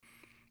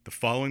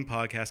following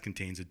podcast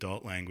contains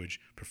adult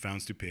language,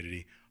 profound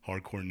stupidity,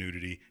 hardcore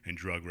nudity, and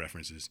drug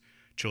references.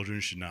 Children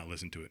should not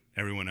listen to it.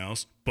 Everyone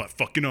else, but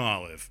fucking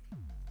Olive.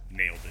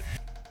 Nailed it.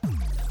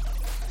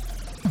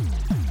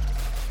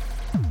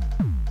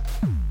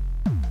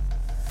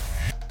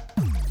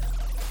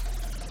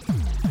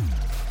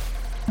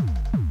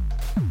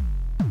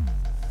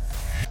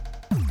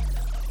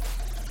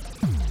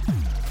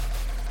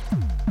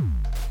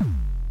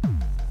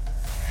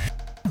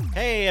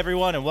 Hey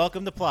everyone, and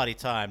welcome to Plotty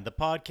Time, the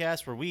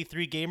podcast where we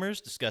three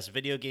gamers discuss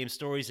video game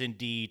stories in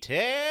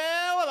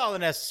detail with all the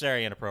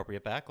necessary and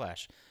appropriate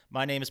backlash.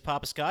 My name is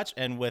Papa Scotch,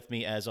 and with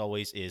me, as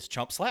always, is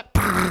Chump Slap.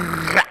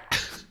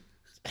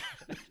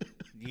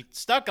 You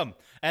stuck him.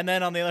 And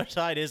then on the other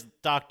side is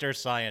Dr.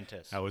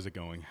 Scientist. How is it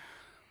going?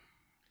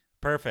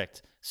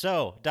 Perfect.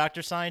 So,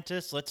 Dr.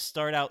 Scientist, let's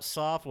start out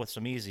soft with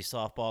some easy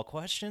softball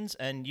questions,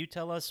 and you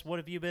tell us, what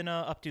have you been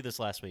up to this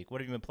last week?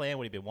 What have you been playing?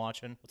 What have you been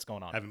watching? What's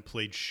going on? I haven't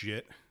played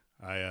shit.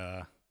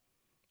 I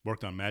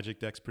worked on Magic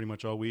decks pretty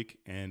much all week,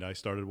 and I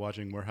started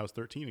watching Warehouse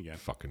 13 again.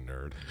 Fucking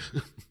nerd.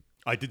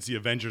 I did see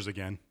Avengers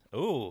again.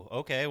 Ooh,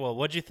 okay. Well,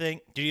 what'd you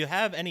think? Do you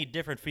have any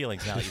different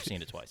feelings now that you've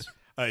seen it twice?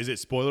 Is it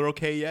spoiler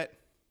okay yet?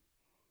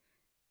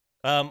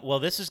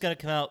 Well, this is going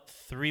to come out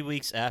 3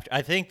 weeks after.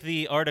 I think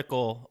the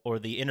article or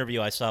the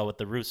interview I saw with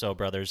the Russo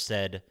brothers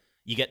said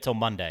you get till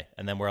Monday,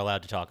 and then we're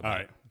allowed to talk about All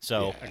right. it.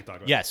 So, Yeah, I can talk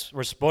about yes,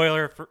 we're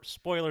spoiler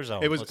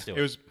zone. Let's do it.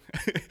 It was,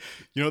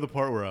 you know the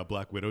part where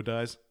Black Widow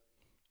dies?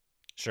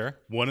 Sure.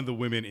 One of the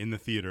women in the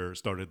theater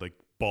started like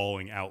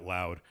bawling out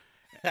loud.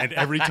 And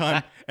every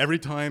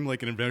time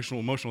like an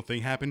emotional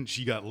thing happened,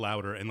 she got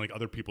louder, and like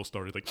other people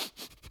started like.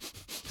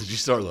 Did you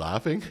start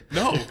laughing?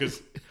 No,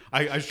 because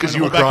I was trying to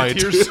you were hold back the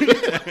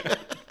crying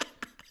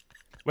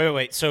tears.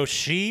 Wait. So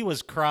she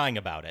was crying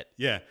about it,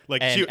 Yeah,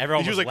 like and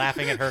everyone was like,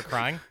 laughing at her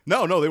crying?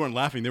 No, they weren't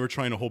laughing. They were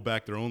trying to hold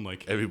back their own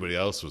like Everybody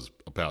else was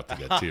about to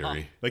get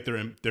teary. like their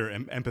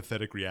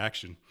empathetic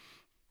reaction.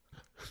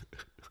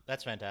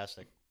 That's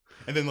fantastic.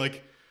 And then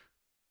like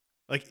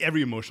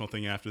every emotional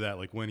thing after that,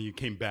 like when he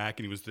came back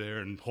and he was there,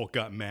 and Hulk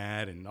got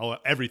mad, and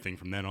everything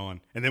from then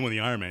on. And then when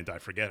the Iron Man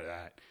died, forget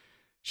that.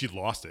 She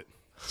lost it.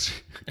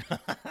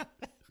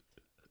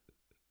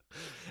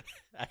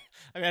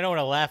 I mean, I don't want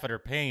to laugh at her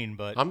pain,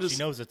 but she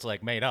knows it's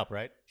like made up,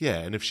 right? Yeah,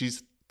 and if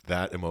she's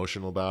that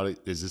emotional about it,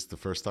 is this the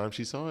first time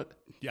she saw it?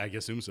 Yeah, I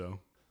assume so.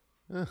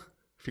 If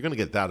you're going to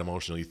get that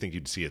emotional, you think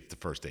you'd see it the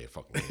first day of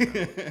fucking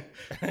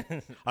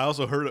game. I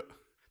also heard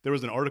there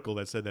was an article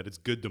that said that it's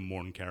good to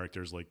mourn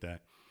characters like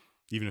that,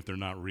 even if they're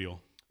not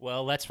real.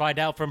 Well, let's find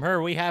out from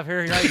her. We have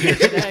her right here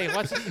today.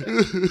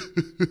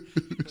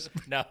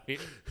 No,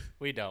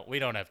 we don't. We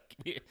don't have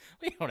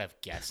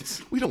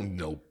guests. We don't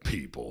know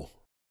people.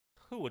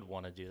 Who would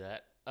want to do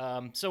that?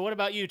 So what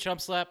about you,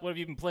 Chump Slap? What have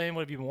you been playing?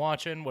 What have you been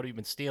watching? What have you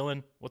been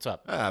stealing? What's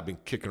up? I've been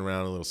kicking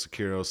around a little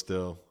Sekiro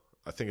still.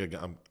 I think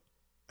I'm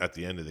at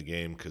the end of the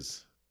game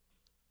because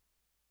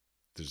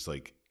there's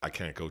like I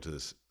can't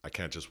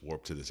just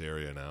warp to this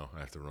area now. I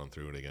have to run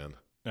through it again.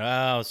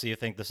 Oh, so you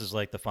think this is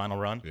like the final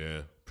run?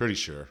 Yeah, pretty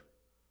sure.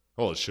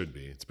 Well, it should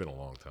be. It's been a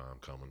long time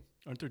coming.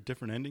 Aren't there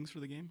different endings for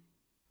the game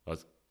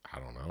I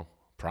don't know.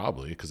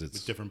 Probably because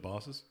with different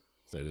bosses?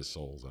 It is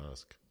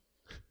Souls-esque.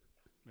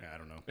 Yeah, I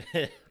don't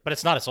know. But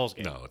it's not a Souls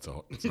game. No, it's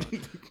not.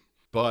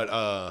 But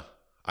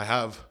I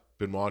have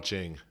been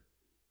watching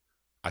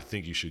I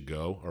Think You Should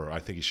Go, or I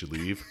Think You Should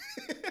Leave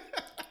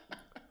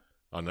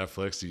on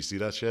Netflix. Do you see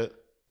that shit?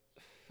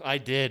 I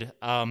did.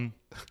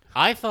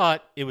 I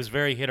thought it was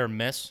very hit or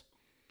miss,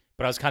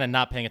 but I was kind of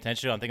not paying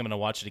attention. I don't think I'm going to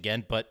watch it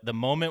again. But the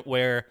moment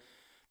where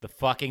the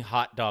fucking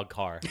hot dog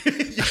car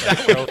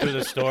drove through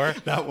the store,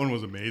 That one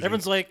was amazing.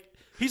 everyone's like,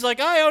 he's like,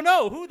 I don't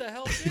know. Who the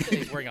hell is it?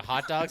 He's wearing a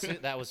hot dog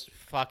suit. That was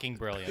fucking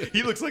brilliant.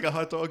 He looks like a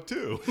hot dog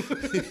too.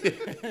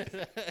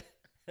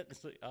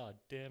 It's like, oh,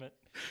 damn it.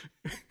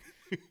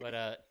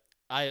 But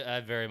I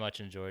very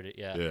much enjoyed it,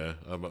 yeah. Yeah,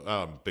 I'm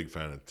a big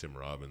fan of Tim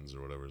Robbins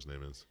or whatever his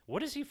name is.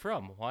 What is he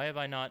from? Why have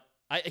I not...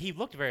 he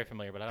looked very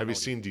familiar, but I don't Have know you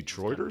what seen he's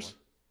done Detroiters? before.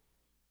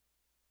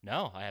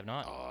 No, I have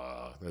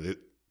not.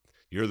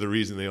 You're the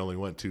reason they only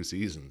went 2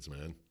 seasons,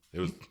 man. It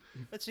was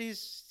It's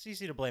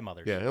easy to blame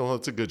others. yeah. Well,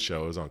 it's a good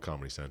show. It was on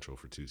Comedy Central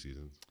for 2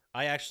 seasons.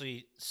 I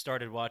actually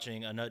started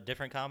watching a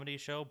different comedy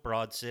show,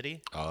 Broad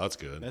City. Oh, that's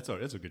good. That's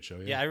a good show.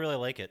 Yeah, I really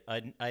like it.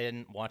 I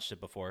hadn't watched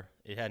it before.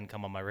 It hadn't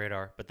come on my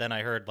radar. But then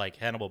I heard like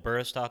Hannibal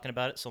Buress talking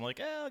about it, so I'm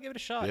like, I'll give it a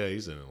shot. Yeah,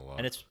 he's in it a lot.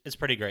 And it's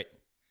pretty great.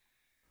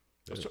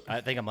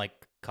 I think I'm like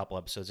a couple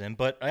episodes in,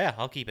 but yeah,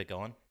 I'll keep it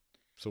going.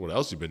 So what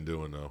else you been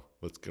doing though?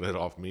 Let's get it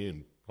off me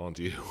and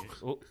onto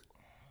you.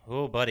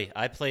 Oh, buddy,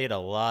 I played a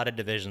lot of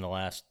Division the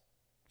last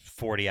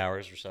 40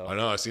 hours or so. I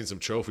know. I've seen some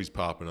trophies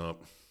popping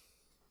up.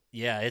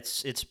 Yeah,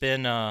 it's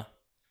been. I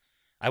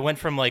went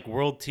from like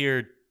World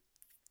Tier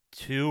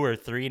 2 or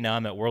 3. Now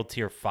I'm at World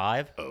Tier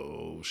 5.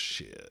 Oh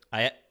shit!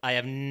 I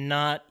have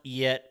not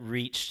yet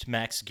reached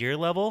max gear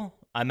level.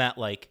 I'm at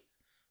like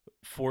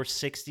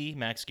 460.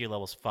 Max gear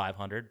level's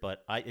 500,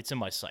 but it's in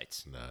my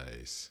sights.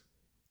 Nice.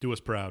 Do us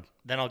proud.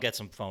 Then I'll get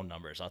some phone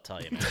numbers. I'll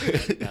tell you,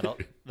 man.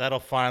 That'll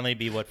finally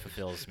be what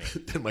fulfills me.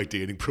 Then my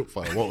dating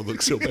profile won't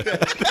look so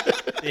bad.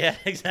 Yeah,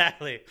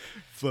 exactly.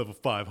 It's level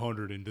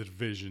 500 in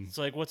Division. It's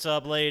like, what's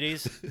up,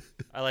 ladies?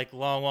 I like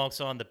long walks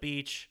on the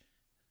beach.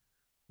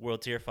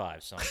 World Tier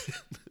 5, son.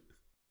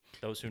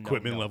 Those who know.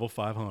 Equipment level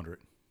 500.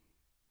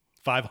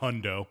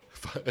 500.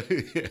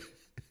 Yeah.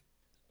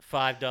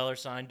 $5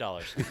 sign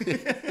dollars.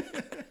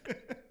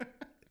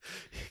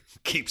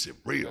 Keeps it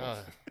real.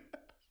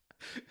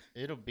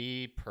 It'll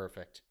be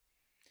perfect.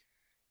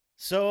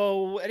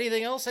 So,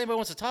 anything else anybody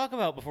wants to talk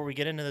about before we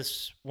get into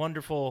this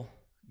wonderful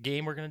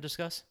game we're going to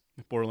discuss?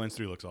 Borderlands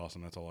 3 looks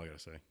awesome. That's all I got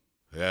to say.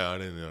 Yeah, I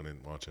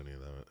didn't watch any of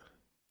that.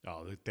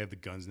 Oh, they have the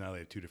guns now. They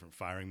have 2 different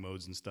firing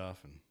modes and stuff.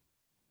 And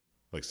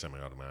Like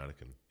semi-automatic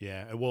and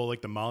yeah, well,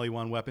 like the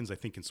Maliwan weapons, I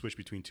think can switch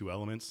between 2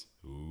 elements.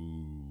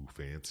 ooh,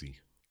 fancy.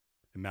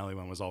 And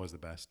Maliwan was always the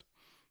best.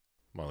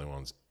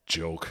 Maliwan's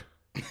joke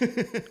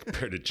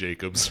compared to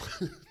Jacob's.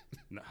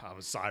 No, I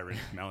was Siren.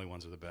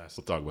 Maliwans are the best.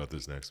 We'll talk about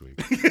this next week.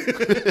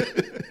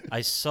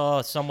 I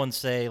saw someone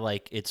say,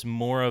 like, it's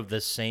more of the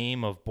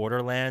same of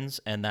Borderlands,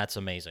 and that's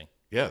amazing.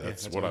 Yeah,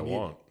 that's that's what what I I need.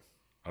 want.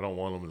 I don't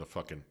want them to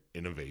fucking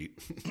innovate.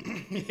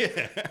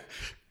 Yeah.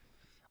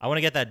 I want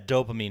to get that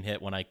dopamine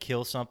hit when I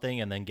kill something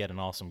and then get an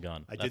awesome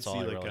gun. I That's did all see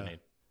I like really a need.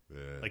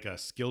 Yeah. like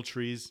skill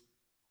trees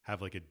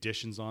have like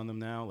additions on them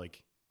now.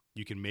 Like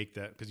you can make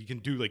that because you can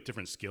do like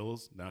different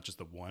skills, not just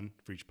the one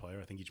for each player.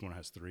 I think each one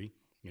has 3.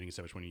 You can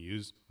decide which one you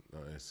use,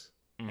 Nice.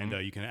 and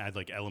you can add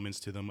like elements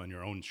to them on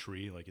your own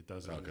tree. Like it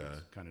does. Okay.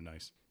 It's kind of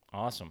nice.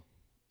 Awesome. Kind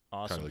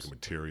Awesome. of like a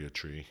materia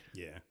tree.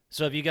 Yeah.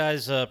 So have you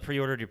guys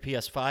pre-ordered your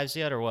PS5s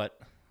yet, or what?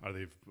 Are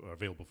they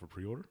available for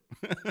pre-order?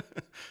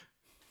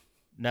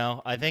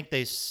 No, I think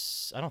I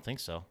don't think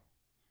so.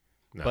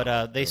 No,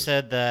 But they no.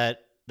 said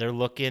that they're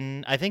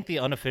looking. I think the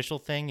unofficial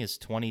thing is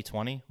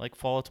 2020, like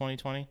fall of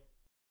 2020.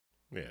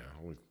 Yeah,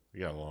 we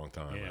got a long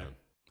time, Yeah. man.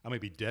 I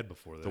might be dead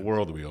before that. The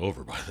world will be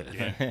over by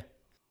then. Yeah.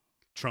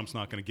 Trump's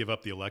not going to give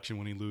up the election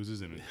when he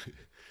loses, and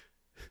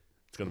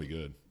It's gonna be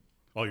good.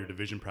 all your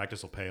division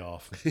practice will pay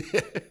off.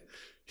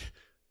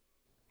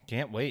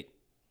 Can't wait.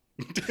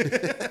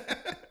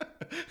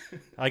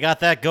 I got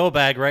that go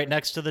bag right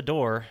next to the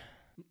door.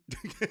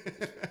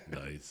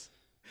 Nice.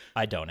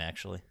 I don't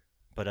actually,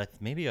 but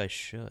maybe I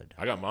should.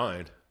 I got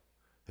mine.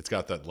 It's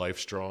got that life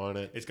straw in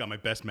it. It's got my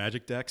best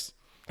magic decks.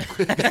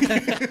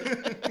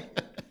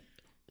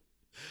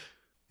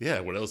 Yeah,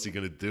 what else are you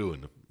gonna do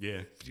in the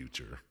Yeah.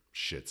 future?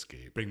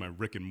 Shitscape. Bring my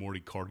Rick and Morty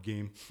card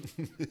game.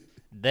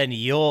 Then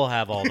you'll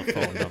have all the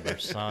phone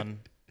numbers,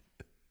 son.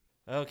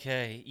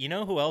 Okay, you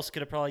know who else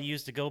could have probably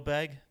used a go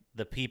bag?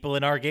 The people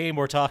in our game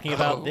we're talking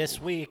about Oh. this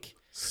week.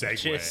 Segue.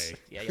 Just-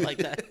 yeah, you like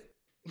that?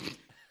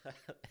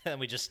 And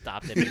we just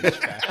stopped it. in its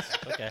tracks.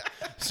 Okay.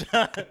 So,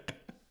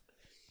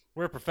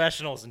 we're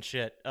professionals and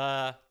shit.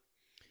 The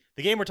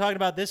game we're talking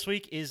about this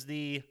week is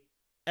the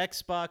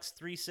Xbox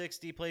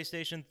 360,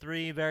 PlayStation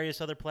 3, various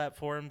other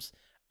platforms,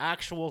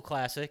 actual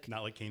classic,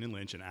 Not like Kane and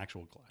Lynch, an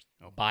actual class.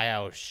 Oh,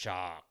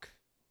 BioShock.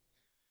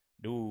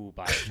 No,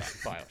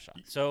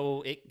 BioShock.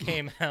 So it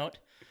came out.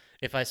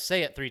 If I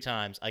say it 3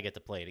 times, I get to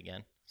play it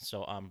again.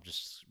 So I'm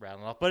just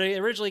rattling off. But it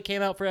originally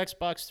came out for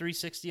Xbox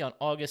 360 on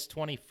August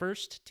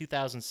 21st,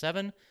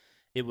 2007.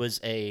 It was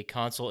a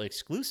console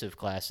exclusive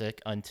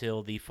classic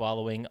until the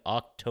following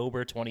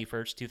October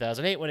 21st,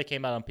 2008, when it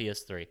came out on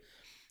PS3.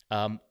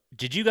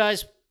 Did you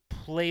guys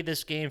play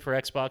this game for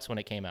Xbox when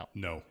it came out?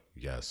 no.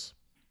 Yes.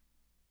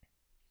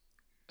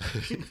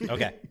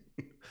 Okay.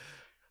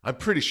 I'm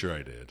pretty sure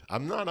I did.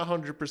 I'm not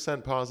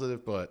 100%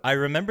 positive, but I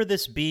remember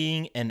this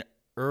being an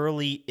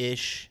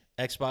early-ish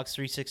Xbox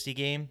 360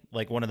 game,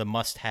 like one of the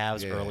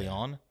must-haves Yeah. early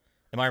on.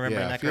 Am I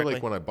remembering yeah, that I feel correctly?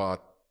 like when I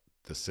bought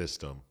the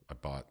system, I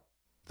bought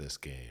this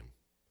game.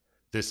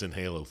 This and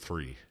Halo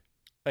 3.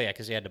 Oh yeah,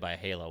 because you had to buy a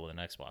Halo with an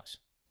Xbox.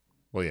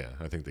 Well, yeah,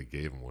 I think they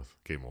gave him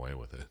away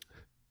with it.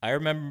 I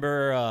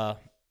remember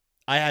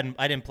I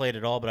didn't play it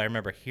at all, but I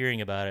remember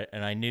hearing about it,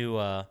 and I knew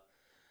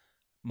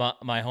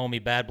my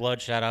homie Bad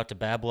Blood, shout out to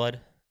Bad Blood,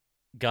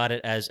 got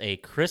it as a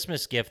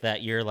Christmas gift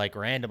that year, like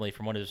randomly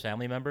from one of his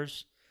family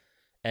members,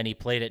 and he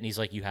played it, and he's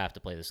like, "You have to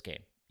play this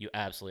game. You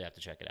absolutely have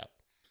to check it out."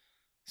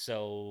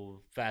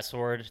 So fast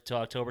forward to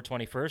October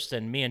 21st,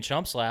 and me and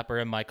Chump Slap are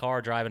in my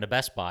car driving to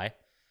Best Buy.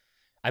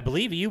 I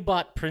believe you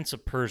bought Prince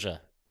of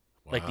Persia,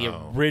 like the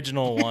Wow.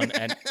 original one,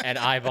 and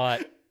I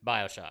bought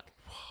BioShock.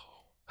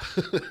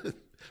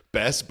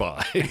 Best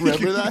Buy.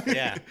 Remember that?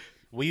 Yeah.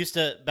 We used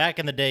to, back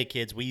in the day,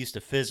 kids, we used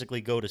to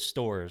physically go to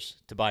stores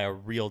to buy a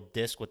real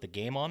disc with the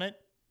game on it.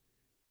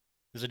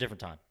 It was a different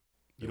time.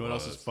 You know what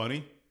else is was.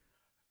 funny?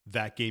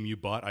 That game you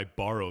bought, I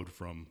borrowed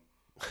from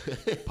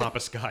Papa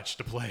Scotch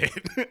to play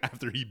it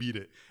after he beat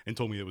it and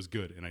told me it was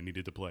good and I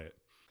needed to play it.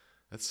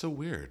 That's so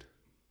weird.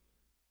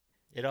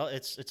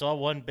 It's all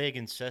one big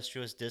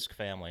incestuous disc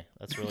family.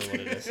 That's really what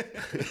it is.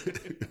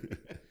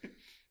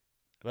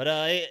 But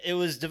it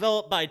was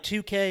developed by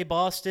 2K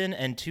Boston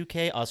and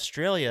 2K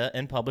Australia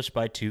and published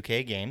by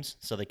 2K Games,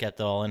 so they kept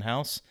it all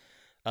in-house.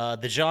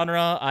 The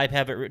genre, I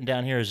have it written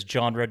down here, is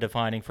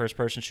genre-defining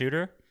first-person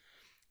shooter.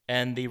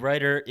 And the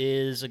writer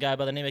is a guy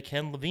by the name of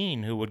Ken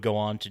Levine, who would go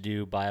on to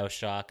do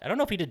BioShock. I don't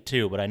know if he did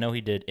 2, but I know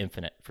he did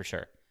Infinite for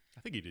sure.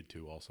 I think he did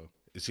 2 also.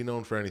 Is he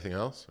known for anything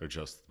else or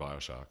just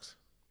Bioshocks?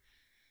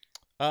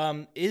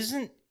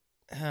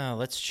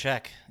 Let's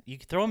check. You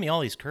throwing me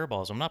all these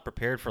curveballs. I'm not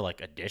prepared for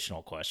like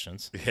additional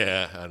questions.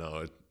 Yeah, I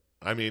know.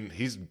 I mean,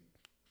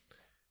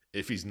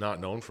 if he's not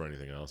known for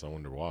anything else, I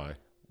wonder why.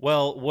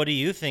 Well, what do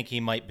you think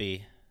he might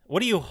be? What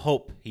do you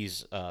hope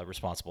he's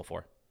responsible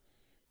for?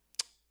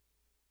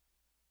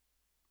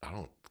 I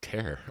don't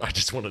care. I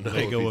just want to know.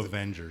 Lego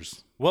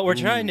Avengers. What we're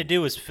trying to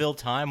do is fill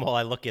time while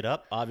I look it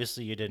up.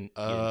 Obviously, you didn't.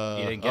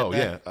 You didn't get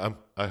that. Yeah.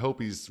 I hope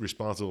he's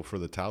responsible for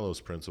the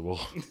Talos principle.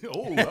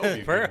 Oh, that would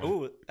be a good one.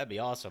 Ooh, that'd be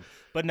awesome.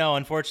 But no,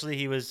 unfortunately,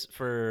 he was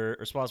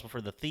responsible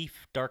for the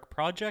Thief Dark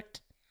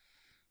Project,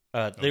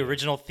 the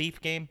original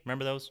Thief game.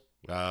 Remember those?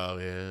 Oh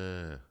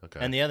yeah. Okay.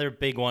 And the other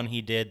big one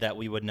he did that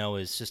we would know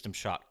is System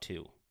Shock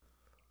 2.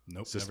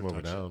 Nope. System never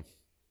of a touched it. Down.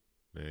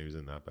 Yeah, he was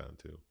in that band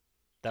too.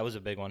 That was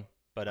a big one.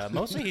 But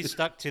mostly he's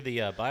stuck to the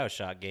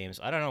BioShock games.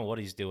 I don't know what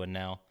he's doing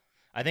now.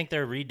 I think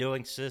they're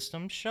redoing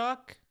System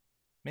Shock.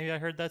 Maybe I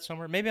heard that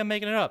somewhere. Maybe I'm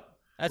making it up.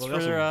 That's Well,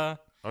 for...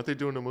 Aren't they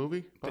doing a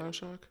movie,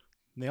 Bioshock?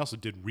 They also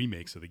did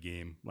remakes of the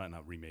game. Well,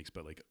 not remakes,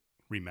 but like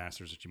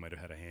remasters that you might have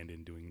had a hand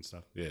in doing and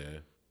stuff. Yeah.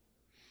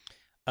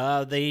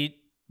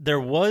 There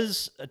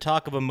was a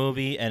talk of a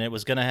movie, and it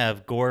was going to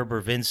have Gore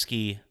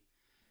Verbinski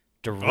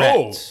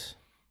direct.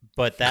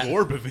 But that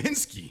Gore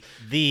Bavinsky.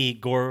 the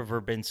Gore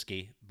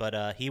Verbinski.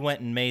 But he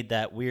went and made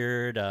that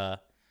weird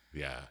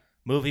Yeah.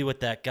 movie with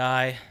that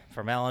guy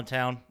from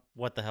Allentown.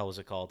 What the hell was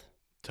it called?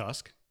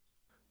 Tusk.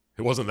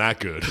 It wasn't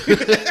that good.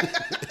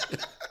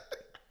 The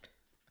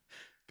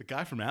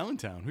guy from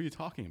Allentown. Who are you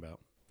talking about?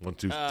 1,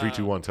 2, 3,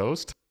 2, 1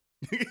 toast.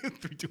 3,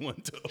 2, 1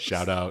 toast.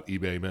 Shout out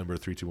eBay member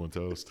 321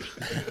 toast.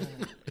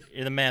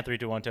 You're the man,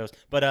 321 Toast.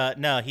 But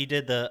no, he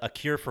did A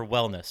Cure for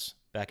Wellness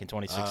back in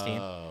 2016.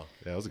 Oh,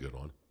 yeah, that was a good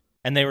one.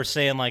 And they were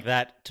saying like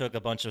that took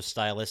a bunch of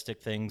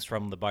stylistic things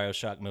from the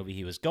BioShock movie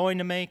he was going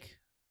to make,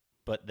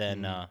 but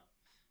then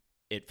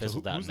it So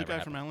fizzled out. who's and the never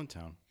guy from happened.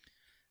 Allentown?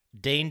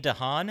 Dane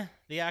DeHaan,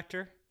 the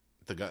actor.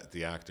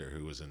 The actor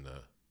who was in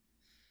the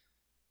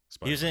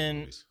Spider-Man He was in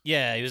movies.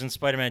 he was in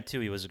Spider-Man 2.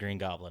 He was a Green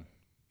Goblin.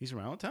 He's from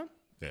Allentown?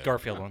 Yeah.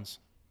 Garfield ones.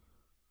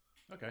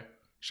 Okay.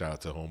 Shout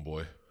out to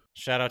Homeboy.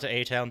 Shout out to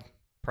A-Town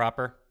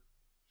proper.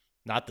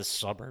 Not the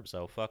suburbs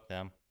though. Fuck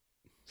them.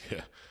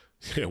 Yeah.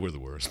 Yeah, we're the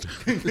worst.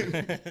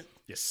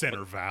 Yeah,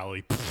 Center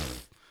Valley.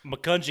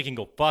 Macungie can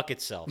go fuck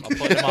itself. I'm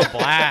putting him on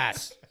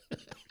blast.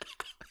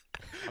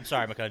 I'm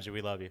sorry, Macungie.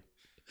 We love you.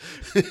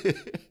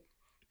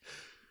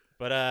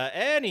 But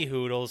any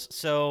hoodles.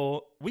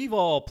 So we've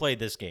all played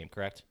this game,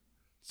 correct?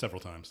 Several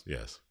times.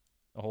 Yes.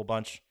 A whole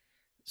bunch.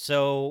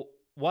 So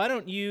why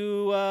don't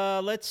you,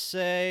 let's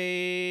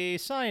say,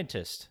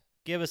 scientist,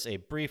 give us a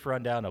brief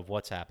rundown of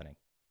what's happening.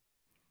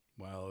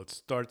 Well, it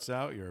starts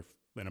out, you're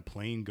in a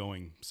plane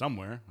going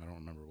somewhere. I don't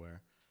remember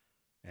where.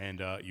 And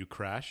you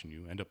crash and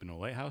you end up in a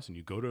lighthouse and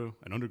you go to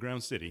an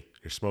underground city.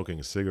 You're smoking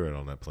a cigarette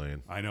on that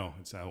plane. I know.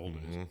 It's how old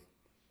it is.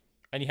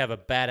 And you have a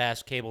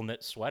badass cable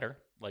knit sweater,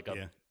 like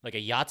a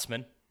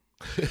yachtsman.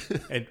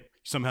 And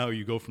somehow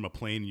you go from a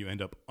plane and you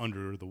end up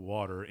under the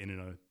water in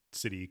a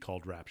city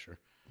called Rapture.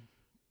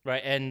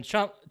 Right, and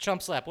Chump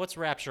Slap, what's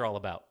Rapture all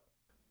about?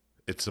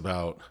 It's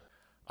about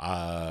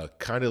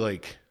kind of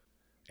like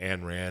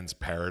Ayn Rand's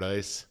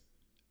Paradise,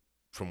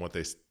 from what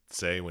they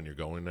say when you're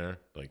going there.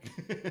 Like,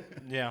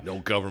 Yeah. no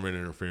government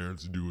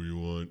interference, do what you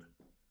want.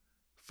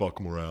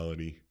 Fuck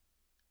morality.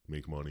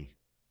 Make money.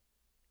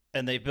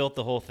 And they built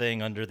the whole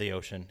thing under the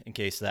ocean, in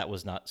case that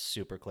was not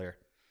super clear.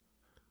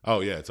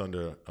 Oh, yeah, it's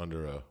under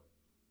a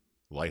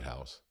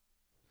lighthouse.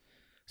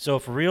 So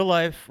if real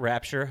life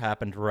Rapture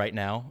happened right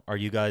now, are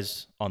you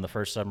guys on the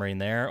first submarine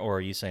there, or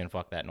are you saying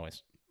fuck that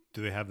noise?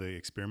 Do they have the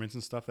experiments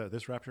and stuff that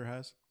this Rapture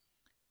has?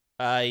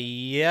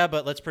 Yeah,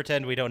 but let's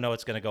pretend we don't know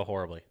it's going to go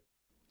horribly.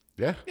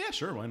 Yeah? Yeah,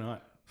 sure. Why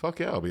not? Fuck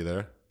yeah, I'll be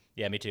there.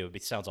 Yeah, me too.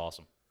 It sounds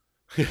awesome.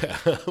 Yeah.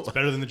 It's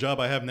better than the job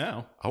I have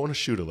now. I want to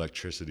shoot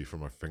electricity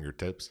from my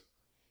fingertips.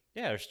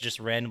 Yeah, or just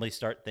randomly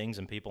start things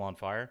and people on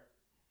fire.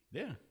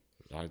 Yeah.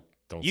 I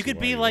don't. You see could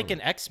why be like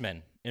wouldn't. an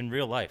X-Men in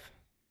real life.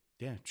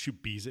 Yeah.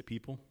 Shoot bees at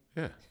people.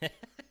 Yeah.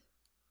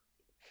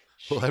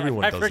 Well,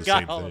 everyone I does the forgot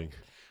same all, thing.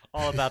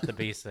 all about the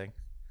beast thing.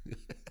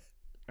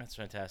 That's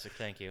fantastic.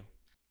 Thank you.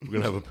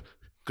 We're gonna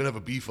have a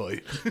bee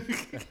fight.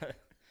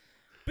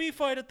 Bee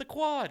fight at the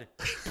quad.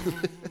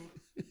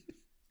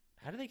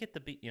 How do they get the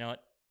bee? You know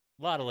what?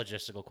 A lot of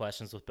logistical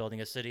questions with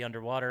building a city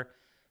underwater,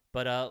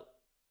 but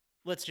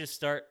let's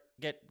just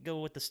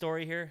go with the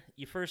story here.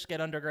 You first get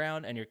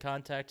underground and you're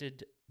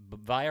contacted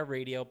via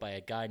radio by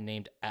a guy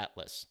named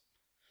Atlas.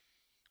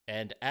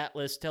 And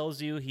Atlas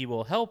tells you he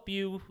will help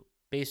you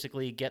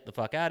basically get the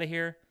fuck out of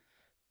here,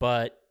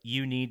 but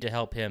you need to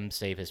help him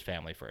save his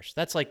family first.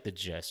 That's like the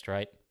gist,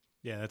 right?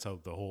 Yeah, that's how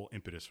the whole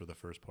impetus for the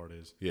first part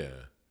is. Yeah.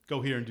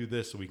 Go here and do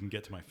this so we can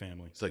get to my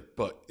family. It's like,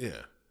 but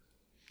yeah.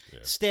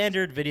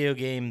 Standard video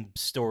game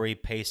story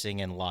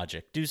pacing and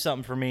logic. Do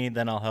something for me,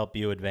 then I'll help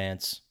you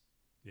advance.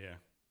 Yeah.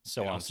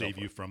 so And on I'll and so save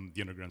forth. you from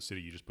the underground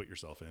city you just put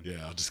yourself in.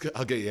 Yeah,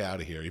 I'll get you out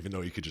of here, even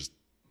though you could just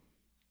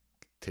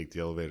take the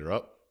elevator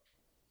up.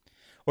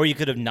 Or you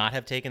could have not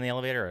have taken the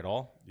elevator at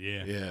all.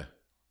 Yeah. Yeah.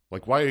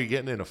 Like, why are you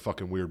getting in a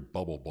fucking weird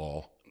bubble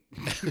ball?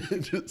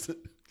 Just-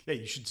 Yeah,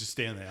 you should just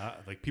stay on the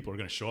like people are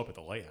going to show up at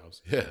the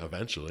lighthouse. yeah,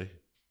 eventually.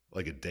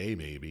 Like a day,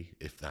 maybe,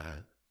 if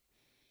that.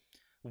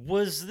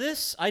 Was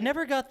this? I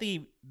never got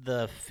the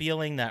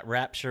feeling that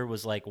Rapture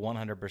was like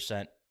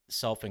 100%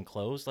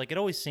 self-enclosed. Like it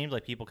always seemed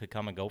like people could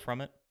come and go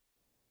from it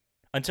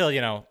until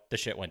the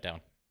shit went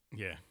down.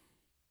 Yeah.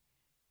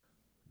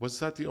 Was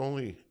that the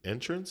only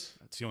entrance?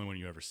 That's the only one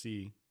you ever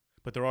see.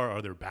 But there are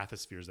other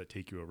bathyspheres that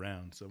take you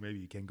around, so maybe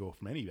you can go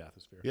from any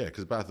bathysphere. Yeah,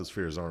 because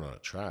bathyspheres aren't on a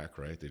track,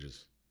 right? They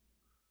just...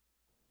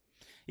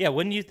 Yeah,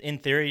 wouldn't you, in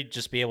theory,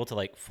 just be able to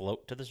like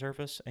float to the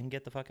surface and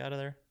get the fuck out of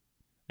there?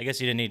 I guess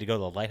you didn't need to go to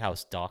the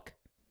lighthouse dock.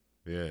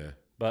 Yeah.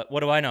 But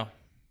what do I know?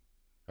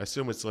 I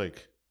assume it's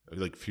like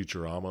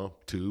Futurama,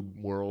 Tube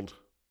World.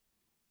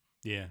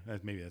 Yeah,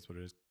 maybe that's what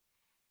it is.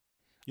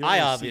 I really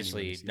see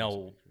obviously anyone who sees know.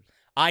 those pictures.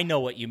 I know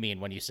what you mean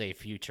when you say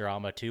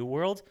Futurama 2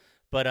 world.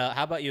 But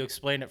how about you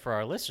explain it for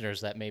our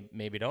listeners that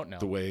maybe don't know?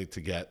 The way to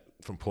get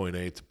from point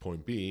A to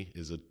point B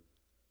is a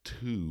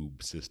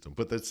tube system.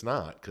 But that's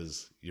not,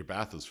 because your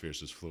bathysphere is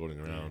just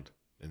floating around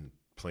in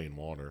plain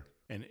water.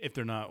 And if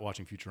they're not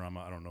watching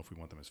Futurama, I don't know if we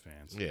want them as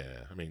fans. Yeah,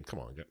 I mean, come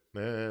on.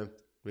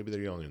 Maybe they're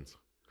youngins.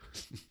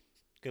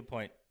 Good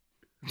point.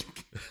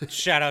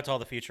 Shout out to all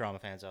the Futurama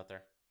fans out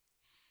there.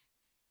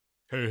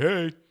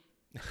 Hey.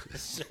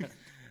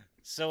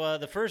 So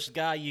the first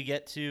guy you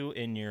get to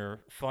in your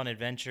fun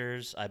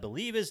adventures, I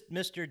believe, is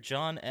Mr.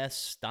 John S.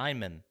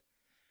 Steinman.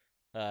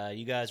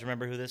 You guys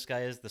remember who this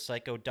guy is? The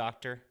psycho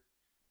doctor?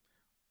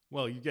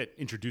 Well, you get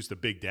introduced to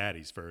Big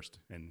Daddies first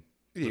and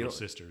You little don't-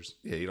 sisters.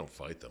 Yeah, you don't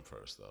fight them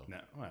first, though.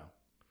 No, well,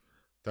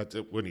 That's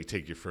when you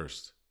take your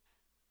first.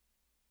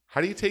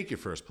 How do you take your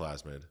first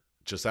plasmid?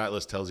 Just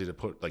Atlas tells you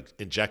to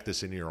inject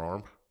this into your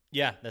arm?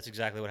 Yeah, that's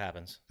exactly what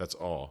happens. That's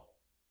all.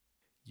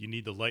 you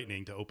need the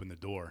lightning to open the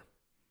door.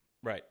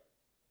 Right.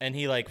 And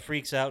he like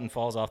freaks out and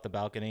falls off the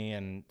balcony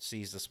and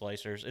sees the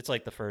splicers. It's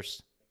like the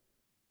first.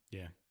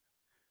 Yeah.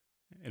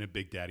 And a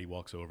Big Daddy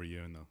walks over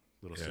you and the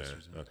little Yeah,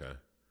 sisters. okay.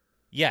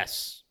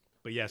 Yes.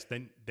 But yes,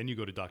 then you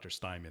go to Dr.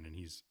 Steinman and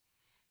he's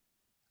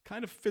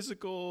kind of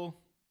physical.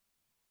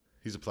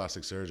 He's a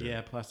plastic surgeon.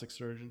 Yeah, plastic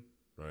surgeon.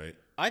 Right?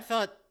 I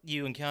thought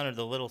you encountered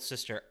the little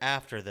sister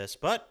after this,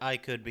 but I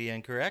could be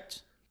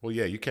incorrect. Well,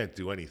 yeah, you can't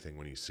do anything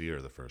when you see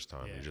her the first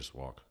time. Yeah. You just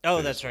walk. Oh,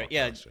 they that's just right, walk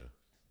yeah. past you.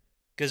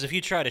 Because if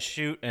you try to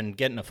shoot and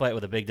get in a fight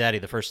with a Big Daddy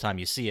the first time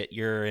you see it,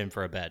 you're in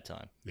for a bad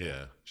time.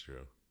 Yeah,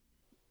 true.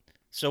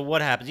 So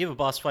what happens? You have a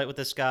boss fight with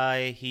this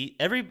guy.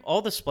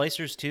 All the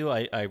splicers too.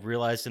 I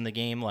realized in the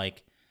game,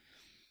 like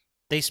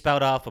they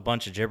spout off a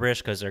bunch of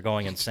gibberish because they're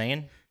going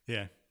insane.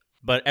 Yeah.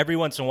 But every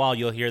once in a while,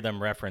 you'll hear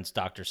them reference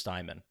Dr.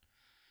 Steinman.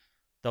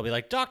 They'll be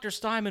like, Dr.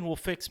 Steinman will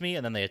fix me,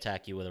 and then they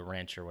attack you with a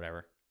wrench or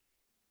whatever.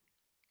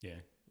 Yeah.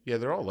 Yeah,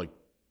 they're all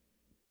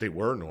they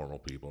were normal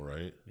people,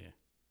 right? Yeah.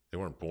 They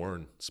weren't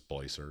born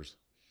splicers.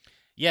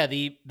 Yeah,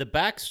 the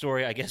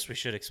backstory, I guess we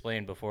should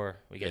explain before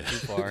we get too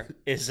far,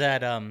 is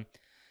that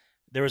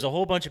there was a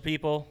whole bunch of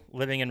people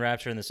living in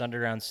Rapture in this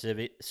underground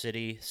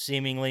city.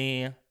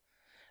 Seemingly,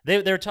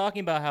 they're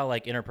talking about how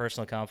like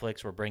interpersonal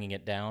conflicts were bringing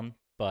it down,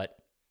 but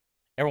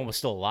everyone was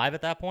still alive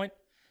at that point.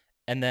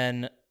 And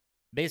then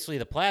basically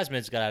the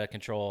plasmids got out of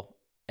control,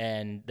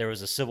 and there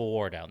was a civil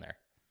war down there.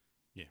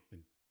 Yeah.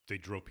 And they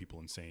drove people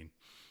insane.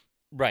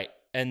 Right.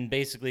 And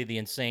basically the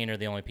insane are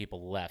the only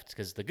people left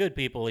because the good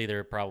people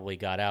either probably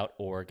got out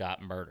or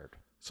got murdered.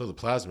 So the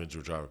plasmids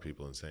were driving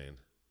people insane.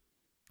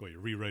 Well, you're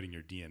rewriting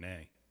your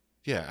DNA.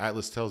 Yeah,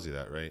 Atlas tells you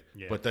that, right?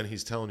 Yeah. But then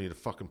he's telling you to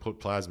fucking put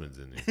plasmids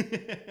in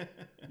you.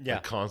 Yeah.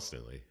 Like,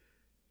 constantly.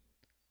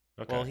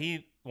 Okay. Well,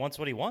 he wants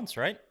what he wants,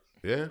 right?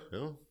 Yeah,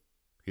 no.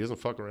 He doesn't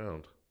fuck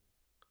around.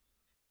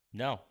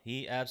 No,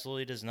 he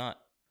absolutely does not.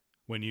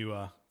 When you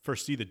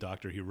first see the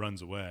doctor, he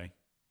runs away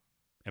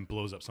and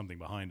blows up something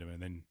behind him.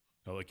 And then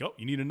they're like, oh,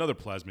 you need another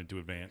plasmid to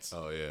advance.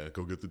 Oh, yeah.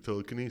 Go get the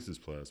telekinesis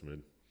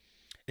plasmid.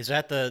 Is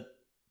that the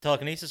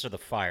telekinesis or the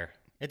fire?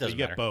 It you doesn't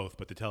get matter. both,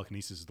 but the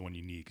telekinesis is the one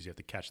you need because you have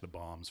to catch the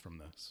bombs from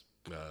this.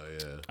 Oh,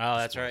 yeah. Oh,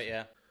 that's right,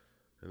 yeah.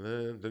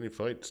 And then you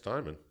fight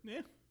Steinman.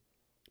 Yeah.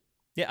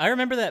 Yeah, I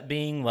remember that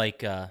being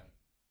like a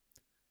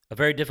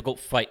very difficult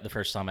fight the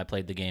first time I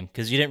played the game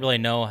because you didn't really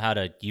know how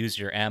to use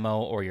your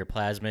ammo or your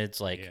plasmids.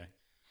 Like, Yeah.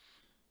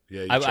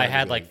 Yeah, I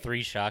had like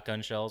 3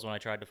 shotgun shells when I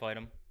tried to fight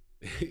him.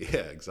 Yeah,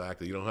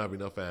 exactly. You don't have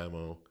enough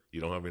ammo.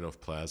 You don't have enough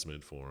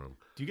plasmid for him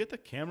Do you get the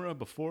camera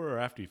before or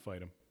after you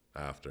fight him?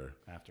 after.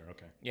 After,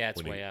 okay. Yeah,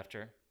 it's When way he-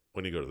 after.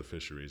 When you go to the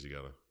fisheries, the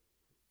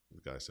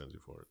guy sends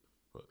you for it.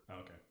 But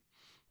Okay.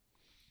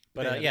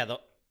 But yeah,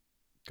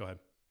 Go ahead.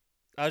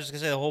 I was just gonna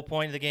say the whole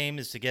point of the game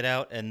is to get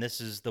out, and this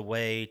is the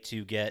way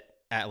to get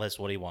Atlas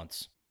what he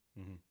wants.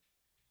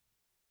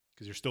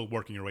 Because you're still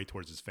working your way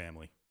towards his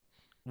family.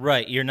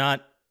 Right, you're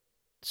not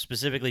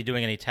specifically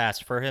doing any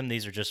tasks for him.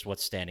 These are just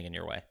what's standing in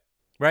your way.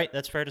 Right,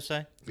 that's fair to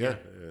say. yeah.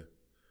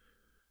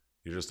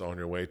 You're just on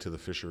your way to the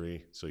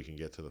fishery so you can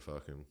get to the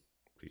fucking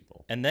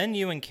people. And then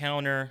you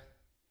encounter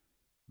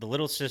the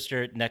little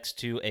sister next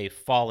to a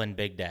fallen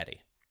Big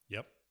Daddy.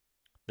 Yep.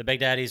 The Big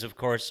Daddies, of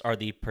course, are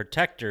the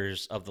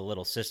protectors of the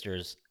little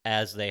sisters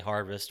as they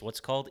harvest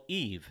what's called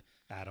Eve.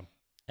 Adam.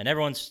 And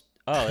everyone's...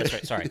 Oh, that's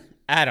right. Sorry.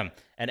 Adam.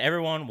 And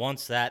everyone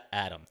wants that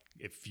Adam.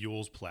 It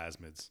fuels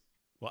plasmids.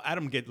 Well,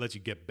 Adam lets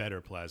you get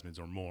better plasmids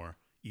or more.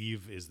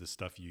 Eve is the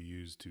stuff you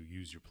use to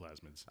use your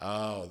plasmids.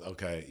 Oh,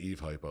 okay.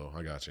 Eve hypo.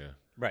 I got you.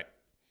 Right.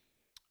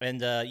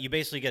 And you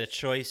basically get a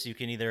choice. You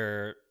can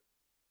either...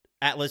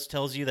 Atlas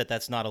tells you that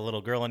that's not a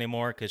little girl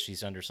anymore because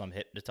she's under some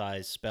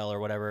hypnotized spell or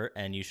whatever,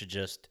 and you should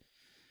just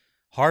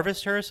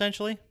harvest her,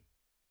 essentially.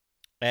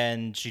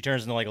 And she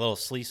turns into like a little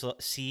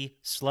sea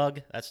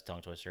slug. That's a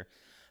tongue twister.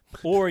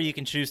 Or you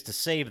can choose to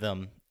save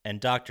them, and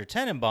Dr.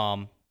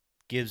 Tenenbaum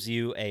gives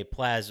you a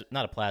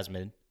not a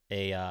plasmid,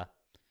 a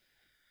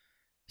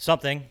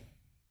something.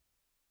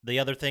 The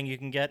other thing you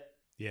can get.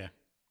 Yeah,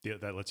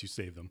 that lets you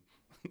save them.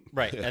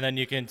 Right, and then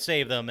you can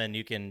save them, and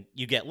you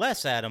get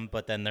less at them,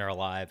 but then they're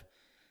alive.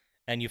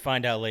 And you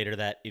find out later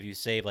that if you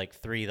save like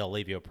 3, they'll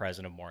leave you a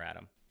present of more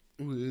Adam.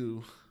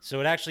 Woo. So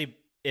it actually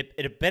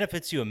it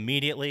benefits you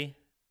immediately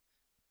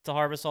to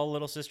harvest all the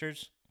little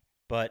sisters,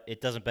 but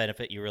it doesn't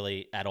benefit you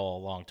really at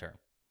all long term.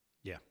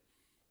 Yeah.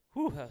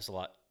 Whew, that was a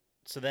lot.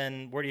 So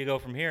then where do you go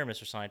from here,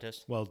 Mr.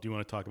 Scientist? Well, do you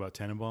want to talk about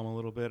Tenenbaum a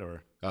little bit,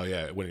 or? Oh,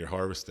 yeah. When you're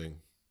harvesting,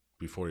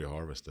 before you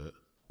harvest it.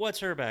 What's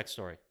her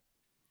backstory?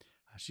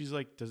 She's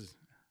like,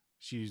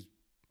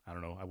 I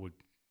don't know, I would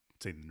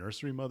say the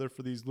nursery mother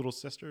for these little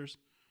sisters.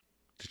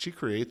 Did she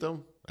create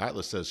them?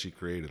 Atlas says she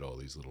created all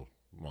these little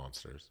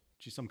monsters.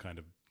 She's some kind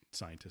of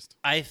scientist.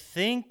 I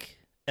think,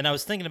 and I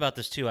was thinking about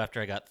this too after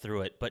I got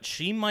through it, but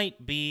she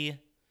might be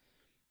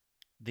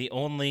the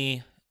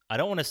only, I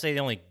don't want to say the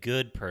only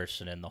good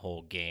person in the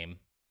whole game,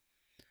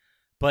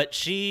 but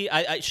she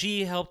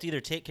helped either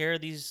take care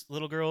of these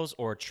little girls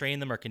or train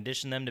them or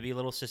condition them to be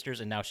little sisters,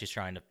 and now she's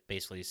trying to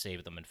basically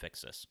save them and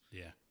fix this.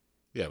 Yeah.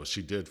 Yeah, but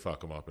she did fuck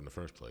them up in the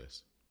first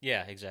place.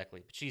 Yeah,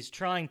 exactly. But she's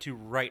trying to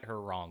right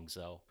her wrongs,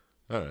 though.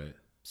 All right.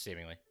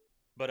 Seemingly.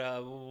 But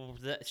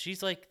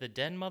she's like the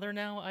den mother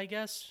now, I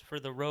guess, for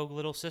the rogue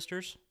little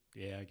sisters.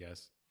 Yeah, I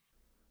guess.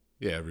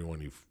 Yeah,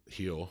 everyone you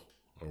heal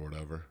or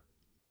whatever.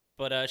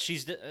 But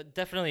she's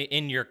definitely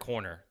in your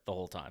corner the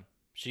whole time.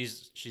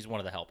 She's one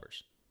of the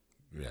helpers.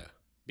 Yeah.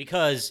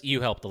 Because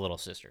you help the little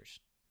sisters.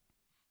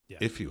 Yeah.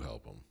 If you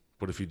help them.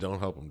 But if you don't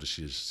help them, does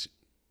she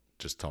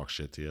just talk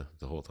shit to you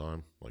the whole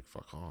time? Like,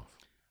 fuck off.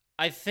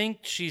 I think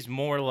she's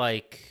more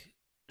like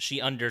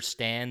she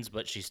understands,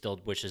 but she still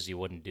wishes you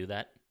wouldn't do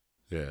that.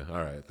 Yeah, all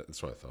right.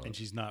 That's what I thought. And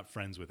she's not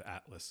friends with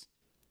Atlas.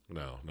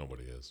 No,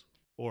 nobody is.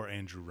 Or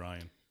Andrew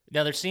Ryan.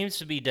 Now, there seems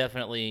to be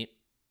definitely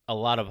a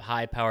lot of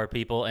high-powered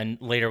people, and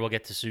later we'll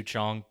get to Su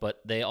Chong,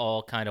 but they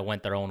all kind of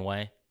went their own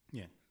way.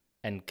 Yeah.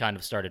 And kind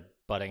of started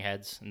butting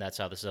heads, and that's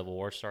how the Civil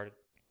War started.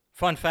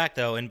 Fun fact,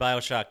 though, in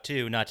BioShock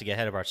 2, not to get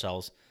ahead of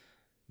ourselves,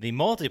 the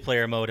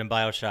multiplayer mode in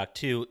BioShock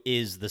 2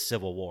 is the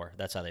Civil War.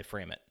 That's how they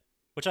frame it,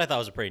 which I thought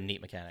was a pretty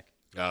neat mechanic.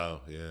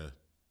 Oh, yeah.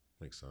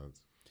 Makes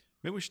sense.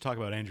 Maybe we should talk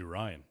about Andrew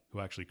Ryan, who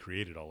actually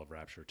created all of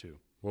Rapture, too.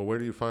 Well, where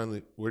do you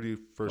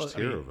first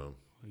hear of him?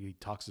 He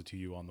talks it to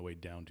you on the way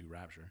down to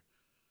Rapture.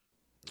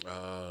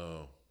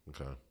 Oh,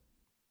 okay.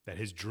 That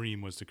his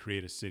dream was to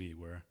create a city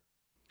where...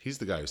 He's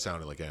the guy who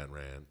sounded like Ayn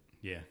Rand.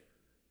 Yeah.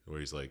 Where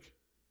he's like,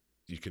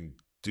 you can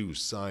do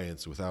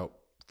science without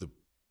the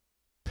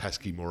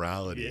pesky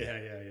morality. Yeah.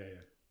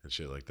 And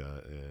shit like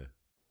that, yeah.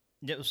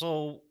 Yeah,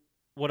 so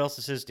what else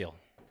is his deal?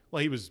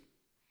 Well, he was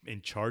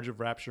in charge of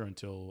Rapture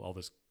until all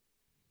this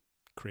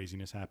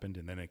craziness happened,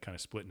 and then it kind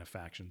of split into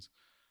factions.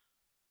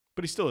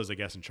 But he still is, I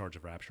guess, in charge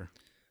of Rapture.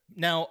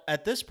 Now,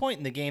 at this point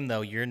in the game,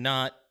 though, you're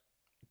not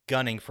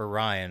gunning for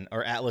Ryan,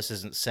 or Atlas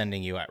isn't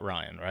sending you at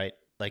Ryan, right?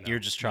 Like, No, you're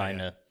just trying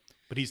not yet. to...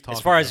 But he's talking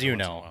As far as every you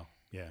once in a know. while.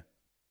 Yeah.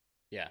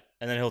 Yeah,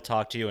 and then he'll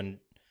talk to you, and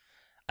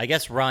I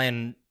guess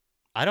Ryan...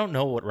 I don't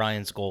know what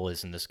Ryan's goal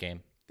is in this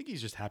game. I think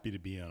he's just happy to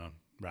be on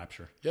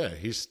Rapture. Yeah,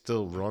 he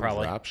still runs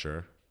Probably.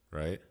 Rapture,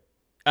 right?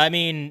 I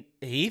mean,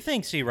 he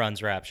thinks he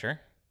runs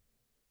Rapture.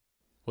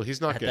 Well, he's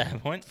not At getting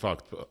that point?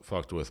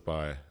 fucked with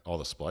by all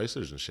the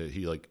splicers and shit.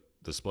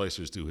 The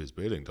splicers do his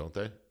bidding, don't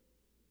they?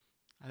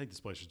 I think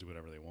the splicers do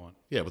whatever they want.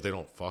 Yeah, but they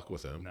don't fuck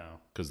with him. No.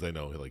 Because they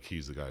know like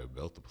he's the guy who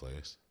built the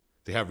place.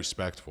 They have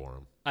respect for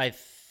him.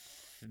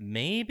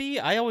 Maybe?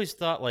 I always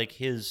thought, like,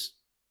 his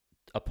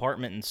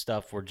apartment and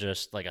stuff were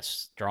just, like, a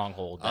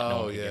stronghold. That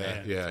no one could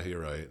get in. Yeah,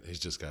 you're right. He's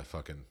just got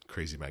fucking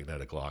crazy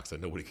magnetic locks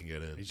that nobody can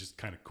get in. He's just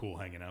kind of cool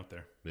hanging out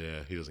there.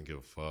 Yeah, he doesn't give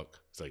a fuck.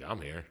 It's like,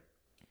 I'm here.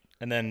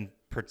 And then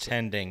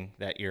pretending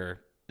that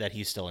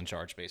he's still in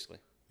charge, basically.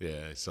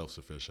 Yeah, he's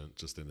self-sufficient,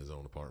 just in his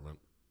own apartment.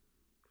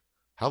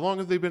 How long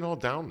have they been all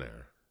down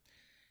there?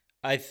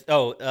 I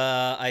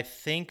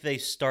think they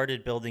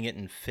started building it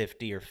in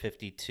 50 or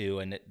 52,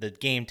 and the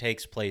game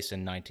takes place in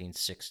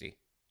 1960.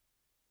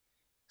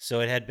 So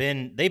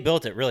they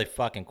built it really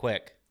fucking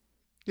quick.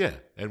 Yeah,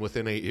 and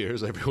within 8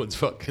 years, everyone's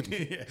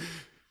fucking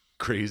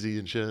crazy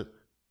and shit.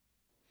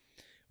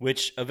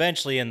 which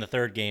eventually in the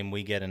third game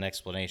we get an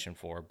explanation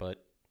for,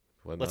 but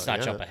Well, let's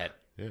not jump ahead.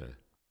 Yeah.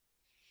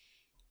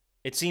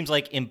 It seems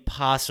like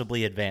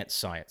impossibly advanced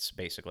science,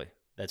 basically,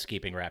 that's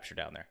keeping Rapture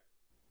down there.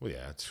 Well,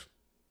 yeah, it's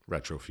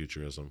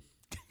retrofuturism.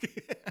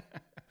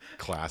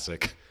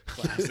 Classic.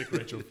 Classic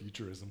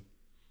retrofuturism.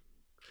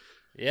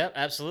 Yep,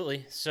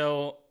 absolutely.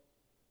 So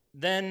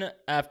then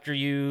after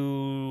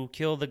you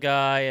kill the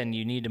guy and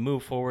you need to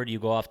move forward, you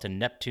go off to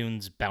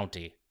Neptune's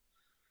Bounty.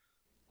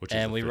 Which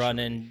And is we run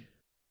in,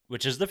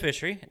 which is the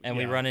fishery, and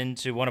we Yeah. run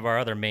into one of our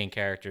other main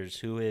characters,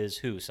 who is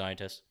who,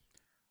 scientist?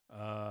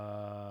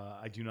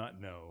 I do not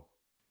know.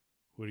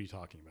 What are you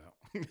talking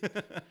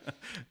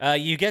about?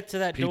 You get to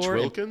that Peach door.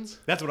 Wilkins?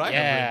 That's what I have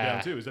Yeah. written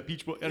down too. Is that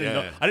Peach? I didn't Yeah.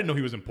 know. I didn't know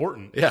he was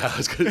important. Yeah, I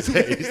was going to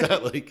say, he's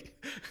not like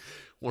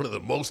one of the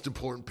most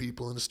important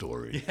people in the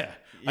story. Yeah.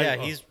 Yeah,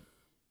 he's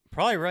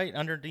probably right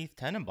underneath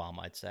Tenenbaum,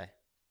 I'd say.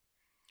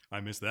 I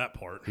missed that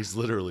part. He's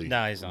literally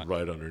No, he's not.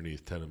 right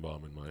underneath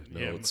Tenenbaum in my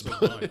Yeah, notes. so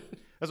mine.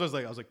 That's what I was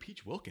like. I was like,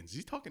 Peach Wilkins.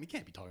 He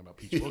can't be talking about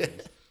Peach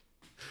Wilkins.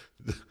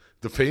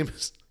 the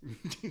famous.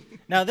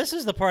 Now, this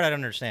is the part I don't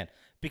understand,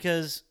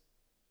 because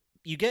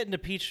you get into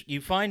you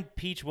find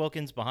Peach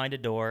Wilkins behind a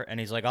door, and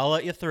he's like, I'll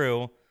let you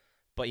through,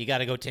 but you got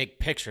to go take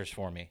pictures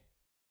for me.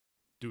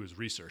 Do his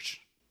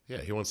research. Yeah,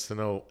 he wants to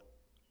know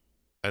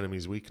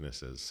enemies'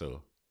 weaknesses,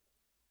 so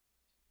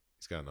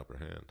he's got an upper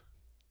hand.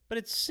 But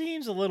it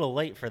seems a little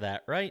late for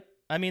that, right?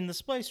 I mean, the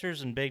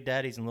Splicers and Big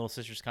Daddies and Little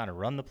Sisters kind of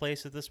run the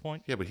place at this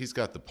point. Yeah, but he's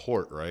got the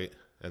port, right?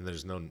 And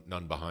there's none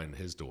behind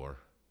his door.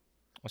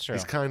 That's true.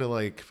 He's kind of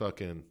like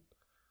fucking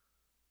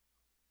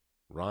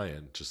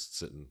Ryan, just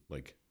sitting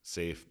like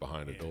safe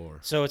behind a door.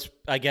 So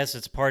I guess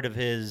it's part of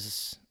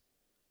his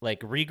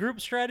like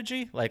regroup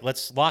strategy. Like,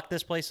 let's lock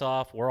this place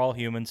off. We're all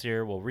humans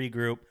here. We'll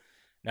regroup.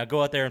 Now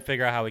go out there and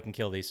figure out how we can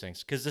kill these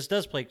things. Because this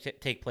does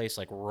take place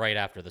like right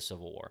after the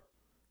Civil War.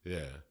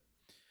 Yeah.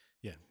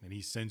 Yeah, and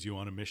he sends you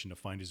on a mission to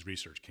find his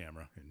research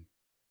camera and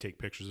take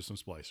pictures of some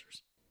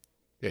splicers.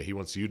 Yeah, he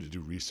wants you to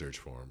do research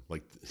for him.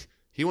 Like,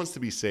 he wants to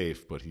be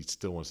safe, but he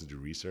still wants to do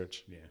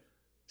research. Yeah.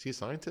 Is he a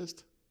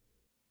scientist?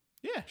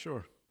 Yeah,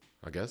 sure.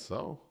 I guess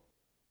so.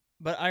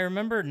 But I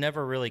remember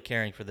never really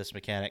caring for this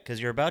mechanic,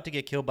 because you're about to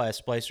get killed by a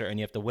splicer and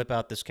you have to whip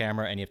out this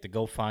camera and you have to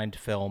go find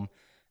film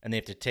and they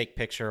have to take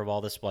picture of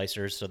all the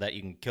splicers so that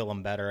you can kill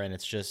them better. And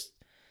it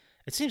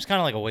seems kind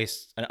of like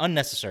an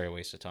unnecessary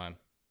waste of time.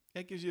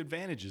 That gives you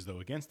advantages,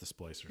 though, against the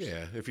splicers.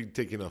 Yeah, if you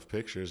take enough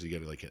pictures, you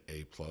get like an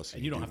A+.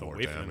 And you don't have to more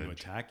wait for them to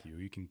damage. attack you.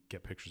 You can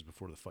get pictures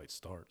before the fight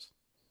starts.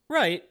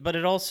 Right, but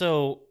it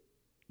also,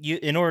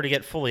 in order to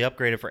get fully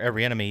upgraded for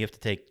every enemy, you have to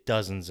take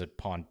dozens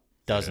upon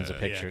dozens of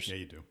Yeah, pictures. Yeah,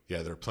 you do.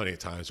 Yeah, there are plenty of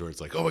times where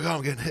it's like, oh my God,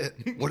 I'm getting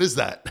hit. What is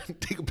that?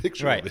 Take a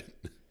picture Right. of it.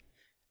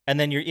 And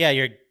then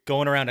you're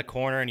going around a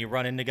corner and you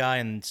run into a guy,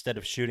 and instead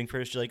of shooting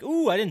first, you're like,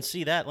 ooh, I didn't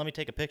see that. Let me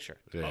take a picture.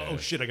 Yeah. Oh,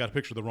 shit, I got a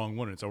picture of the wrong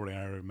one, and it's already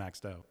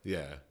maxed out.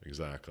 Yeah,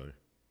 exactly.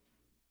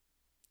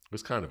 It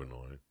was kind of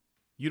annoying.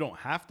 You don't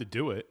have to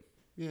do it,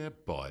 Yeah,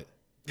 but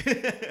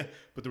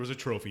but there was a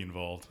trophy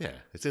involved. yeah,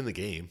 it's in the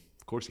game.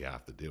 Of course you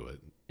have to do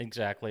it.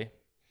 Exactly.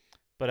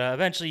 But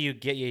eventually you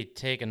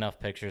take enough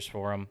pictures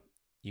for him.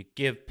 You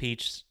give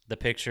Peach the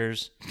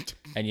pictures,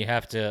 and you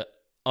have to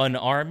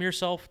unarm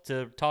yourself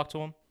to talk to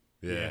him.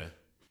 Yeah.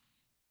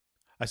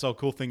 I saw a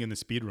cool thing in the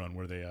speed run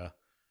where they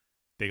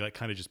like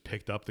kind of just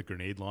picked up the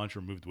grenade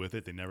launcher, moved with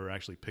it. They never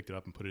actually picked it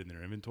up and put it in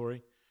their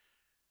inventory.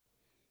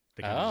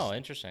 They kinda Oh, just-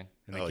 interesting.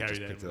 and they Oh, carry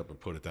just that. picked it up and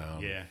put it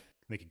down. Yeah,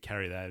 they could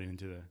carry that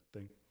into the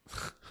thing.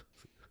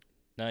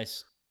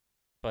 Nice.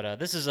 But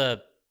this is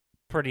a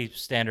pretty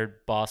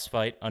standard boss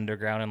fight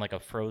underground in like a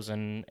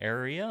frozen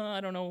area.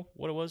 I don't know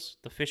what it was.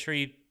 The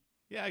fishery.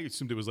 Yeah, I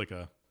assumed it was like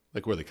a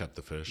Like where they kept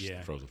the fish, Yeah.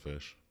 the frozen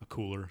fish.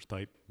 cooler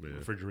type Yeah.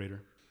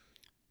 refrigerator.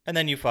 And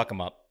then you fuck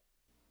him up.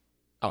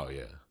 Oh,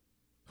 yeah.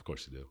 Of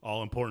course you do.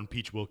 All important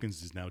Peach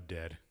Wilkins is now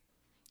dead.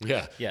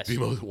 Yeah. Yes.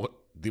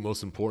 The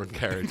most important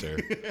character.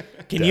 Can Dead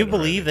you already.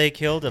 believe they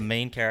killed a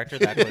main character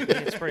that quickly?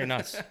 It's pretty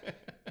nuts.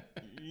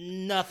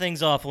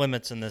 Nothing's off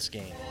limits in this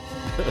game.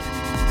 Continue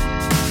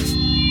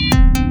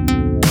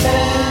on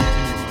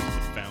to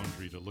the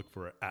foundry to look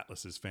for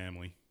Atlas's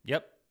family.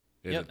 Yep.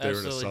 And Yep, if they're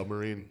absolutely. in a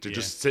submarine. They're Yeah.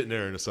 just sitting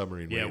there in a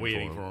submarine Yeah,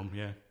 waiting waiting for him.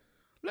 Yeah.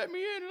 Let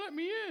me in, let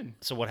me in.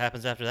 So what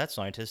happens after that,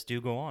 scientists?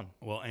 Do go on.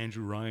 Well,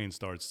 Andrew Ryan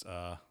starts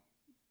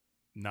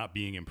not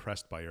being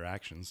impressed by your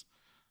actions.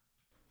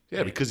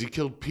 Yeah, because he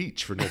killed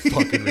Peach for no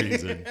fucking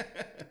reason.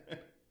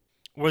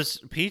 Was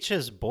Peach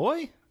his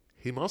boy?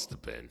 He must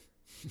have been.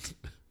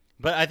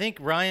 But I think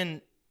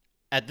Ryan,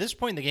 at this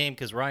point in the game,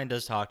 because Ryan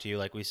does talk to you,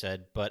 like we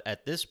said, but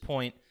at this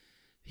point,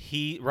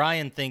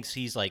 Ryan thinks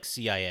he's like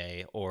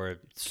CIA or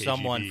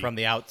someone KGB. from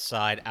the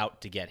outside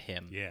out to get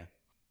him. Yeah.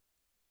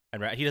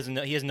 And he doesn't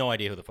know. He has no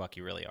idea who the fuck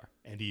you really are.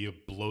 And he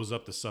blows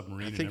up the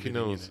submarine. I and think he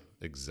everything in knows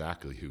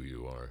exactly who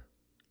you are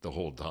the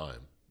whole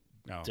time.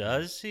 it. Oh.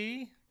 Does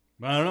he?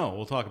 I don't know.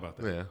 We'll talk about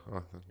that. Yeah.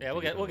 Yeah,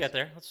 we'll get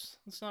there. Let's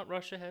not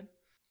rush ahead.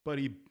 But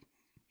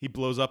he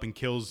blows up and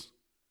kills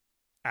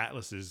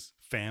Atlas's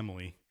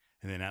family,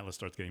 and then Atlas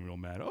starts getting real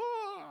mad.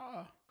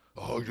 Oh!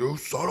 Oh, you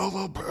son of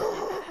a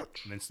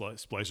bitch! And then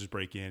splicers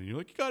break in, and you're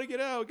like, you gotta get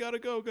out, gotta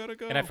go.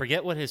 And I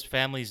forget what his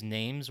family's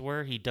names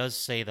were. He does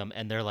say them,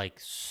 and they're like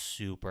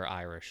super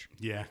Irish.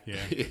 Yeah.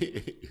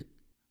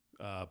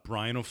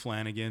 Brian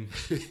O'Flanagan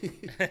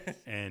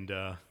and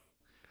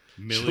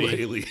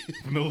Millie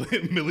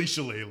Millie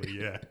Shillelagh,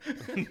 yeah.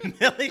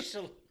 Millie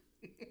Shillelagh.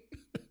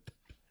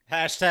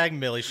 Hashtag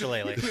Millie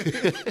Shillelagh.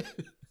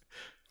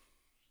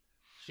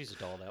 She's a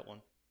doll, that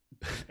one.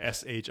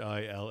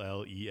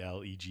 SHILLELEGAH.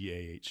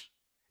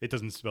 It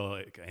doesn't spell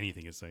like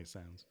anything it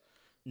sounds.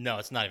 No,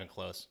 it's not even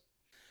close.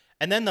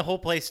 And then does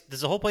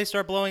the whole place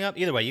start blowing up?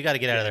 Either way, you got to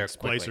get out of there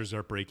quickly. Splicers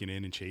are breaking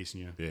in and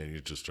chasing you. Yeah, and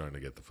you're just trying to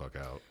get the fuck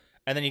out.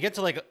 And then you get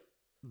to like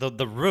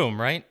the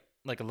room, right?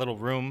 Like a little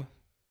room.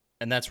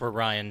 And that's where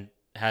Ryan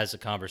has a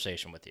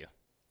conversation with you.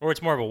 Or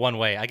it's more of a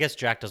one-way. I guess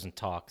Jack doesn't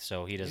talk,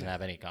 so he doesn't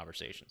have any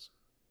conversations.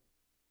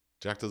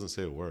 Jack doesn't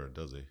say a word,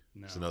 does he?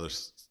 No. He's another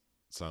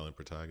silent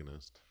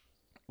protagonist.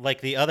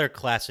 Like the other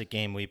classic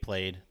game we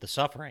played, The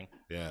Suffering.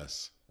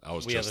 Yes. I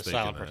was We have just a thinking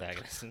silent that.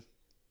 protagonist.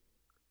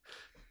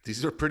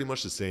 These are pretty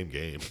much the same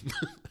game.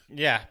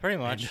 Yeah, pretty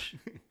much.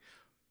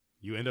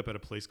 You end up at a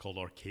place called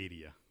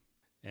Arcadia,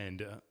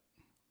 and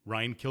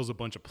Ryan kills a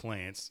bunch of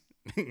plants,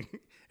 and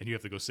you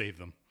have to go save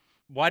them.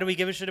 Why do we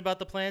give a shit about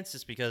the plants?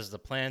 It's because the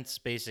plants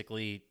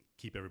basically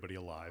Keep everybody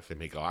alive. They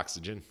make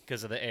oxygen.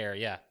 because of the air,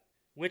 yeah.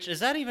 Which, is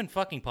that even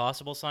fucking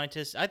possible,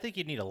 scientists? I think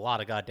you'd need a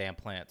lot of goddamn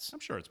plants. I'm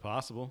sure it's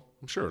possible.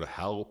 I'm sure it'll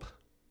help.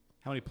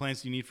 How many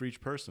plants do you need for each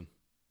person?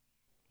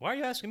 Why are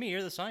you asking me?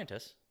 You're the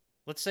scientist.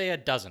 Let's say a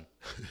dozen.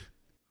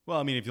 Well,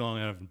 I mean, if you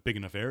only have a big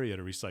enough area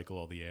to recycle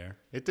all the air.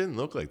 It didn't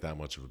look like that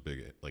much of a big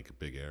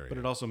area. But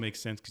it also makes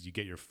sense because you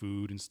get your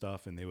food and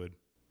stuff, and they would.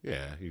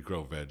 Yeah, you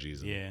grow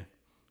veggies and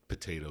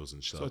potatoes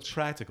and such. So it's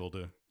practical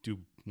to do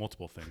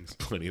multiple things.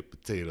 Plenty of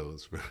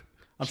potatoes.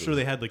 I'm sure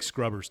they had like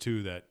scrubbers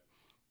too that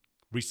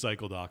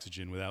recycled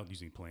oxygen without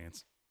using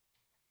plants.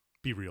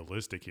 Be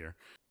realistic here.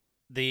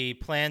 The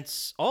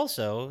plants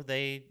also,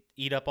 they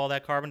eat up all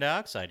that carbon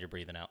dioxide you're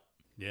breathing out.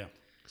 Yeah.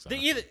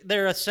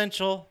 They're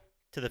essential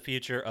to the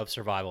future of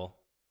survival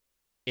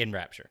in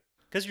Rapture.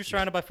 Because you're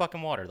surrounded by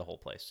fucking water, the whole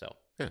place, so.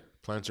 Yeah,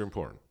 plants are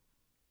important.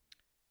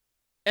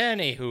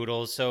 Any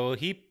hoodles. So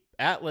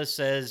Atlas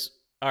says,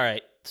 all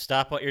right,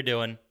 stop what you're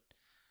doing.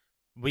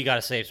 We got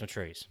to save some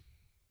trees.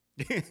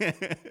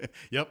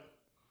 Yep.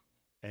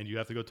 And you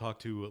have to go talk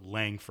to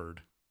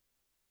Langford.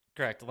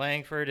 Correct.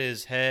 Langford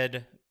is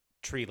head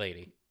tree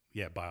lady.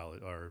 Yeah,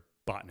 or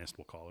botanist,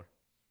 we'll call her.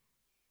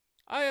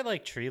 I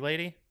like tree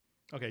lady.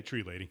 Okay,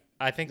 tree lady.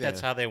 I think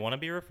that's Yeah. how they want to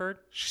be referred.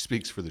 She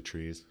speaks for the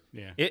trees.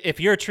 Yeah. If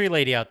you're a tree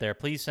lady out there,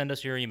 please send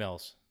us your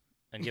emails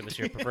and give us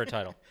your preferred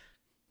title.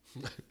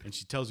 And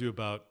she tells you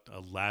about a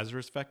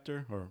Lazarus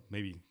vector, or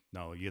maybe,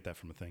 no, you get that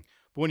from a thing.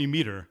 But when you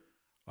meet her,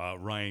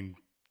 Ryan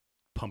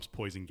pumps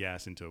poison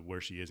gas into where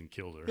she is and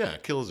kills her. Yeah,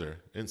 kills her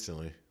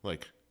instantly.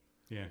 Like,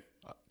 Yeah.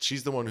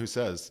 she's the one who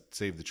says,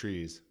 save the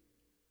trees.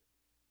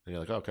 And you're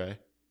like, okay.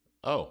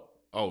 Oh,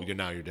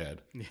 you're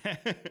dead. Yeah.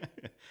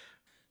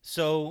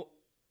 So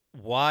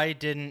why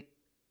didn't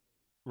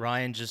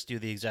Ryan just do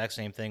the exact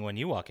same thing when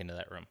you walk into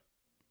that room?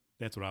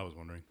 That's what I was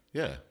wondering.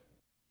 Yeah.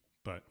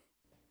 But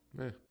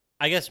Yeah.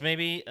 I guess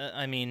maybe,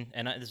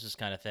 this is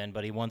kind of thin,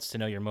 but he wants to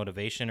know your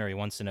motivation, or he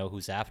wants to know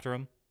who's after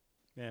him.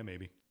 yeah,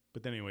 maybe.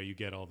 But then anyway, you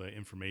get all the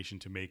information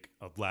to make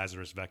a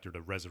Lazarus vector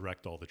to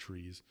resurrect all the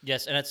trees.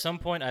 Yes, and at some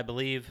point, I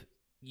believe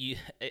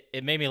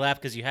it made me laugh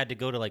because you had to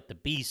go to like the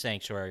bee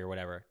sanctuary or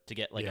whatever to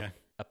get like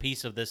a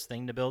piece of this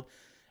thing to build.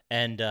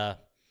 And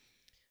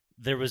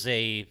there was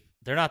they're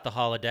not the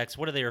holodecks.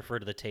 What do they refer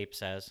to the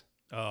tapes as?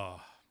 Oh,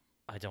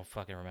 I don't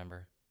fucking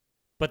remember.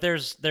 But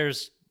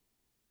there's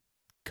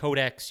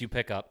codecs you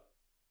pick up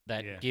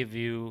that give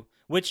you,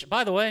 which,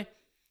 by the way,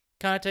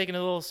 kind of taking a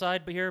little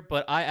aside here,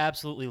 but I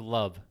absolutely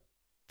love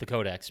the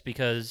codecs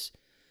because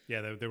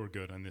yeah, they were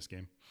good on this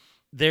game.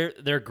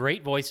 they're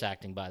great voice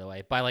acting, by the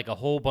way, by like a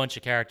whole bunch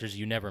of characters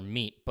you never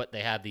meet, but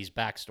they have these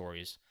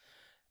backstories,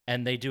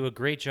 and they do a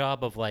great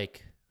job of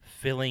like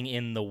filling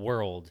in the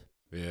world.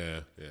 Yeah.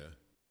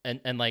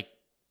 And like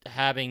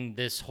having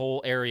this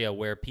whole area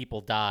where people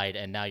died,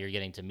 and now you're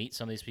getting to meet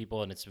some of these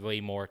people, and it's way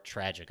more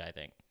tragic. I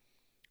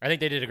think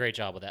they did a great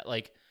job with that.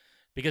 Like,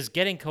 because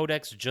getting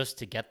codecs just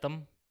to get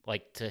them,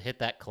 like to hit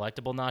that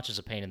collectible notch, is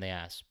a pain in the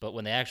ass. But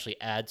when they actually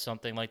add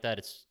something like that,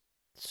 it's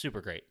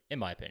super great, in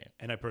my opinion.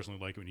 And I personally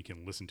like it when you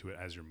can listen to it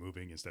as you're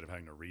moving instead of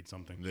having to read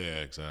something. Yeah,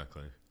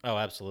 exactly. Oh,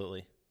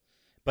 absolutely.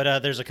 But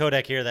there's a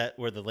codec here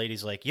where the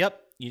lady's like, "Yep,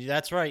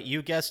 that's right,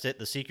 you guessed it.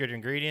 The secret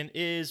ingredient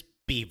is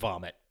bee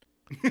vomit.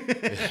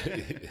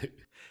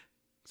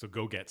 So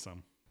go get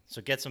some.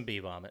 So get some bee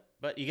vomit.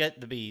 But you get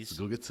the bees.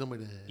 So go get some of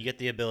that. You get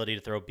the ability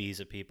to throw bees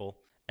at people.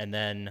 And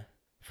then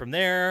from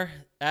there,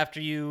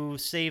 after you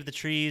save the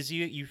trees,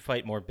 you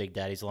fight more Big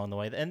Daddies along the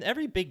way. And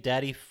every Big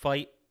Daddy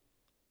fight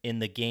in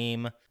the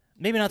game,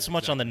 maybe not so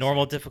much on the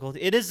normal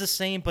difficulty. It is the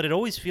same, but it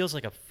always feels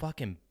like a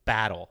fucking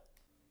battle.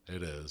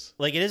 It is.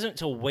 Like, it isn't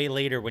until way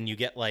later when you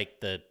get,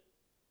 like, the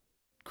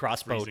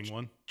crossbow Freezing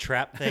one.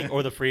 trap thing,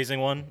 or the freezing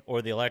one,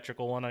 or the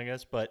electrical one, I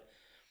guess. But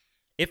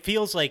It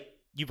feels like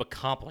you've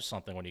accomplished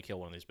something when you kill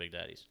one of these big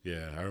daddies.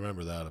 Yeah, I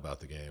remember that about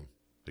the game.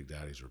 Big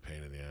daddies were a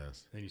pain in the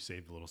ass. Then you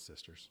save the little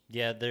sisters.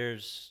 Yeah,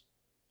 there's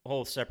a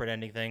whole separate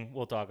ending thing.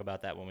 We'll talk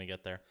about that when we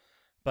get there.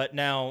 But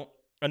now,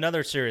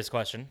 another serious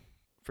question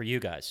for you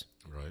guys.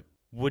 Right.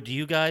 Would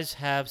you guys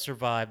have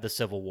survived the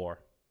Civil War?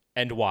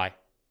 And why?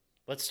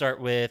 Let's start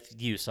with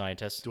you,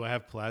 scientist. Do I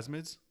have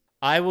plasmids?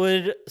 I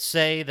would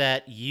say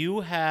that you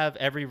have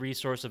every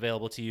resource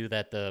available to you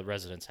that the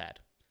residents had.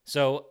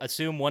 So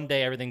assume one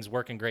day everything's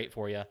working great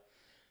for you,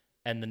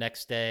 and the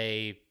next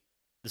day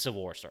the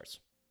Civil War starts.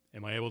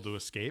 Am I able to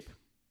escape?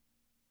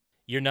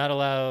 You're not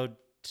allowed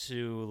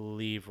to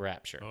leave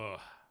Rapture. Ugh.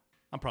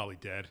 I'm probably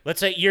dead. Let's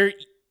say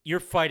you're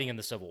fighting in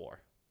the Civil War.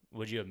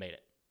 Would you have made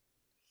it?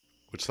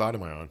 Which side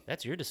am I on?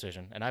 That's your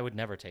decision, and I would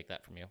never take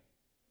that from you.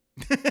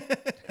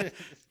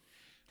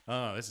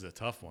 Oh, this is a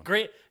tough one.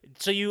 Great.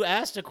 So you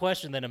asked a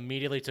question, then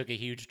immediately took a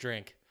huge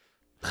drink.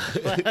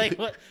 Like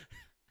what?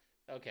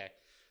 Okay.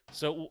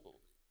 So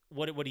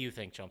what do you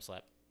think, Chump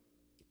Slap?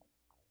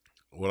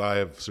 Would I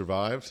have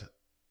survived?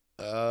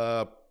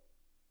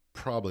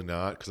 Probably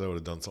not, because I would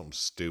have done something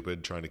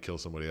stupid trying to kill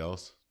somebody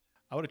else.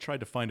 I would have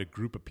tried to find a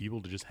group of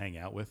people to just hang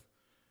out with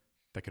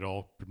that could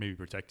all maybe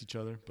protect each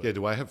other. But Yeah,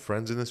 do I have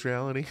friends in this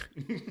reality?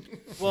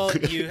 Well,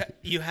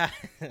 you have.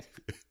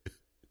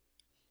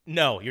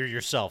 No, you're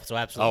yourself. So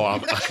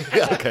absolutely.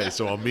 Oh, okay,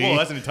 so I'm me. well,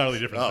 that's an entirely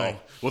different Oh, thing.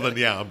 well then,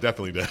 yeah, I'm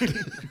definitely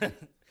dead.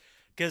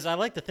 Because I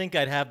like to think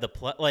I'd have the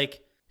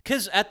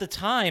because at the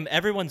time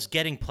everyone's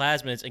getting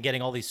plasmids and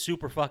getting all these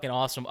super fucking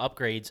awesome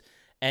upgrades,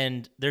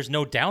 and there's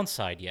no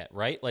downside yet,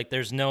 right? Like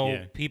there's no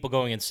Yeah. people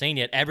going insane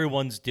yet.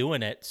 Everyone's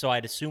doing it, so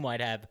I'd assume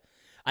I'd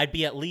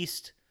be at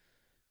least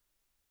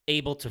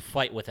able to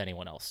fight with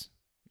anyone else.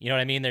 You know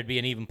what I mean? There'd be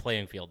an even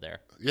playing field there.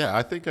 Yeah,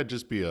 I think I'd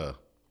just be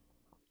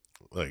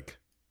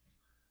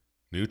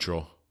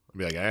neutral. I'd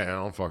be like, I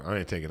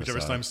ain't taking a Whichever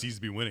side. time seems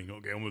to be winning,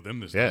 okay, I'm with them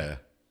this time. Yeah,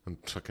 I'm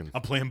fucking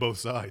I'm playing both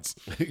sides.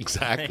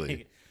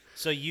 exactly.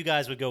 So you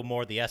guys would go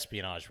more the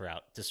espionage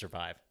route to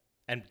survive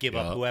and give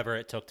up Yeah. whoever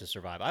it took to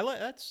survive. I like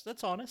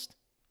that's honest.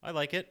 I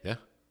like it. Yeah,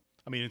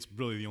 I mean, it's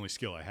really the only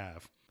skill I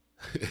have.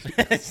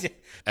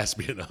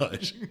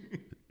 espionage.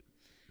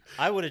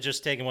 I would have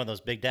just taken one of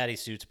those Big Daddy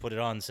suits, put it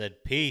on, and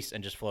said peace,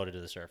 and just floated to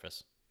the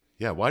surface.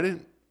 Yeah, why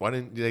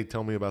didn't they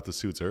tell me about the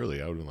suits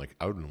early? I would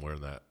have been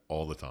wearing that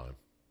all the time.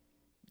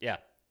 Yeah,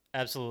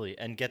 absolutely.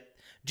 And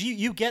do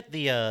you get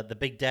the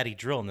Big Daddy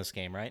drill in this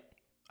game, right?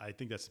 I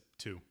think that's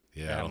 2.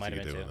 Yeah, Yeah, I it don't might think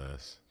have you're been doing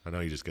this. I know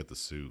you just get the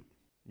suit.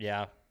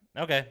 Yeah.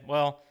 Okay.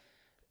 Well,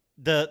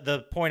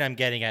 the point I'm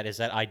getting at is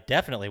that I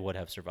definitely would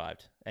have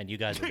survived, and you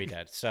guys would be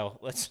dead. So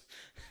let's.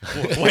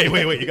 wait.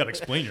 You got to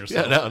explain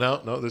yourself. Yeah,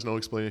 no, there's no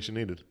explanation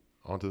needed.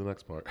 On to the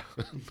next part.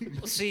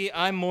 See,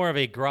 I'm more of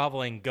a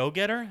groveling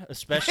go-getter,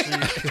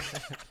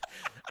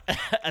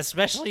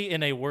 especially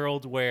in a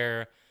world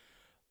where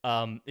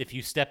if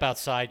you step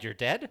outside, you're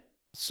dead.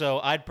 So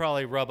I'd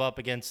probably rub up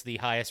against the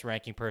highest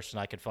ranking person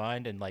I could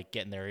find and like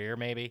get in their ear,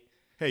 maybe.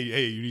 Hey,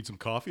 you need some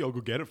coffee? I'll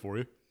go get it for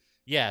you.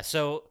 Yeah.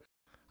 So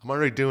I'm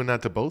already doing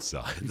that to both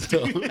sides.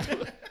 So.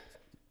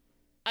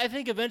 I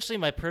think eventually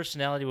my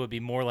personality would be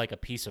more like a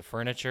piece of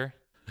furniture,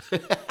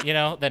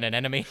 than an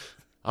enemy.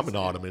 I'm an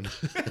ottoman.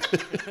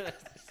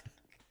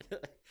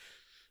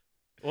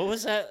 What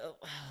was that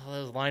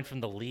line from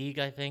The League,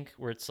 I think,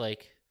 where it's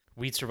like,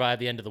 we'd survive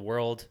the end of the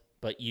world,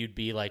 but you'd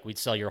be like, we'd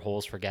sell your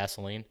holes for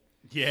gasoline.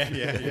 Yeah.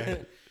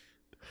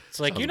 It's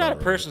like, Sounds you're not a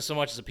about person so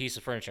much as a piece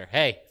of furniture.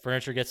 Hey,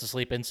 furniture gets to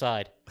sleep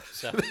inside.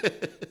 So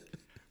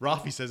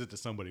Rafi says it to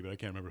somebody, but I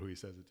can't remember who he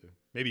says it to.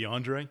 Maybe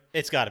Andre?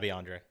 it's got to be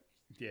Andre.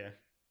 Yeah.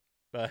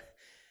 But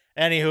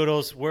any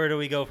hoodles, where do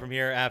we go from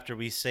here after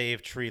we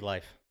save tree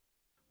life?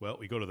 Well,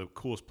 we go to the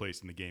coolest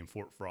place in the game,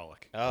 Fort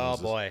Frolic. Oh,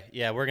 boy.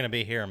 Yeah, we're going to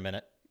be here in a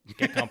minute.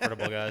 Get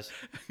comfortable, guys.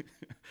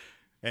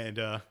 And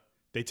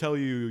they tell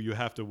you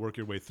have to work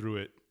your way through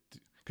it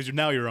because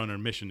you're on a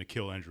mission to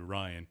kill Andrew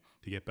Ryan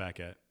to get back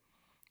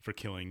for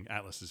killing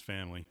Atlas's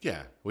family.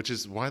 Yeah, which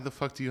is why the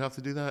fuck do you have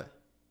to do that?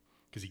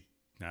 Because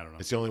I don't know.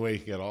 It's the only way you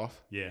can get off.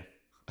 Yeah.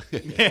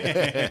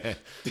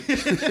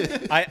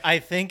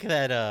 I think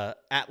that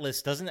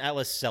doesn't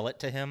Atlas sell it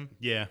to him?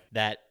 Yeah.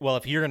 That, well,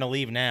 if you're going to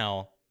leave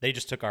now, they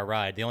just took our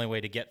ride. The only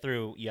way to get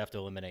through, you have to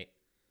eliminate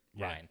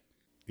Ryan.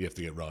 You have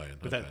to get Ryan.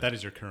 But okay. that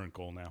is your current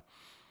goal now.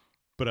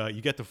 But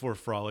you get to Fort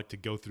Frolic to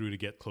go through to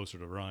get closer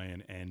to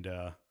Ryan, and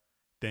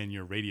then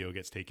your radio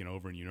gets taken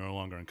over, and you're no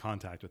longer in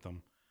contact with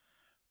them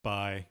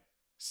by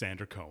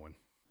Sander Cohen.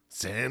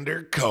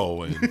 Sander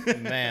Cohen.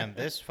 Man,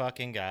 this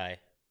fucking guy.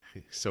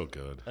 So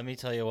good. Let me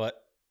tell you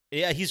what.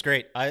 Yeah, he's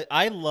great.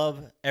 I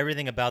love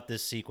everything about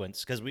this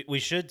sequence because we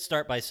should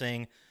start by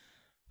saying,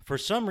 for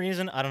some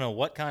reason, I don't know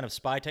what kind of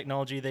spy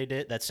technology they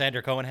did that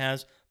Sander Cohen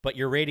has, but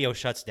your radio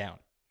shuts down.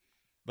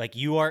 Like,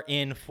 you are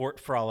in Fort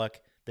Frolic.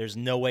 There's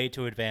no way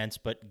to advance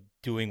but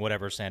doing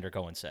whatever Sander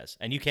Cohen says.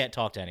 And you can't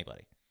talk to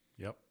anybody.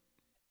 Yep.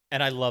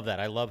 And I love that.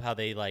 I love how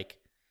they, like,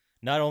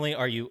 not only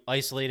are you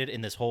isolated in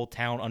this whole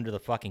town under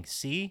the fucking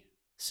city,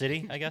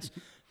 I guess,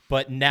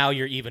 but now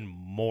you're even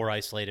more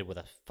isolated with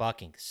a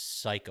fucking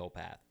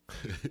psychopath.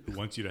 who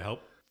wants you to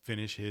help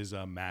finish his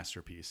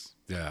masterpiece.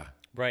 Yeah.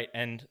 Right.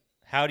 And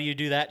how do you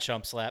do that,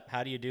 Chump Slap?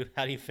 How do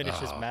you finish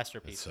his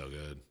masterpiece? It's so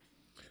good.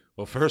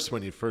 Well, first,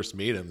 when you first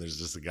meet him, there's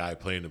just a guy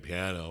playing the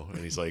piano,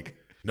 and he's like,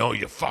 "No,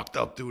 you fucked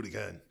up. Do it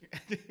again."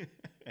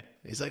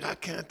 He's like, "I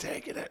can't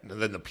take it." And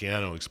then the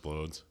piano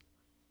explodes.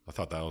 I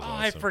thought that was awesome.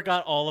 I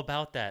forgot all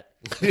about that.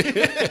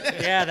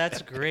 Yeah,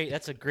 that's great.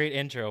 That's a great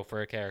intro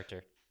for a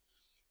character.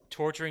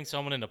 Torturing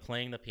someone into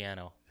playing the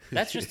piano.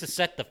 That's just to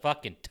set the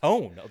fucking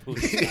tone of who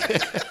this guy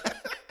is.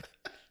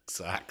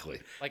 Exactly.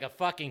 Like a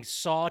fucking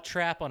saw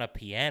trap on a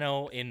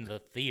piano in the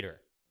theater.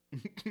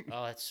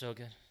 Oh, that's so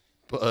good.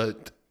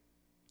 But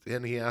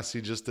then he asks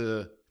you just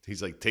to,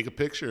 he's like, take a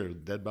picture of the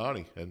dead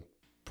body and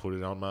put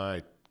it on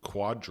my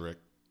quadric.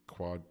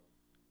 Quadric?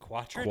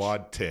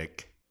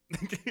 Quad-tick.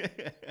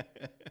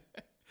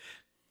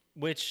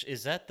 Which,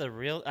 is that the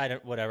real?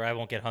 Whatever, I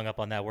won't get hung up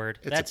on that word.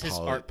 It's That's a his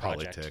art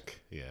project. Polytick,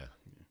 yeah.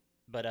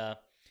 But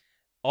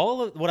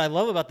what I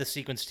love about this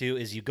sequence too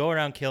is you go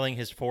around killing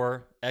his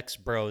 4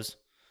 ex-bros,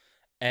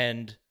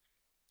 and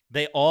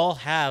they all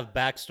have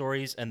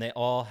backstories and they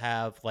all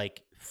have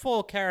like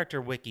full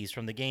character wikis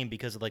from the game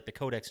because of like the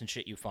codex and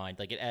shit you find.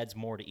 Like it adds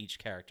more to each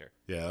character.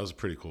 Yeah, that was a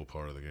pretty cool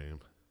part of the game.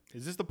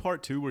 Is this the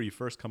part 2 where you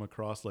first come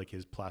across like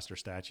his plaster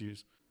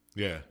statues,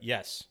 Yeah.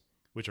 Yes.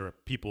 which are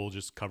people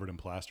just covered in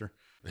plaster?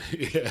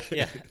 Yeah.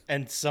 Yeah.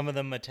 And some of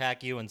them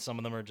attack you and some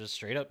of them are just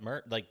straight up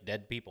like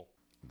dead people.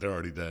 They're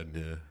already dead,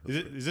 yeah.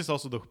 Is this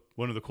also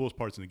one of the coolest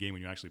parts in the game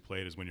when you actually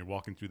play it? Is when you're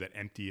walking through that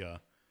empty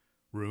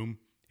room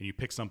and you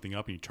pick something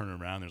up and you turn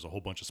it around. There's a whole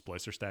bunch of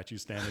Splicer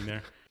statues standing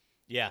there.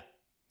 Yeah.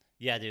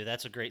 Yeah, dude,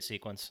 that's a great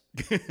sequence.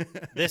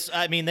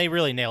 They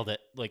really nailed it,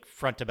 like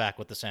front to back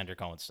with the Sander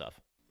Cohen stuff.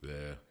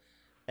 Yeah.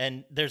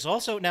 And there's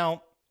also,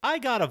 now, I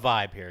got a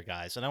vibe here,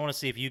 guys, and I want to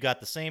see if you got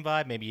the same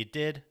vibe. Maybe you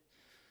did.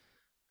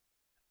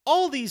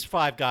 All these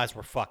 5 guys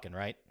were fucking,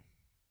 right?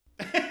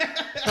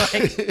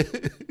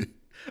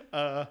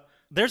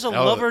 There's a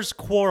lover's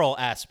quarrel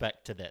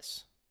aspect to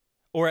this.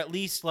 Or at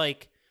least,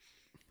 like...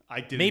 I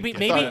didn't Maybe- get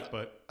that,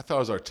 but I thought it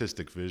was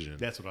artistic vision.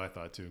 that's what I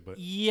thought too. But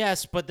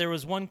Yes, but there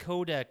was one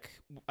codec,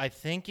 I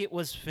think it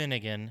was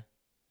Finnegan.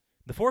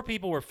 The 4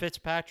 people were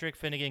Fitzpatrick,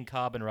 Finnegan,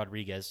 Cobb, and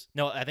Rodriguez.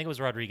 No, I think it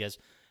was Rodriguez.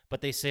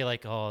 But they say,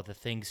 like, oh, the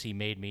things he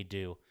made me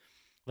do.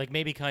 Like,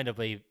 maybe kind of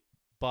a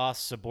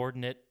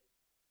boss-subordinate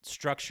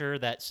structure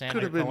that Sander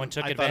Could've been- Cohen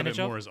took I thought advantage of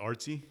it of. more as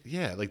artsy,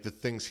 Yeah, like the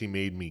things he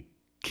made me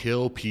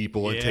kill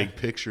people and Yeah. take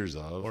pictures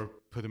of. or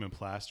put them in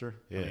plaster.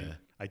 Yeah.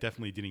 I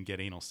definitely didn't get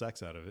anal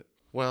sex out of it.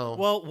 well,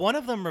 Well, one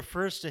of them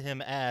refers to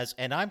him as,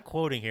 and I'm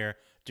quoting here,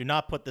 do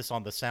not put this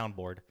on the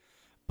soundboard,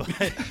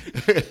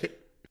 but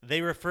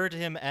they refer to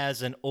him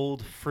as an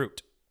old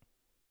fruit.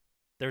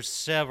 There's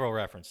several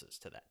references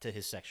to that, to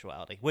his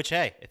sexuality, which,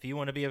 hey, if you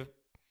want to be a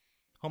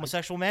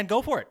homosexual man,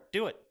 go for it.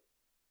 Do it.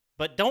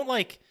 But don't,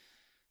 like,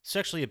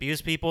 sexually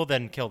abuse people,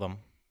 then kill them.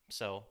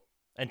 So,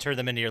 and turn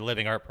them into your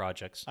living art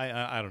projects.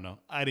 I don't know.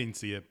 I didn't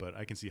see it, but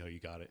I can see how you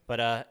got it.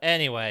 But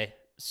anyway,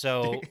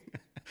 so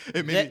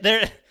It made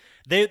me-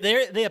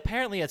 they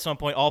apparently at some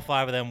point all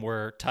 5 of them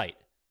were tight,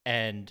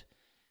 and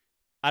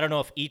I don't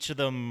know if each of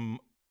them,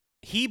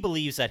 he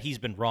believes that he's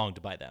been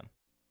wronged by them.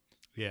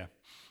 yeah.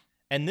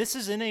 And this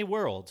is in a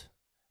world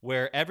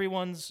where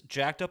everyone's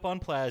jacked up on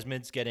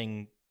plasmids,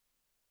 getting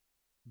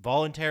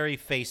voluntary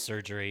face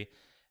surgery.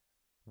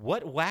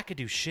 What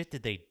wackadoo shit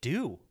did they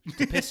do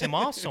to piss him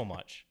off so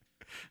much?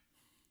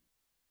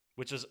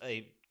 Which is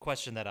a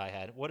question that I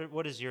had.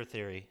 What is your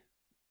theory,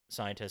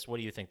 scientist? What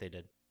do you think they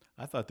did?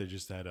 I thought they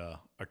just had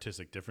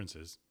artistic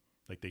differences.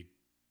 Like they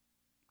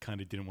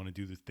kind of didn't want to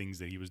do the things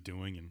that he was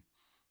doing, and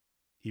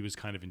he was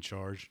kind of in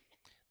charge.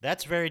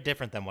 That's very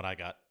different than what I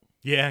got.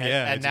 Yeah, And,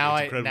 yeah. and it's now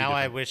incredibly I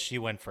different. wish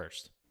you went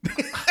first.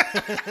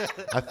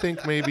 I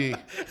think maybe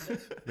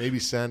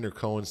Sander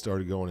Cohen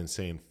started going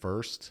insane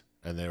first,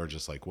 and they were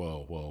just like,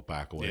 whoa,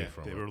 back away Yeah,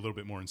 from they it. were a little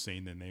bit more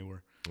insane than they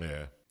were.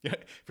 Yeah. Yeah,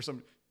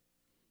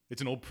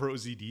 it's an old Pro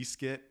ZD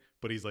skit,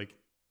 but he's like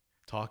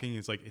talking.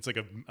 It's like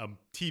a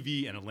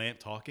TV and a lamp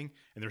talking,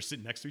 and they're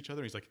sitting next to each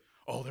other. And he's like,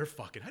 "Oh, they're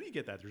fucking. How do you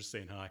get that? They're just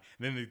saying hi."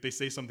 And then they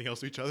say something else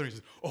to each other. And he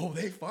says, "Oh,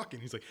 they fucking."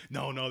 He's like,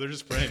 "No, they're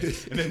just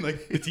friends." And then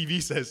like the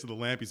TV says to the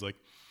lamp, he's like,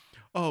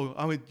 "Oh,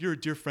 you're a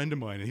dear friend of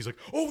mine." And he's like,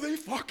 "Oh, they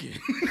fucking."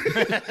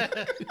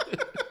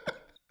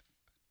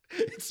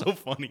 It's so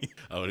funny.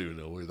 I don't even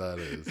know where that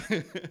is.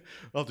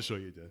 I'll have to show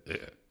you, Dad. Yeah,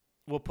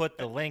 We'll put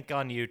the link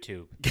on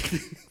YouTube.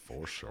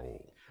 for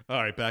sure.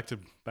 All right, back to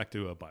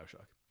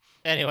BioShock.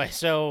 Anyway,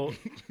 so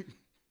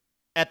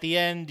at the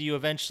end, you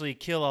eventually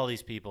kill all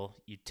these people.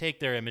 You take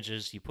their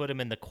images, you put them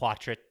in the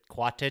Quad-tick.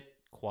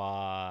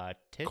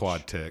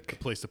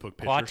 Place to put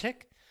pictures.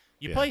 Quad-tick?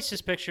 You Yeah. place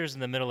his pictures in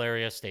the middle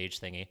area stage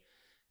thingy,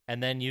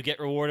 and then you get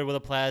rewarded with a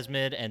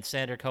plasmid, and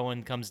Sander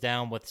Cohen comes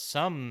down with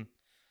some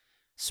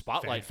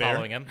spotlight Fanfare.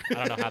 following him. I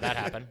don't know how that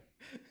happened.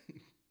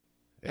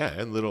 Yeah,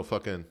 and little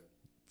fucking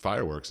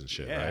fireworks and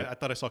shit, Yeah, right? I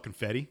thought I saw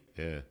confetti.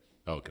 Yeah.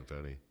 Oh,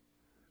 confetti.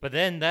 But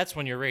then that's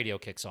when your radio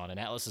kicks on, and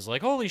Atlas is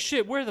like, holy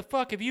shit, where the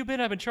fuck have you been?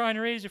 I've been trying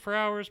to raise you for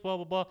hours, blah,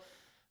 blah, blah.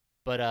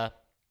 But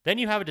then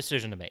you have a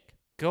decision to make.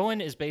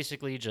 Cohen is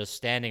basically just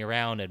standing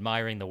around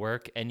admiring the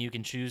work, and you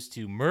can choose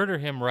to murder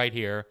him right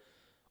here,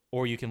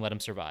 or you can let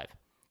him survive.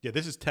 Yeah,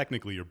 this is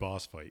technically your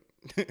boss fight,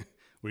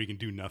 where you can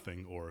do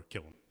nothing or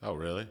kill him. Oh,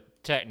 really?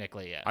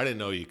 Technically, yeah. I didn't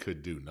know you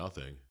could do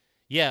nothing.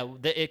 Yeah,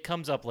 it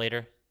comes up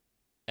later,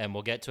 and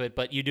we'll get to it,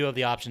 but you do have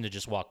the option to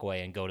just walk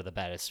away and go to the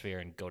bathysphere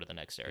and go to the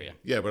next area.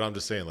 Yeah, but I'm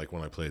just saying, like,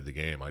 when I played the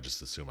game, I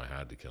just assumed I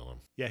had to kill him.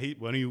 Yeah,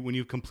 when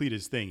you complete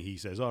his thing, he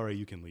says, "All right,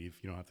 you can leave.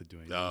 You don't have to do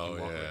anything." You Oh,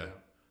 can walk right yeah.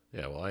 out."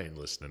 Yeah, well, I ain't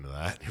listening to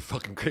that. You're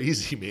fucking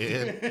crazy,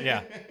 man.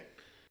 Yeah.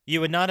 You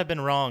would not have been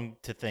wrong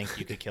to think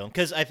you could kill him,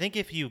 because I think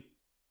if you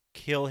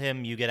kill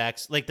him, you get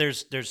access. Like,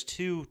 there's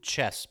 2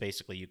 chests,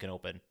 basically, you can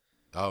open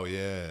Oh,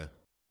 yeah.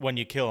 when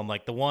you kill him.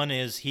 Like, the one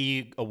is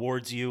he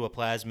awards you a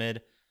plasmid,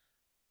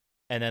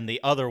 and then the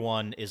other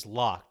one is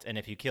locked, and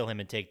if you kill him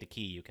and take the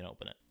key, you can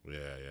open it.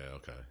 Yeah,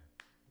 okay.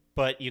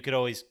 But you could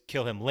always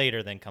kill him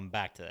later, then come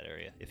back to that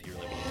area if you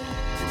really want to.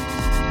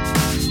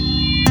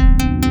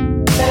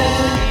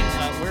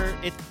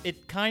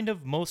 It kind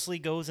of mostly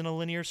goes in a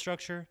linear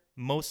structure,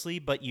 mostly,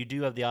 but you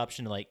do have the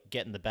option to, like,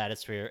 get in the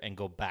bathysphere and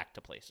go back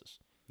to places.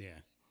 Yeah.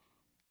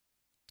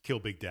 Kill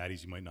big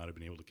daddies you might not have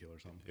been able to kill or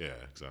something. Yeah,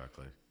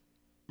 exactly.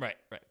 Right.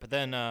 But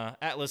then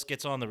Atlas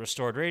gets on the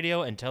restored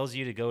radio and tells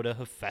you to go to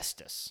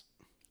Hephaestus.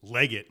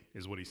 Leg it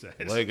is what he says.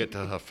 Leg it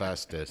to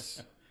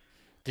Hephaestus.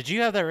 Did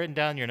you have that written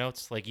down in your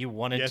notes? Like, you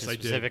wanted Yes, to I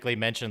did. specifically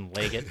mention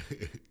leg it?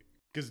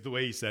 Because the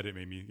way he said it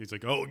made me. He's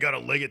like, "Oh, we gotta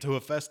leg it to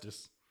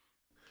Hephaestus."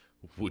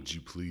 Would you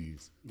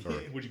please? Or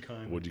Would you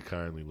kindly? would you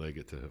kindly leg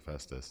it to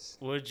Hephaestus?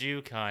 Would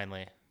you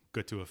kindly?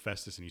 Go to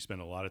Hephaestus and you spend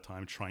a lot of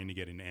time trying to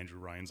get into Andrew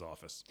Ryan's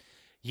office.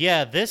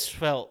 Yeah, this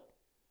felt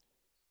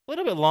a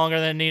little bit longer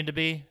than it needed to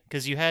be,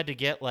 because you had to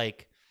get,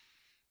 like,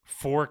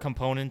 4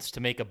 components to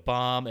make a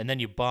bomb, and then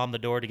you bomb the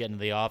door to get into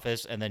the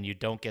office, and then you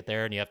don't get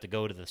there, and you have to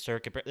go to the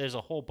circuit. There's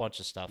a whole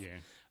bunch of stuff. Yeah.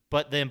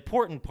 But the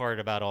important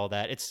part about all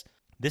that,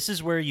 this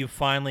is where you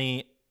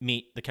finally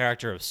meet the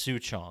character of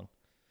Suchong,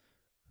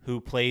 who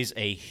plays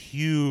a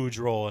huge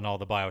role in all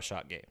the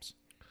BioShock games.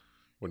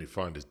 When you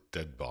find his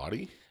dead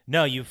body?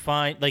 No, you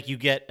find, like, you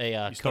get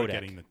a You start codec.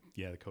 getting the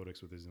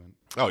codex with his event.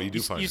 Oh, you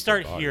do find You his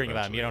start dead body hearing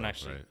about him. You don't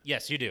eventually, actually. right?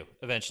 Yes, you do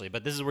eventually.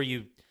 But this is where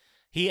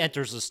he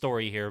enters the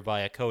story here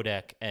via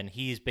codec, and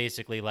he's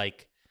basically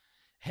like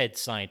head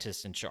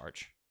scientist in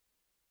charge.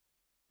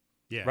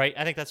 Yeah. Right?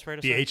 I think that's fair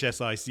to The say.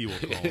 HSIC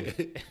will call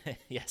him.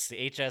 Yes,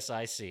 the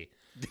HSIC.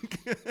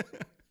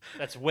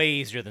 That's way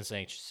easier than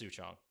saying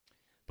Suchong.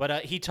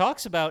 But he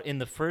talks about in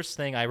the first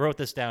thing. I wrote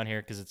this down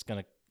here because it's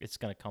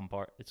gonna come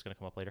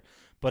up later.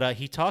 But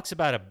he talks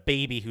about a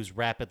baby who's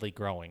rapidly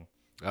growing.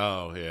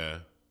 Oh, yeah.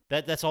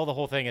 That's all the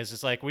whole thing is.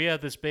 It's like, we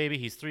have this baby.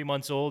 He's 3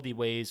 months old. He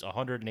weighs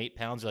 108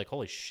 pounds. You're like,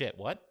 holy shit,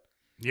 what?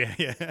 Yeah.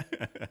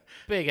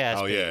 Big ass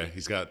Oh, baby. yeah.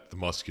 He's got the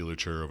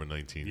musculature of a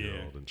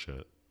 19-year-old and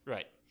shit.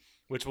 Right.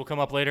 Which will come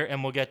up later,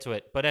 and we'll get to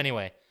it. But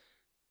anyway,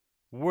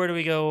 where do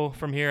we go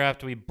from here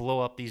after we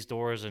blow up these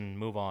doors and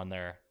move on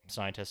there,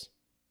 scientists?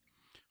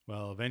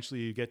 Well,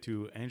 eventually you get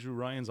to Andrew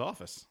Ryan's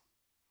office,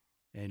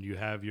 and you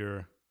have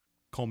your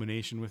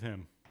culmination with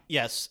him.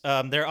 Yes,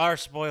 there are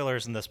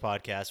spoilers in this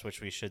podcast, which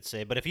we should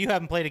say. But if you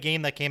haven't played a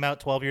game that came out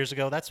 12 years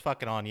ago, that's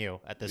fucking on you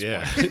at this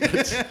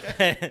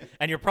point.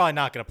 And you're probably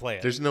not going to play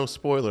it. There's no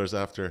spoilers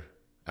after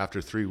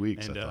 3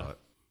 weeks, And, I thought.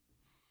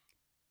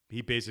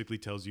 He basically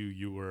tells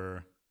you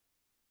were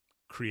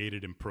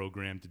created and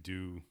programmed to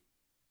do,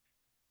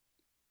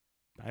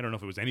 I don't know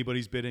if it was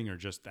anybody's bidding or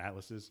just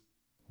Atlas's.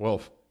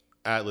 Well,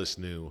 Atlas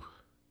knew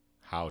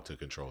how to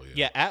control you.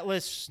 Yeah,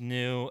 Atlas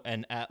knew,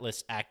 and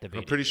Atlas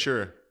activated. I'm pretty you.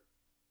 sure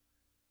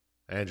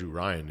Andrew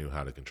Ryan knew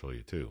how to control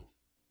you, too.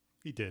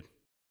 He did.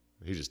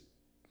 He just,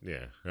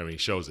 yeah. I mean, he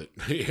shows it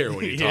here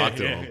when you talk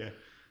to him. Yeah.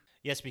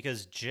 Yes,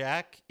 because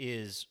Jack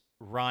is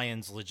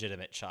Ryan's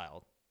legitimate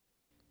child.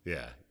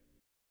 Yeah.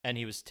 And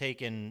he was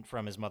taken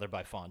from his mother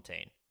by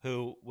Fontaine,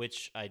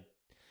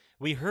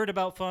 we heard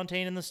about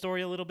Fontaine in the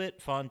story a little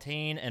bit.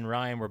 Fontaine and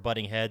Ryan were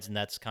butting heads, and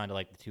that's kind of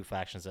like the 2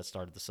 factions that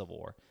started the Civil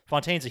War.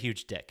 Fontaine's a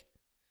huge dick,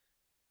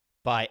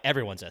 by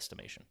everyone's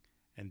estimation.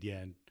 And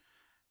yeah,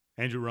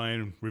 Andrew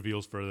Ryan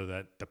reveals further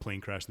that the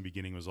plane crash in the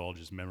beginning was all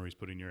just memories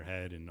put in your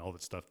head, and all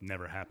that stuff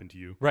never happened to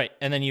you. Right,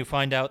 and then you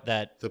find out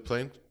that The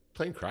plane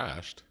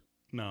crashed.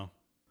 No.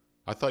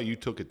 I thought you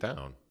took it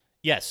down.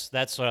 yes,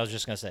 that's what I was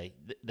just gonna say.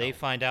 They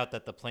find out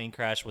that the plane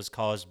crash was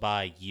caused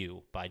by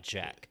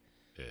Jack.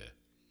 Yeah.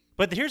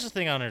 But here's the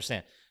thing I don't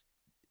understand.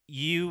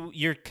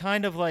 You're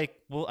kind of like,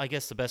 well, I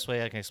guess the best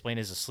way I can explain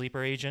is a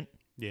sleeper agent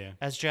Yeah.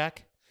 as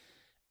Jack,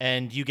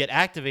 and you get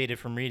activated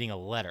from reading a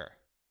letter,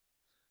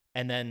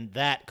 and then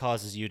that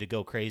causes you to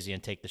go crazy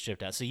and take the ship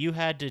down. So you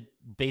had to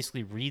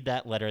basically read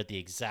that letter at the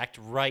exact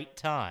right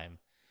time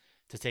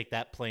to take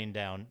that plane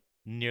down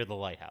near the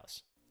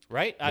lighthouse,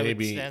 right?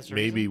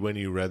 Maybe when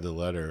you read the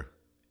letter,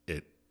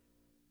 it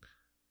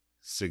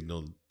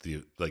signaled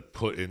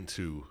put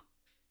into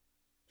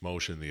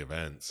motion the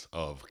events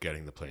of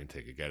getting the plane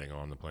ticket, getting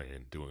on the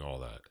plane, doing all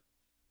that.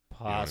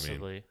 Possibly. You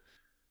know what I mean?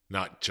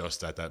 Not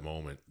just at that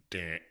moment.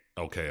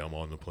 Okay, I'm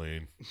on the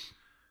plane.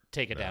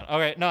 Take it No. down. All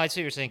right. No, I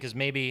see what you're saying, because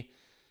maybe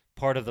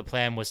part of the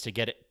plan was to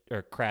get it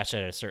or crash it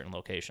at a certain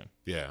location.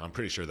 Yeah, I'm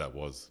pretty sure that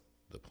was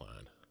the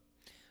plan.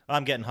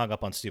 I'm getting hung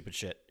up on stupid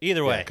shit.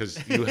 Either way.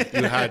 Because you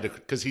had to,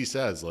 because he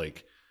says,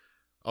 like,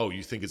 oh,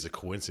 you think it's a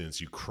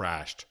coincidence you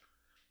crashed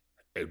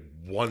at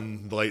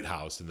one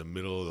lighthouse in the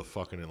middle of the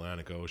fucking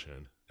Atlantic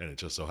Ocean, and it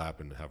just so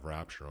happened to have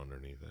Rapture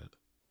underneath it.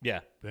 Yeah.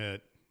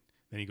 But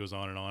then he goes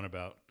on and on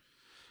about,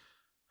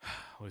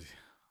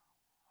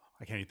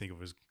 I can't even think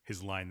of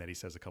his line that he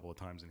says a couple of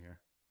times in here.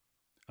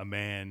 A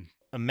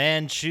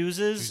man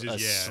chooses, a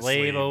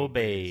slave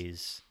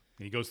obeys.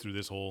 And he goes through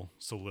this whole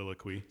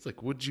soliloquy. It's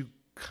like, would you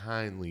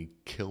kindly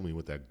kill me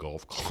with that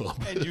golf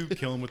club? And you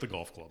kill him with the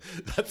golf club.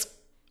 That's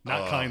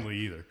not kindly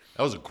either.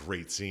 That was a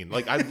great scene.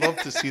 Like, I'd love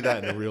to see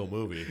that in a real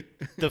movie.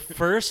 The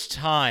first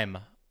time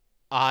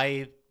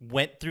I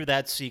went through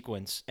that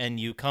sequence and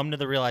you come to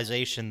the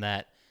realization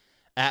that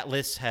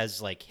Atlas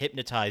has like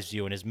hypnotized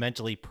you and is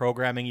mentally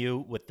programming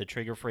you with the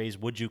trigger phrase,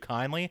 would you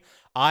kindly?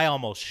 I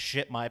almost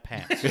shit my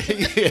pants.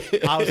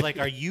 I was like,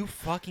 are you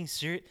fucking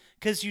serious?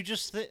 Because you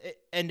just,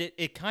 and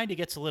it kind of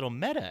gets a little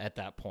meta at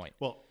that point.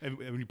 Well, and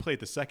when you play it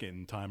the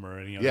second time or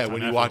any other time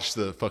when you after, watch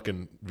the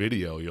fucking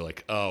video, you're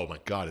like, oh my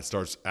God, it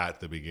starts at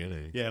the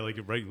beginning. Yeah, like,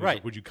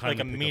 right. Would you kindly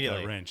like pick immediately.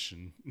 up that wrench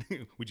and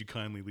would you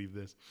kindly leave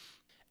this?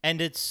 And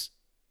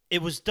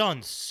it was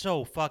done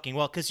so fucking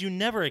well because you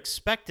never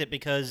expect it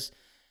because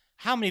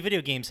how many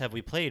video games have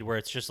we played where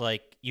it's just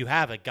like you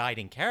have a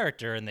guiding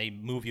character and they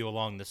move you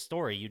along the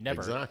story? You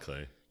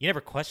never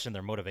question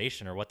their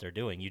motivation or what they're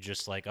doing. You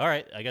just like, all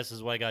right, I guess this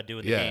is what I got to do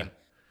with the game.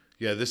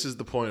 Yeah, this is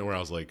the point where I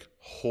was like,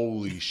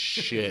 holy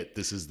shit,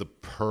 this is the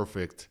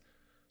perfect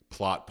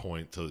plot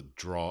point to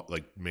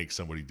make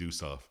somebody do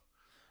stuff.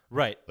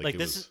 Right. Like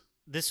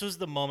this was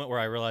the moment where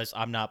I realized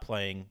I'm not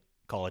playing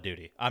Call of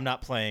Duty. I'm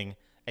not playing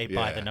a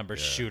by the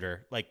numbers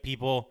shooter. Like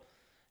people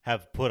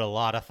have put a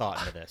lot of thought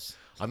into this.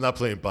 I'm not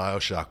playing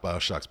BioShock.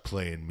 BioShock's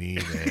playing me,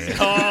 man.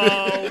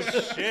 Oh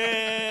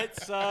shit,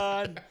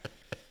 son.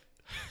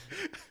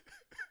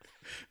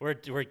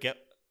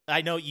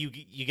 I know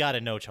you got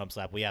to know Chump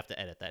Slap. We have to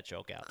edit that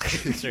joke out.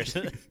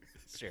 Seriously.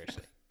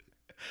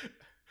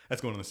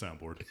 That's going on the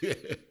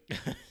soundboard.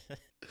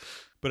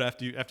 But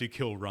after you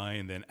kill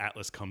Ryan, then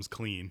Atlas comes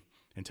clean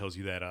and tells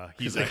you that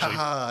he's like,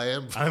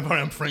 actually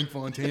I'm Frank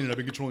Fontaine and I've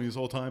been controlling you this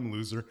whole time,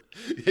 loser.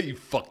 Yeah, you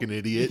fucking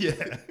idiot.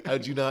 Yeah.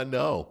 How'd you not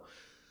know?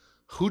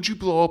 Who'd you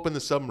blow up in the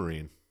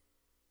submarine?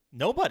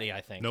 Nobody, I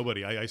think.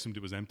 Nobody. I assumed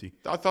it was empty.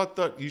 I thought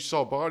that you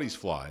saw bodies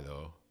fly,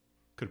 though.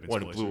 Could have been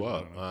when splicers. it blew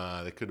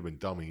up. They could have been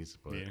dummies.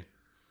 But yeah.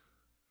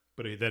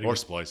 Or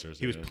splicers.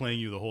 He was playing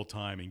you the whole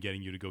time and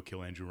getting you to go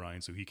kill Andrew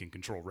Ryan so he can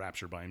control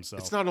Rapture by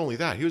himself. It's not only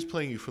that. He was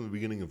playing you from the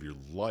beginning of your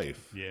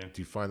life. Yeah.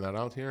 Do you find that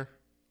out here?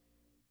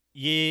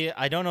 Yeah,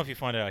 I don't know if you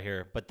find it out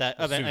here, but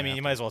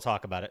you might as well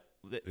talk about it.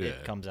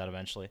 It comes out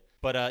eventually.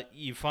 But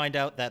you find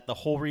out that the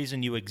whole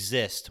reason you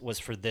exist was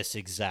for this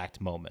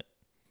exact moment.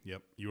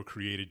 Yep. You were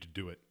created to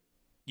do it.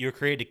 You were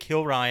created to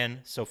kill Ryan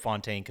so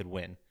Fontaine could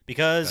win.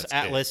 Because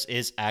Atlas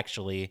is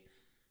actually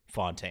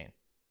Fontaine.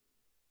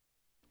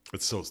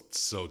 It's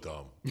so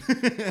dumb.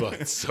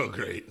 But it's so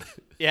great.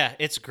 Yeah,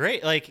 it's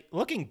great. Like,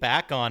 looking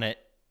back on it,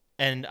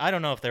 and I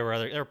don't know if there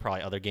were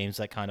probably other games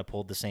that kind of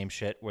pulled the same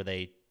shit where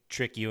they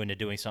trick you into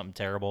doing something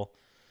terrible.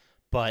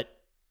 But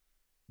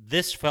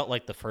this felt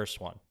like the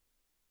first one.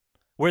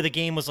 Where the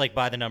game was like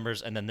by the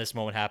numbers, and then this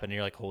moment happened, and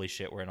you're like, holy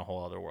shit, we're in a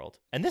whole other world.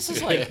 And this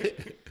is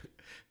like...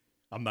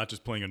 I'm not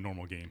just playing a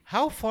normal game.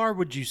 How far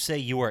would you say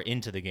you are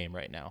into the game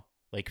right now?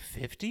 Like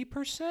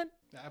 50%?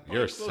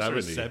 You're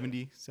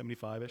 70.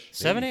 75-ish.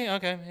 70?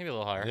 Okay, maybe a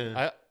little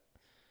higher.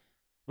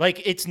 Yeah.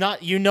 It's not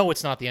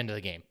the end of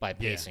the game by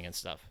pacing and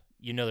stuff.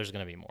 You know there's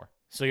going to be more.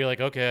 So you're like,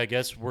 okay, I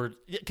guess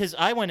because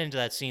I went into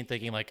that scene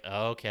thinking like,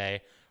 oh,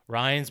 okay,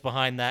 Ryan's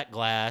behind that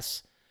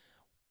glass.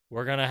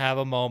 We're going to have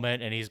a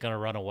moment and he's going to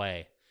run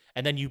away.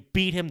 And then you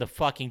beat him to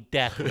fucking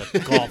death with a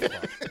golf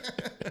club,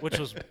 which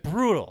was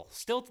brutal.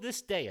 Still to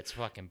this day, it's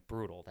fucking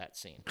brutal, that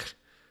scene.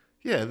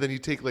 Yeah, and then you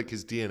take like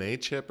his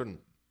DNA chip and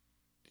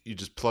you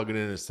just plug it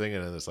in his thing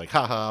and it's like,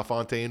 haha,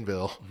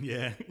 Fontaineville.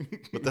 Yeah.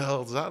 What the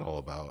hell is that all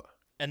about?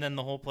 And then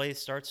the whole place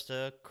starts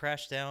to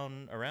crash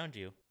down around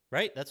you.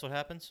 Right? That's what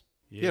happens?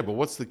 Yeah, but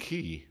what's the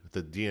key?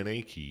 The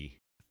DNA key.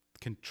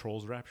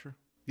 Controls Rapture?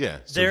 Yeah.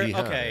 So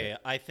okay,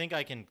 I think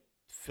I can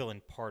fill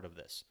in part of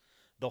this.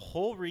 The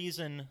whole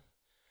reason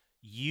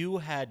you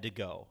had to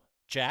go,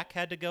 Jack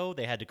had to go,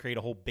 they had to create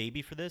a whole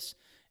baby for this,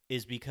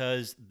 is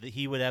because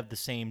he would have the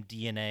same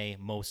DNA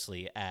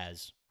mostly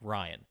as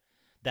Ryan.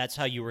 That's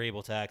how you were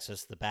able to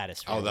access the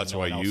Batisphere. Oh, that's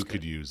why you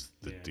could use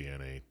the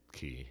DNA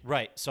key.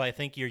 Right. So I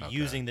think you're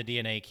using the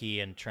DNA key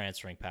and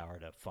transferring power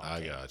to Fontaine.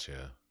 I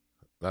gotcha.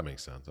 That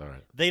makes sense. All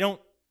right. They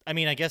don't... I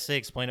mean, I guess they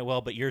explain it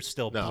well, but you're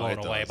still blown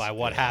away by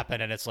what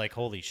happened, and it's like,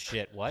 holy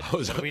shit, what?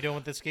 What are we doing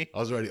with this key? I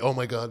was ready. Oh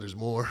my God, there's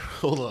more.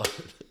 Hold on.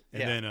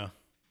 And then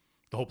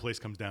the whole place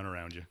comes down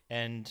around you.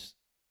 And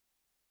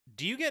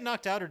do you get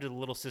knocked out, or do the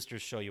little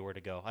sisters show you where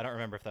to go? I don't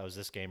remember if that was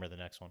this game or the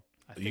next one.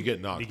 You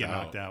get knocked out. You get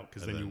knocked out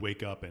because then you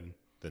wake up and...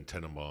 Then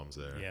Tenenbaum's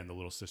there. Yeah, and the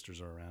little sisters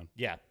are around.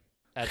 Yeah.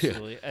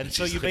 Absolutely. And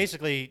so She's you like-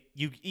 basically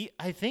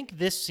I think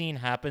this scene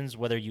happens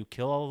whether you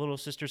kill all the little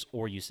sisters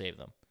or you save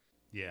them.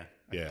 Yeah,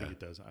 I Yeah. think it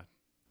does.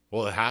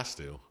 Well, it has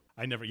to.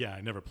 I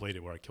never played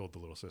it where I killed the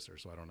little sister,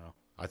 so I don't know.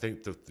 I think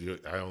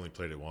I only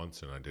played it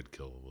once, and I did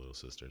kill the little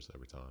sisters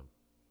every time.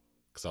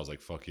 Because I was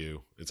like, fuck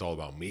you. It's all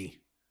about me.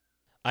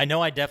 I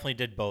know I definitely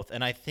did both,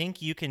 and I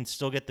think you can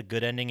still get the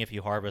good ending if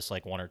you harvest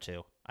like 1 or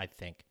 2, I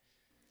think.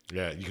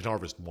 Yeah, you can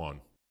harvest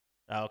 1.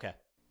 Oh, okay.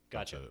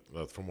 Gotcha. That's it.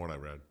 Well, from what I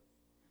read.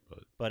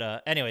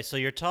 But anyway, so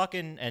you're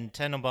talking, and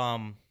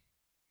Tenenbaum,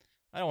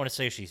 I don't want to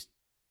say she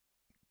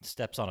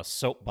steps on a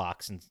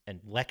soapbox and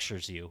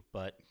lectures you,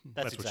 but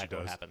that's That's what she exactly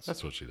what does. happens.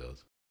 That's what she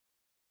does.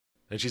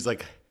 And she's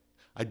like,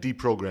 I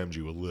deprogrammed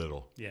you a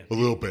little. Yeah. A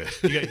little bit.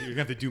 You're gonna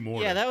have to do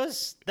more. Yeah, that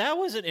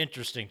was an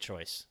interesting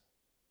choice.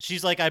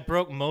 She's like, I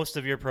broke most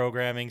of your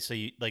programming, so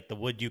you like the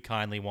would you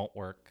kindly won't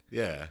work.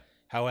 Yeah.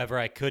 However,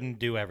 I couldn't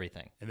do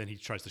everything. And then he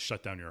tries to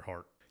shut down your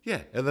heart.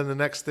 Yeah. And then the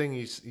next thing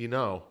you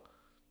know,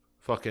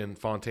 fucking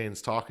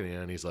Fontaine's talking to you,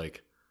 and he's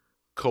like,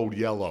 code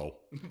yellow.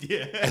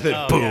 Yeah. And then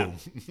Oh, boom.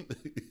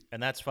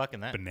 And that's fucking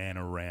that.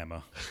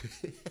 Bananarama.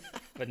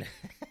 But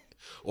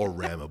Or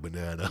ram a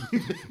banana.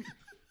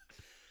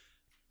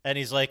 and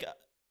he's like,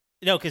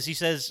 no, because he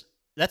says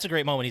that's a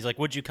great moment. He's like,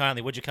 would you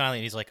kindly? And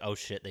he's like, oh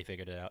shit, they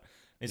figured it out.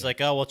 He's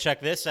like, oh well,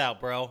 check this out,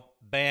 bro.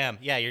 Bam.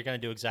 Yeah, you're gonna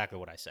do exactly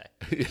what I say.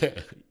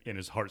 Yeah. And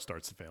his heart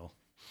starts to fail.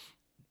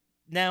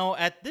 Now,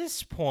 at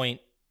this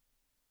point,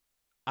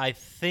 I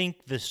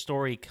think the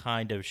story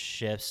kind of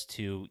shifts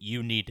to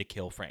you need to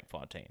kill Frank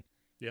Fontaine.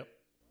 Yep.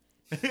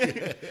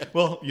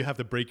 Well, you have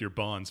to break your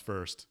bonds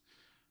first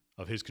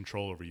of his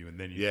control over you, and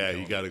then you Yeah, can kill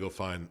you him. got to go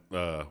find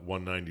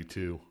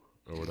 192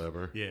 or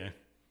whatever. Yeah.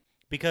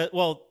 Because,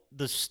 well,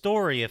 the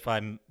story, if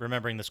I'm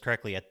remembering this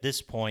correctly, at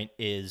this point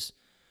is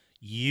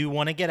you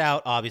want to get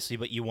out, obviously,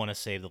 but you want to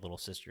save the little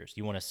sisters.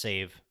 You want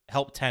to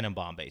help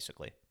Tenenbaum,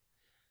 basically.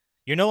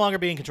 You're no longer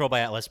being controlled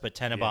by Atlas, but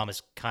Tenenbaum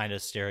is kind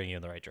of steering you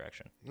in the right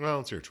direction. Well,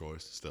 it's your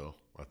choice still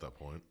at that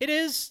point. It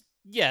is,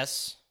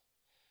 yes.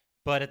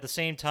 But at the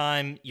same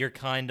time, I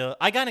kind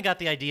of got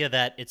the idea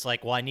that it's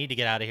like, well, I need to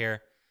get out of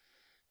here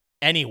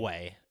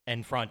anyway,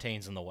 and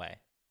Fontaine's in the way.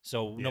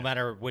 So no Yeah.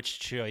 matter which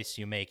choice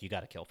you make, you got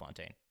to kill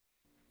Fontaine.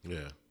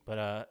 Yeah.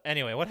 But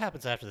anyway, what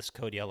happens after this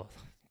code yellow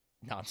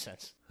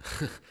nonsense?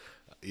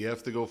 You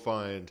have to go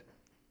find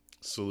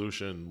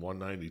solution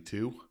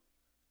 192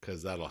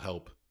 because that'll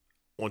help.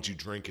 Once you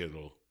drink it,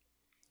 it'll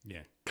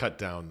Yeah. cut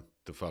down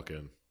the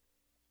fucking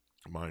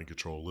mind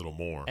control a little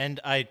more. And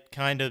I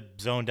kind of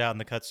zoned out in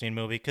the cutscene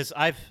movie because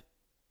I've,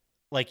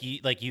 like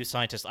you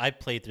scientists, I've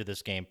played through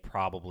this game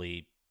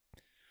probably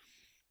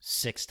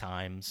 6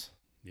 times.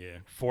 Yeah.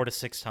 4 to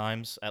 6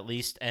 times at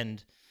least,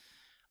 and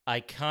I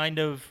kind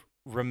of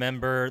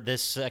remember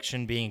this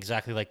section being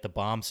exactly like the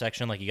bomb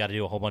section. Like you got to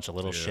do a whole bunch of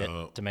little shit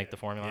Yeah. to make the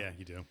formula. Yeah,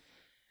 you do.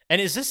 And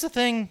is this the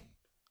thing?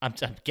 I'm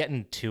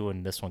getting two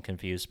in this one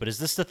confused, but is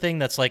this the thing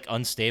that's like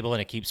unstable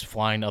and it keeps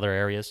flying to other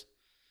areas?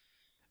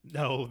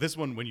 No, this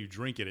one, when you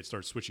drink it, it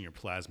starts switching your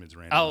plasmids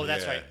randomly. Oh,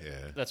 that's Yeah, right.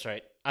 Yeah. That's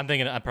right. I'm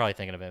probably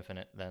thinking of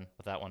Infinite then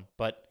with that one.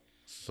 But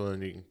So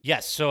then you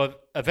yes, so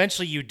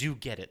eventually you do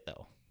get it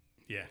though.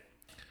 Yeah.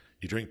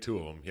 drink 2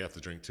 of them. You have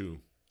to drink 2,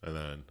 and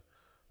then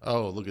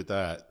oh, look at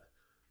that.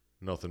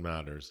 Nothing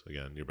matters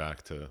again. You're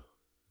back to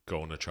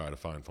going to try to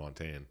find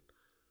Fontaine,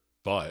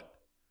 but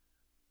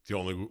the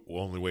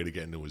only way to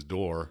get into his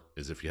door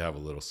is if you have a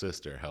little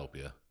sister help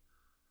you.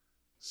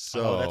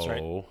 So that's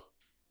right.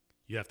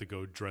 You have to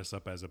go dress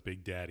up as a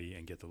big daddy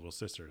and get the little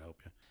sister to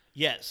help you,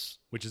 Yes.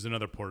 which is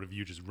another part of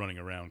you just running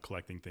around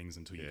collecting things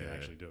until you can Yeah.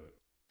 actually do it.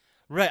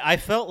 Right. I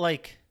felt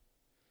like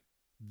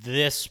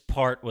this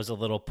part was a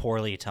little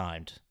poorly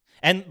timed.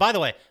 And by the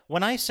way,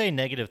 when I say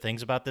negative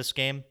things about this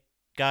game,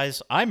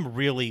 guys, I'm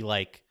really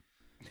like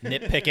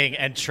nitpicking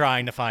and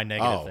trying to find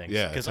negative Oh, things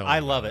yeah, because tell me I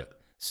love about it.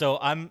 So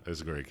It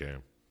was a great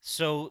game.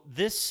 so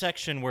this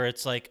section where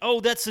it's like, oh,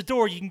 that's the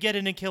door, you can get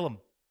in and kill him,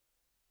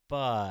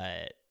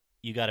 but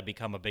you got to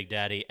become a big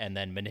daddy and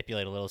then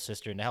manipulate a little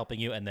sister into helping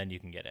you, and then you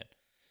can get in.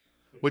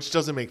 Which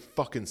doesn't make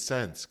fucking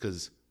sense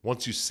because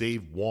once you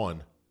save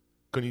one,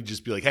 couldn't you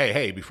just be like,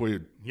 hey, before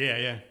you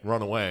Yeah.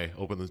 run away,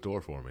 open this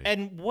door for me?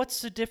 And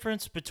what's the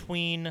difference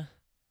between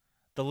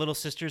the little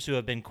sisters who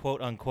have been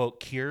quote unquote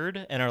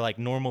cured and are like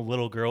normal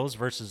little girls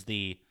versus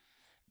the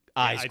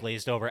eyes I-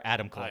 glazed over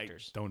Atom I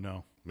collectors? don't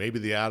know. Maybe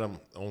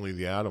only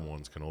the Atom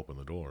ones can open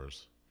the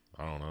doors.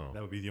 I don't know.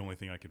 That would be the only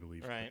thing I could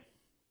believe. Right.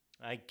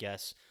 I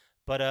guess.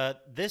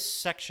 But this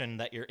section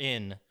that you're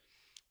in,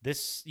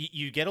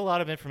 you get a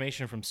lot of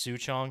information from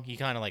Suchong. He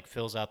kind of like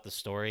fills out the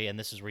story, and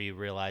this is where you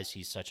realize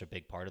he's such a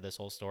big part of this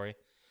whole story.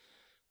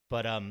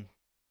 But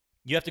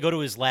you have to go to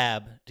his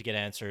lab to get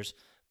answers.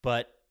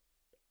 But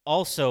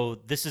also,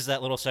 this is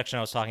that little section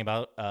I was talking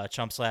about,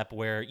 Chump Slap,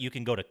 where you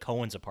can go to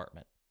Cohen's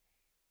apartment.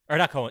 Or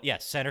not Cohen,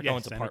 yes, Senator Yeah,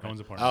 Cohen's Sandra apartment.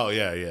 Cohen's apartment. Oh,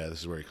 yeah. This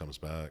is where he comes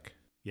back.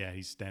 Yeah,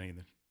 he's standing in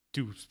the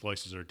 2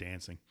 splices are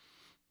dancing.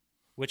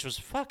 Which was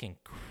fucking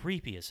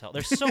creepy as hell.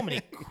 There's so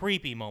many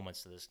creepy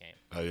moments to this game.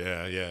 Oh,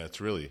 yeah. It's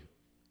really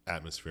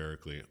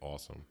atmospherically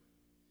awesome.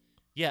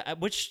 Yeah,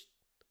 which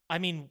I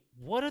mean,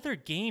 what other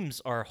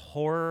games are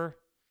horror,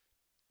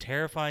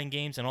 terrifying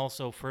games, and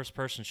also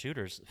first-person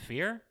shooters?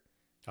 Fear?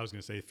 I was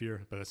gonna say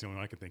Fear, but that's the only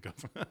one I can think of.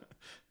 Yeah.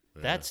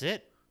 That's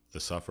it. The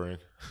Suffering.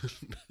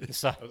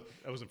 So,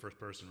 That wasn't first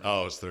person, right?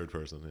 Oh, it's third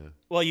person. Yeah.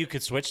 well, you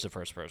could switch to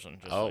first-person.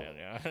 Just Oh. saying,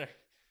 yeah.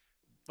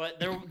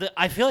 But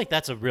I feel like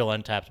that's a real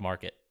untapped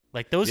market.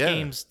 Like those Yeah.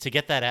 games, to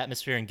get that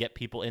atmosphere and get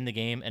people in the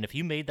game, and if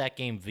you made that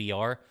game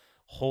VR,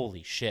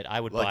 holy shit, I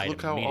would buy Like, it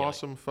look how immediately.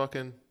 awesome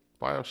fucking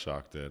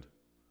Bioshock did.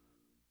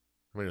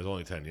 I mean, it was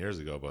only 10 years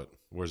ago, but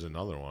where's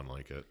another one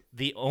like it?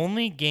 The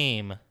only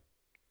game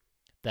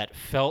that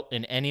felt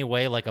in any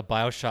way like a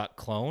Bioshock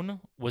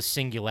clone was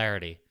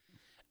Singularity.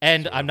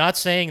 And I'm not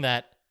saying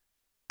that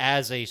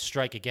as a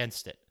strike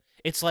against it.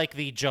 It's like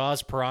the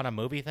Jaws Piranha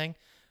movie thing.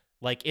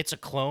 Like, it's a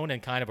clone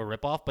and kind of a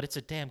ripoff, but it's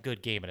a damn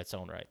good game in its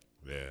own right.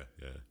 Yeah,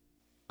 yeah.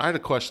 I had a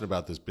question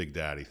about this Big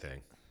Daddy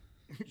thing.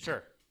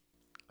 Sure.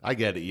 I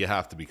get it. You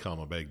have to become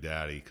a Big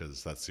Daddy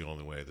because that's the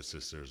only way the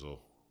sisters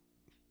will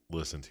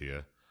listen to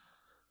you.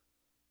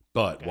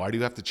 But Okay. why do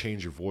you have to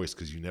change your voice?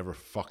 Because you never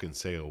fucking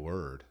say a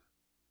word.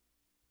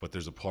 But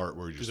there's a part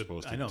where you're Did the-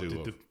 supposed I to know.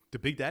 do Did the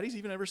Big Daddies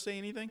even ever say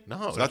anything?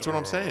 No, that's what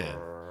I'm saying.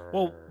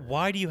 Well,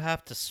 why do you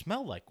have to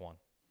smell like one?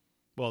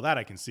 Well, that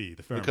I can see.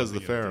 The pheromones. Because of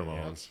the you know,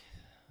 pheromones.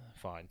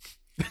 Fine.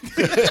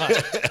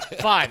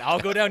 Fine. I'll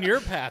go down your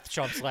path,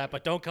 Chump Slap,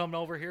 but don't come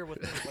over here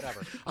with me,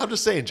 whatever. I'm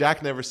just saying,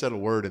 Jack never said a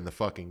word in the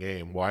fucking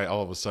game. Why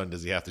all of a sudden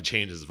does he have to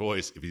change his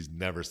voice if he's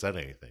never said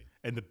anything?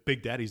 And the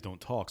Big Daddies don't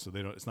talk, so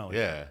they don't. It's not like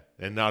Yeah,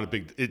 and not a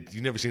big.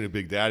 You never seen a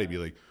Big Daddy be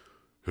like,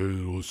 "Hey,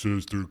 little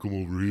sister, come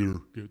over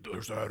here."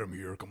 There's Adam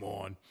here. Come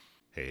on.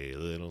 Hey,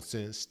 little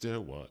sister,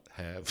 what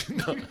have?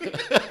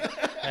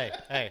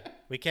 Hey,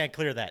 we can't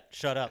clear that.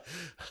 Shut up.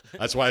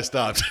 That's why I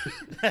stopped.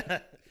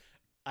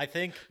 I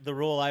think the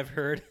rule I've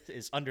heard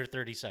is under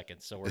 30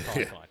 seconds, so we're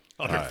calling fine.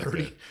 Under All right,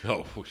 30. good.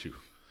 Oh, shoot.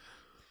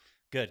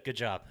 Good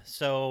job.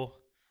 So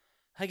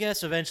I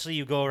guess eventually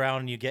you go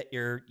around and you get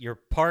your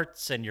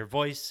parts and your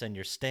voice and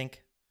your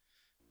stink.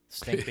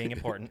 Stink being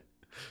important.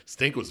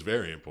 Stink was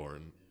very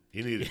important.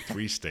 He needed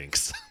 3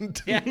 stinks.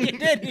 Yeah, you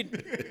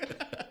did.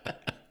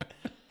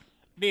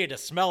 You needed to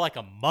smell like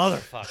a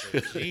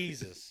motherfucker.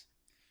 Jesus.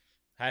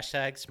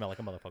 Hashtag smell like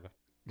a motherfucker.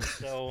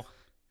 So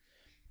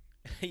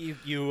you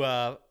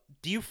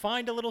do you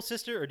find a little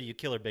sister or do you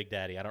kill her Big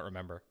Daddy? I don't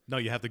remember. No,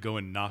 you have to go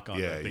and knock on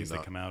Yeah, the you things they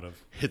knock. come out of.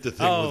 Hit the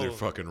thing with your Oh.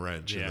 fucking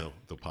wrench Yeah. and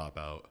they'll pop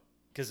out.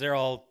 Because they're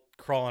all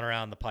crawling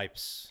around the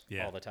pipes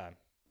Yeah. all the time.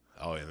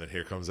 Oh, and then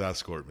here comes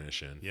escort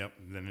mission. Yep.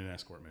 And then an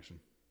escort mission.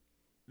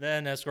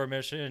 Then escort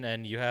mission,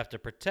 and you have to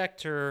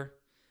protect her.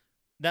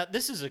 Now,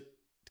 this is a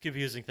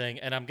confusing thing,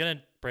 and I'm going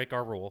to break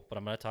our rule, but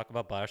I'm going to talk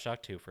about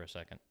Bioshock 2 for a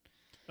second.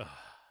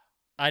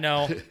 I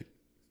know,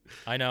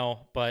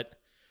 but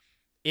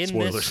in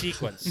Spoilers. this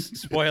sequence,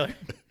 spoiler,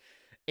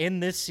 in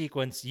this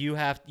sequence,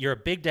 you're a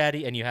Big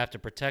Daddy, and you have to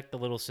protect the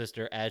little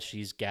sister as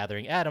she's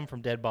gathering Adam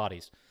from dead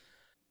bodies.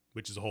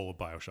 Which is a whole of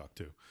Bioshock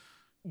 2.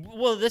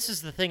 Well, this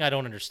is the thing I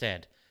don't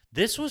understand.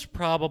 This was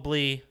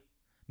probably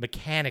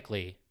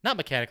not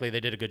mechanically, they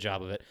did a good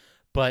job of it,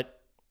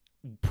 but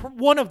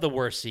one of the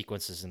worst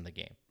sequences in the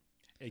game.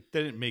 It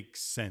didn't make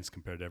sense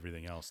compared to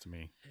everything else to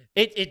me.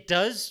 It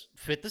does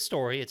fit the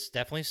story. It's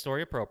definitely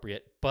story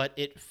appropriate, but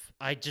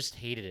I just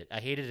hated it. I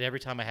hated it every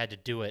time I had to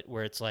do it,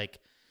 where it's like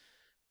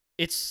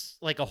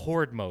a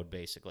horde mode,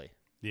 basically.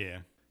 Yeah.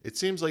 It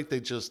seems like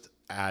they just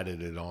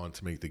added it on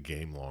to make the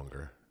game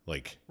longer.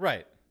 Like,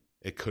 Right.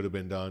 it could have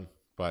been done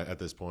at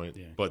this point.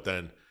 Yeah. But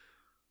then,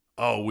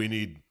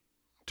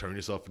 turn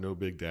yourself into a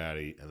Big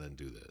Daddy and then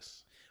do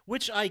this.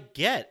 Which I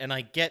get, and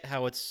I get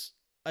how it's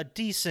a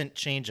decent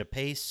change of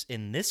pace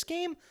in this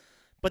game,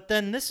 but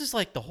then this is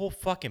like the whole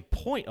fucking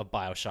point of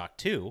Bioshock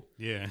 2.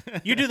 Yeah.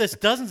 You do this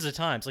dozens of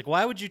times. Like,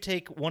 why would you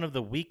take one of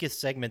the weakest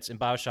segments in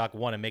Bioshock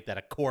 1 and make that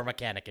a core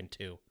mechanic in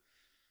 2?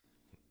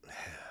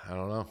 I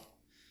don't know.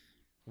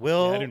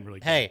 Will, I didn't really.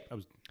 hey, I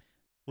was.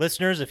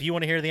 listeners, if you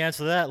want to hear the answer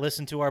to that,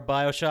 listen to our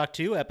Bioshock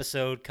 2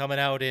 episode coming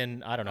out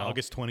in, I don't know,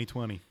 August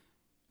 2020.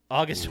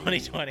 August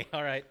 2020.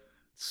 All right.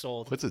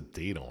 Sold. What's a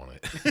date on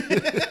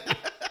it?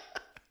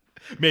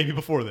 Maybe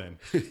before then.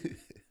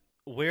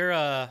 We're,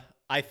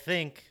 I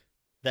think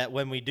that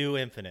when we do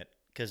Infinite,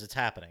 because it's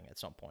happening at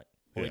some point,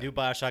 when we Yeah. do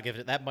Bioshock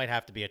Infinite, that might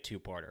have to be a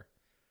 2-parter.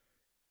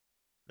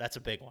 That's a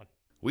big one.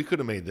 We could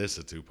have made this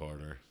a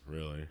 2-parter,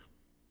 really.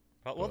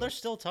 Well, there's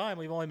still time.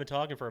 We've only been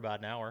talking for about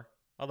an hour,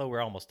 although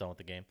we're almost done with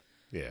the game.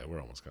 Yeah, we're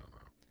almost gone now.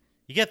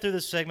 You get through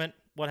this segment.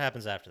 What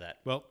happens after that?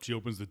 Well, she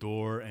opens the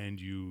door and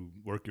you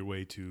work your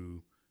way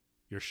to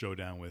your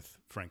showdown with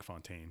Frank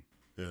Fontaine.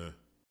 Yeah.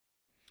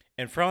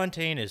 And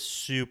Fontaine is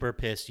super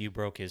pissed you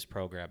broke his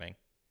programming.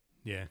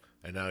 Yeah.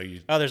 And now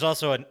you. Oh, there's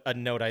also a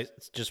note I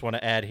just want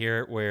to add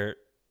here where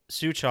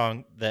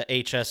Suchong, the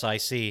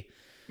HSIC,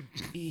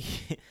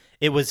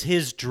 it was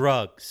his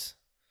drugs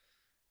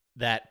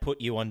that put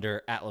you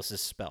under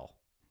Atlas's spell.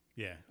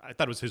 Yeah. I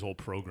thought it was his whole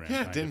program.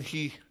 Yeah, kind didn't of.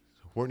 he?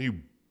 Weren't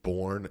you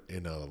born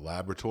in a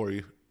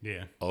laboratory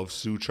Yeah. of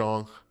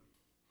Suchong?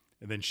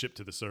 And then shipped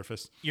to the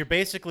surface. You're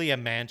basically a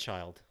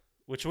man-child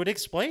which would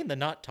explain the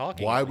not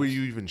talking. Why at were least.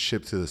 you even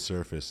shipped to the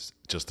surface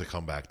just to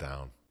come back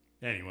down?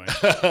 Anyway,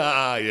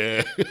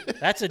 Yeah.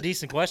 That's a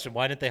decent question.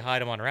 Why didn't they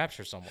hide him on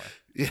Rapture somewhere?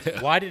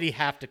 Yeah. Why did he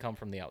have to come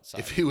from the outside?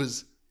 If he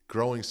was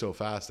growing so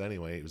fast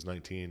anyway, he was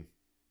 19.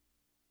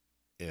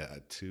 Yeah,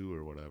 at 2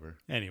 or whatever.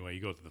 anyway,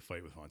 you go through the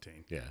fight with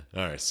Fontaine. Yeah.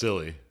 All right.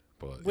 Silly.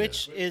 But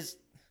Which is,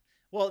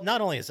 well,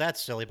 not only is that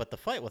silly, but the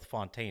fight with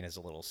Fontaine is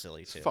a little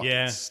silly too. fucking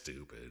Yeah.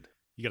 stupid.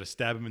 You got to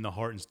stab him in the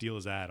heart and steal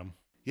his atom.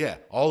 Yeah.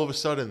 All of a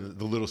sudden,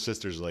 the little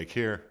sister's like,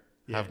 here,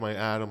 Yeah. have my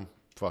Atom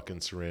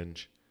fucking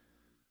syringe.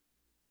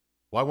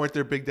 Why weren't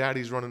there big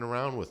daddies running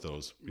around with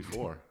those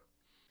before?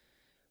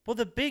 Well,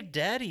 the big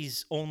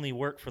daddies only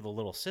work for the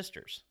little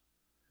sisters.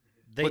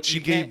 But she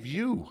you can't- gave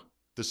you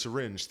the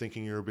syringe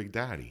thinking you're a big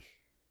daddy.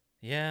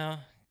 Yeah,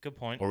 good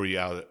point. Or were you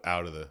out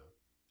of the,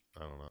 I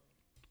don't know.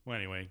 Well,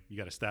 anyway, you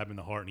got to stab him in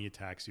the heart and he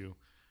attacks you.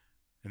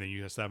 And then you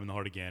got to stab him in the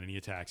heart again and he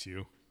attacks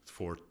you.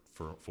 Four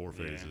Yeah.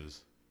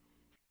 phases.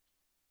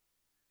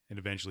 And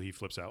eventually he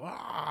flips out.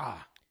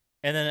 Ah!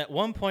 And then at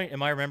one point,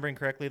 am I remembering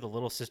correctly, the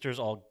little sisters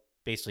all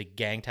basically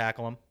gang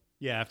tackle him?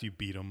 Yeah, after you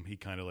beat him, he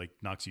kind of like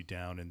knocks you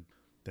down and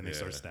then they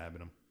start Yeah.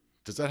 stabbing him.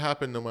 Does that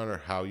happen no matter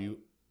how you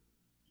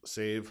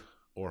save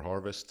or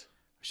harvest?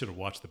 I should have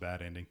watched the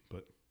bad ending,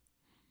 but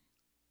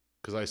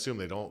Because I assume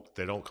they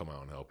don't come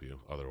out and help you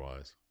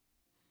otherwise.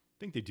 I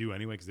think they do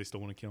anyway because they still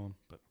want to kill him.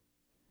 But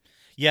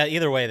Yeah,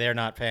 either way, they're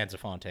not fans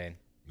of Fontaine.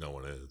 No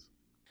one is.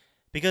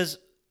 Because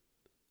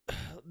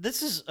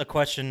this is a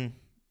question,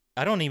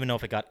 I don't even know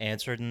if it got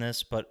answered in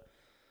this, but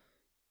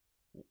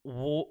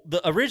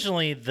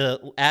originally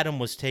the atom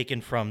was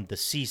taken from the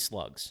sea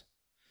slugs.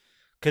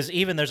 Because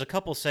even there's a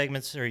couple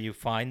segments where you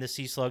find the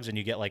sea slugs and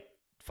you get like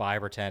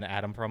 5 or 10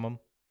 atom from them.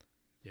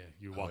 yeah,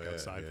 you walk yeah,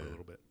 outside for a yeah.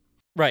 little bit.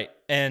 Right.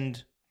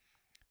 And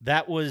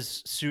that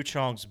was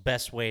Suchong's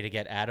best way to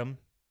get Adam,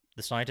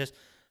 the scientist.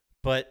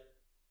 But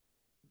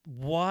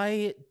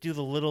why do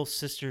the little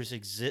sisters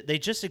exist? They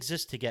just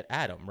exist to get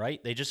Adam,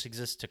 right? They just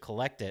exist to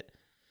collect it.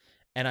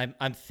 And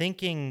I'm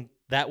thinking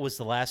that was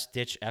the last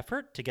ditch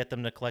effort to get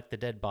them to collect the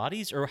dead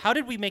bodies, or how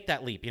did we make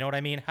that leap? You know what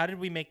I mean? How did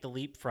we make the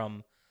leap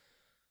from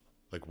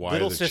Like, why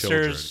little are the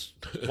sisters?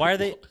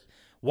 children?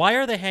 Why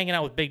are they hanging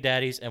out with big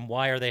daddies, and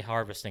why are they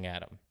harvesting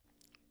Adam?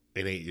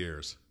 In 8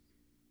 years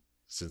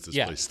since this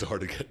Yeah. place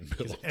started getting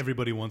 'Cause built.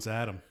 everybody wants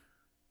Adam.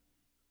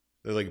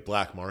 They're like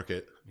black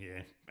market.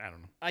 Yeah, I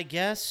don't know. I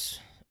guess.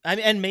 I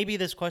mean, and maybe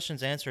this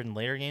question's answered in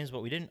later games,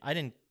 but I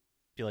didn't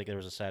feel like there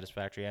was a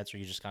satisfactory answer.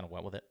 You just kind of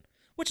went with it,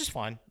 which is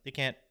fine. You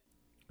can't.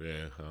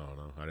 Yeah, I don't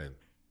know. I didn't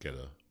get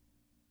a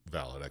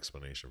valid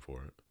explanation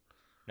for it.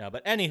 No,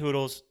 but any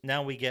hoodles.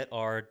 Now we get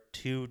our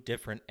 2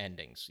 different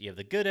endings. You have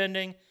the good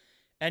ending,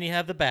 and you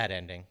have the bad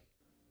ending.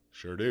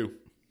 Sure do.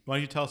 Why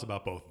don't you tell us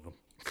about both of them?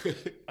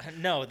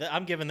 No,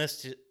 I'm giving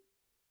this to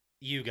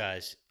you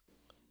guys.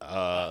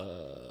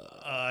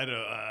 I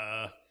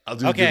don't. I'll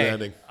do the Okay. good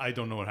ending. I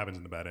don't know what happens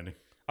in the bad ending.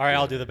 All right,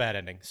 I'll do the bad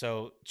ending.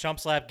 So, Chump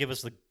Slap, give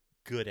us the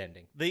good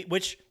ending.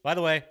 Which, by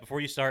the way,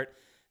 before you start,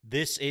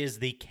 this is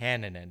the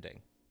canon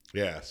ending.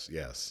 Yes,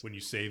 yes. When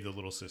you save the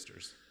little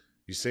sisters.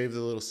 You save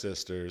the little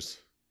sisters.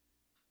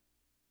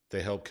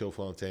 They help kill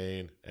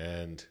Fontaine,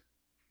 and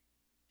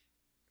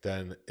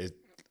then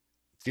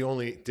the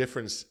only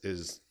difference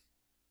is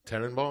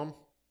Tenenbaum.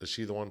 Is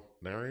she the one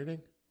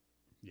narrating?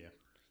 Yeah.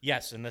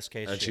 Yes, in this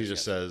case. And she is,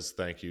 just yes. says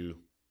thank you,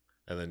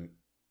 and then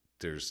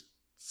there's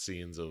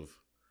scenes of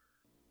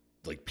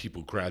like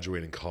people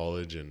graduating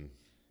college and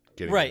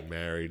getting Right.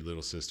 married,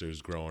 little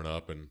sisters growing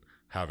up and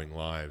having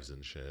lives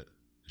and shit.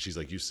 She's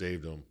like, you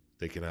saved them;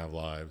 they can have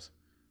lives.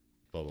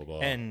 Blah blah blah.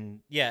 And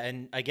yeah,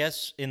 and I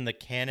guess in the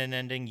canon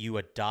ending, you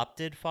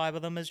adopted 5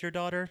 of them as your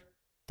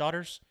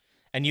daughters,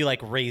 and you like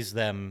raised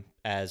them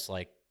as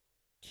like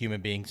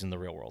human beings in the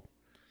real world.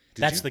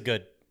 That's the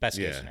best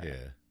case yeah, scenario.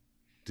 yeah.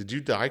 Did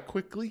you die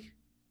quickly?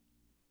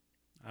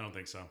 I don't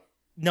think so.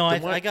 No,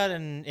 Then I what- got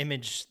an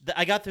image.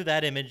 I got through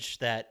that image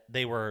that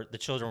the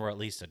children were at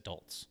least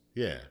adults.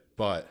 Yeah,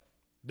 but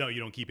No, you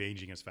don't keep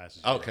aging as fast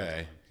as you do.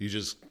 okay, you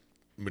just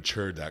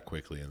matured that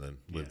quickly and then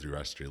lived the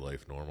rest of your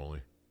life normally.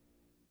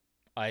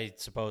 I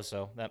suppose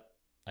so.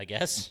 I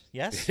guess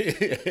yes.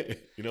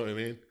 You know what I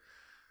mean?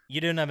 You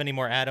didn't have any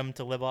more Adam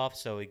to live off,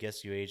 so I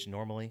guess you aged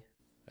normally.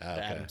 Ah,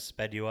 The okay. Adam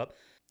sped you up.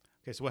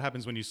 Okay, so what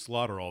happens when you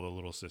slaughter all the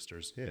little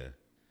sisters? Yeah.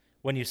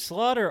 When you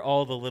slaughter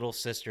all the little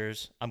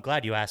sisters, I'm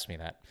glad you asked me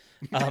that.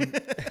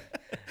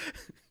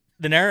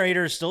 The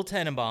narrator is still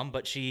Tenenbaum,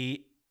 but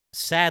she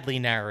sadly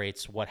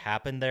narrates what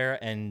happened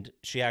there, and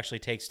she actually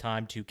takes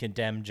time to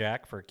condemn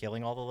Jack for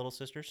killing all the little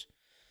sisters.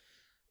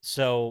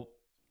 So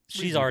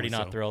she's already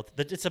Reasonably not so. thrilled.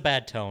 It's a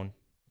bad tone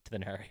to the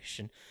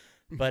narration.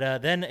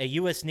 But then a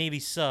U.S. Navy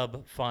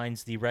sub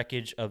finds the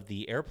wreckage of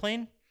the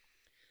airplane,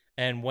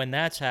 and when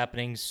that's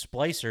happening,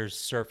 splicers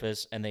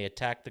surface and they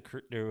attack the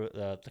crew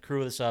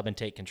of the sub and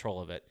take control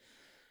of it.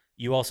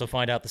 You also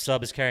find out the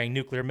sub is carrying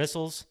nuclear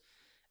missiles,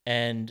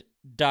 and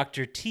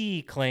Dr.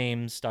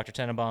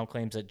 Tenenbaum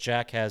claims that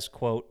Jack has,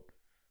 quote,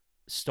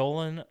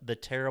 stolen the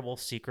terrible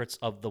secrets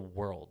of the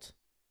world.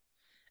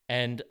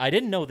 And I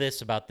didn't know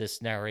this about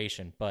this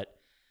narration, but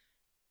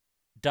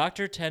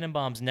Dr.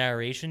 Tenenbaum's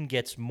narration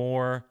gets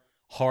more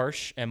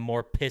harsh and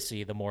more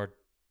pissy the more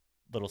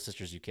little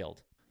sisters you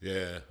killed.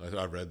 Yeah,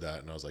 I read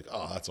that and I was like,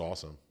 oh, that's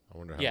awesome. I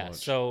wonder how Yeah, much.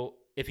 so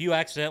if you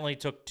accidentally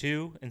took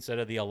 2 instead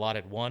of the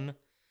allotted 1,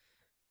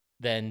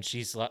 then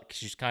she's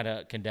kind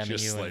of condemning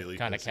Just you slightly and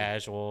kind of pissy.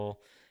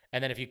 casual.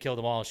 And then if you kill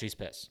them all, she's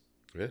pissed.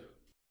 Yeah.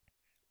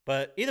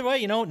 But either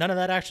way, none of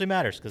that actually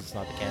matters because it's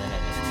not the canon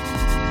ending.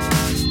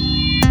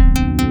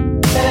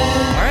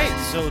 All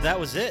right, so that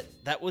was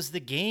it. That was the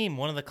game,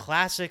 one of the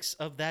classics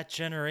of that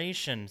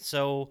generation.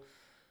 So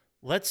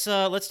let's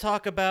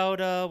talk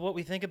about what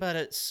we think about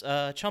it.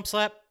 Chump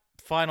Slap,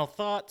 final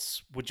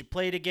thoughts. Would you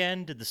play it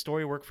again? Did the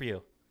story work for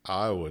you?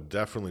 I would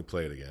definitely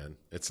play it again.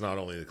 It's not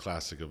only the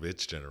classic of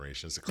its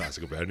generation, it's the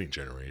classic of any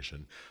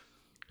generation.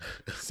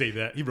 Say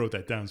that. He wrote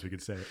that down so we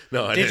could say it.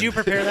 No, I Did didn't. you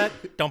prepare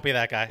that? Don't be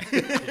that guy.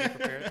 Did you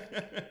prepare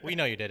it? We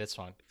know you did. It's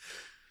fine.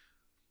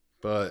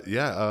 But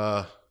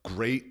yeah,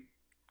 great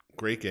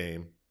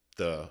game.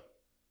 The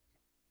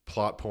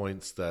plot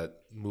points that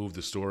move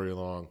the story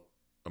along,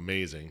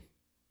 amazing.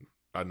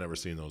 I'd never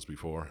seen those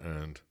before,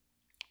 and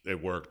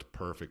it worked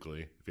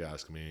perfectly, if you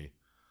ask me.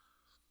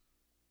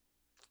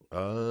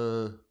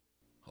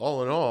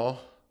 All in all,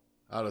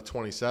 out of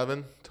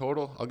 27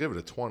 total, I'll give it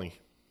a 20.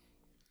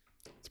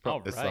 It's the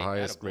Alright,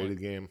 highest attaboy. rated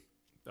game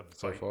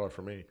so By far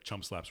for me.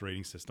 Chump Slap's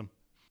rating system.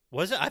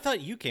 Was it? I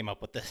thought you came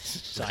up with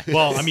this.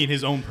 Well, I mean,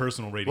 his own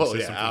personal rating Well,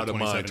 system. yeah, for out the of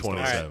my 27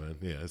 stars. 27.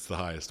 Yeah, it's the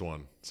highest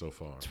one so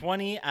far.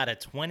 20 out of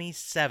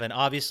 27.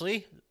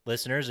 Obviously,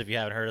 listeners, if you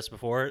haven't heard us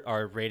before,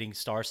 our rating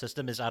star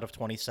system is out of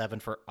 27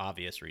 for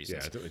obvious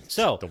reasons. Yeah,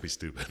 So- don't be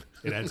stupid.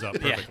 It adds up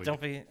Yeah, perfectly.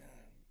 don't be.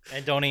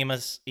 And don't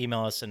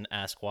email us and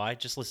ask why.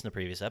 Just listen to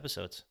previous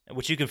episodes,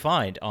 which you can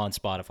find on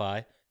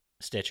Spotify,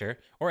 Stitcher,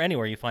 or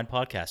anywhere you find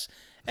podcasts.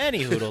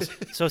 Any hoodles.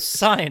 So,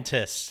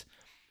 scientists,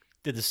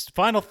 did the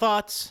final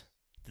thoughts?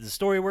 Did the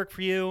story work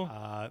for you?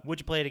 Would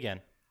you play it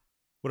again?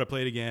 Would I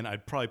play it again?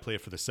 I'd probably play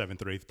it for the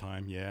 7th or 8th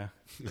time, yeah.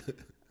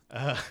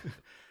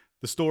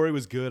 The story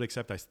was good,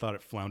 except I thought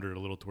it floundered a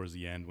little towards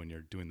the end when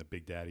you're doing the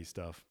Big Daddy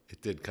stuff.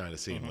 It did kind of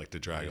seem like to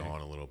drag Yeah.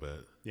 on a little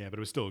bit. Yeah, but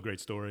it was still a great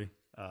story.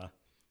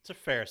 It's a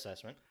fair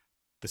assessment.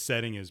 The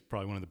setting is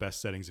probably one of the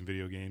best settings in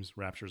video games.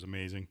 Rapture is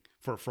amazing.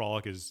 Fort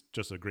Frolic is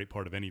just a great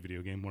part of any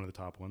video game, one of the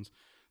top ones.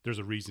 There's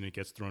a reason it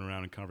gets thrown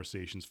around in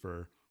conversations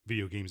for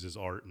video games as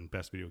art and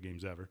best video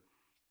games ever.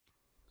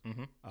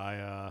 Mm-hmm.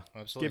 I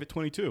Absolutely. gave it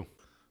 22.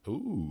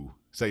 Ooh,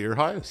 is that your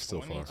highest so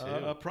far?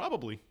 22.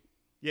 Probably.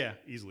 Yeah,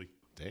 easily.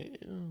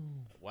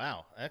 Damn.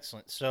 Wow,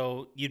 excellent.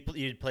 So you'd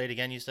play it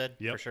again, you said?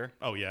 Yep. For sure?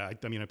 Oh, yeah.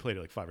 I mean, I played it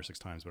like 5 or 6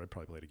 times, but I'd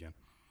probably play it again.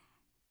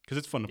 Because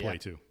it's fun to play, Yeah.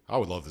 too. I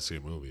would love to see a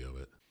movie of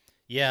it.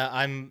 Yeah,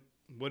 I'm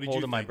What did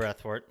holding you my think?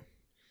 breath for it.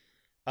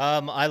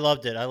 I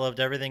loved it. I loved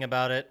everything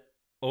about it.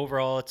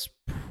 Overall, it's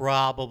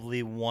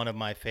probably one of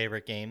my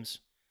favorite games.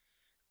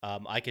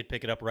 I could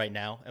pick it up right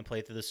now and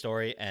play through the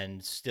story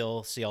and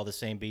still see all the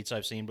same beats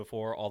I've seen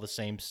before, all the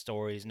same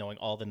stories, knowing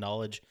all the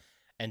knowledge,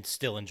 and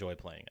still enjoy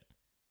playing it,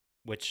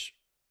 which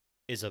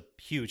is a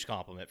huge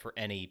compliment for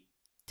any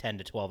 10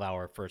 to 12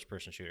 hour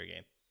first-person shooter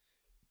game.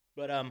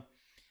 But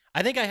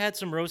I think I had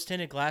some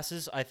rose-tinted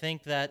glasses. I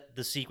think that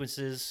the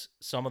sequences,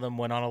 some of them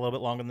went on a little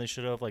bit longer than they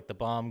should have, like the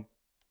bomb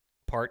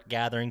part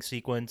gathering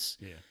sequence,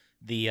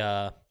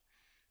 Yeah.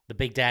 the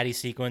Big Daddy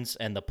sequence,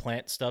 and the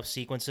plant stuff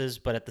sequences.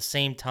 But at the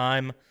same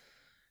time,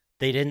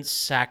 they didn't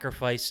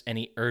sacrifice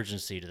any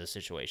urgency to the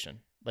situation.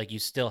 Like, you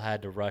still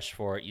had to rush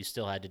for it. You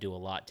still had to do a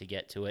lot to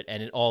get to it,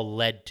 and it all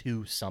led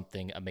to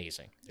something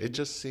amazing. It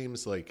just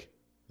seems like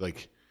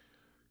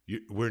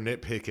we're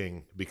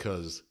nitpicking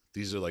because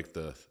these are like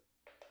the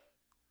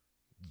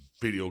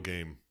video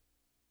game.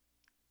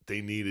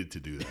 They needed to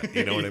do that.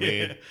 You know what I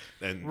mean?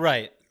 And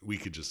Right. we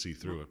could just see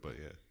through it, but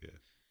yeah.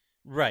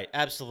 Right,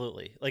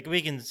 absolutely. Like,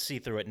 we can see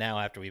through it now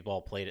after we've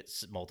all played it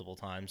multiple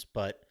times,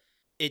 but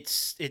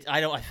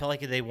I feel like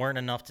they weren't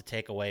enough to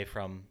take away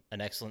from an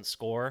excellent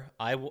score.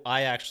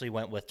 I actually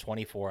went with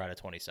 24 out of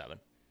 27.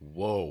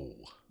 Whoa.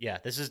 Yeah,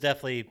 this is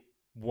definitely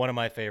one of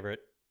my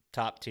favorite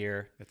top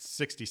tier. That's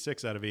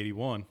 66 out of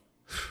 81.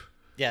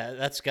 Yeah,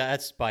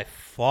 that's by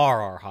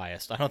far our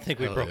highest. I don't think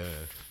we Hell broke. yeah.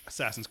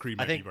 Assassin's Creed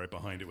I might think- be right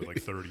behind it with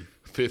like 30.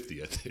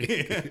 50, I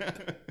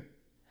think.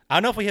 I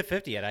don't know if we hit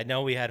 50 yet. I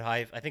know we had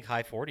high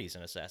 40s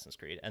in Assassin's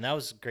Creed, and that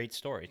was a great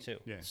story too.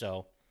 Yeah.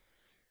 So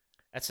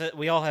that's it.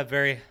 We all have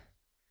very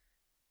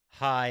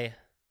high,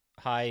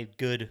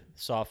 good,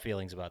 soft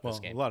feelings about Well, this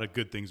game. a lot of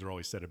good things are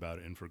always said about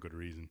it, and for good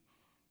reason.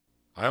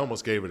 I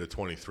almost gave it a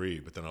 23,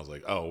 but then I was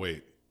like, oh,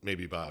 wait,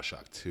 maybe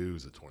Bioshock 2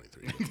 is a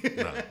 23.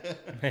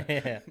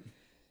 No.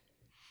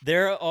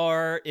 There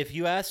are, if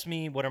you ask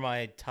me what are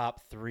my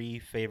top 3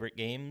 favorite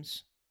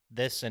games,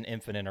 this and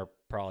Infinite are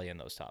probably in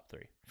those top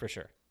 3, for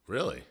sure.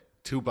 Really?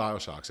 2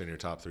 Bioshocks in your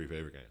top 3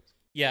 favorite games?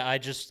 Yeah,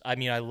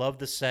 I love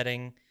the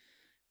setting.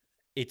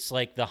 It's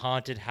like the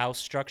haunted house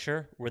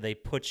structure where they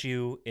put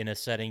you in a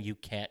setting you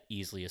can't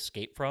easily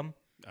escape from.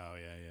 Oh,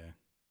 yeah.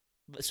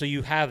 So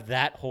you have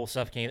that whole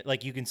stuff.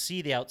 Like, you can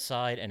see the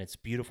outside and it's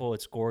beautiful,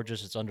 it's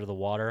gorgeous, it's under the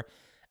water.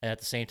 And at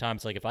the same time,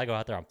 it's like if I go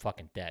out there, I'm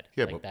fucking dead.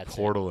 Yeah, like, but that's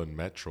Portal and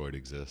Metroid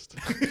exist.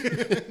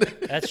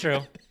 it. That's true.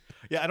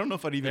 Yeah, I don't know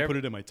if I'd even put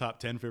it in my top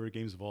 10 favorite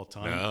games of all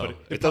time. No, but it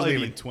it'd doesn't probably be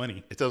even- in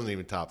 20. It doesn't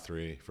even top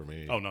 3 for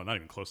me. Oh, no, not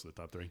even close to the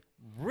top 3.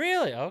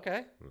 Really?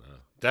 Okay. No.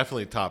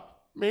 Definitely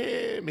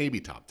maybe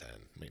top 10.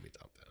 Maybe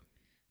top 10.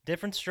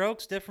 Different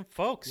strokes, different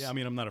folks. Yeah, I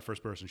mean, I'm not a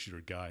first-person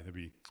shooter guy. That'd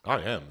be,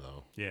 I am,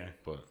 though. yeah.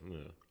 But, yeah.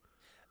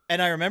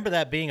 And I remember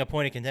that being a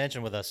point of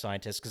contention with us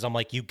scientists because I'm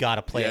like, you got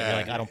to play it. You're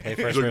like, I don't play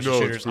He's first-person like, no,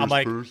 shooters. it's I'm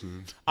like,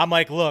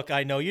 person. look,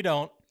 I know you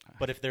don't,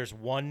 but if there's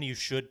one you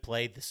should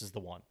play, this is the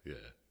one. Yeah.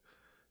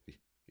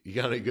 You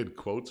got any good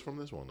quotes from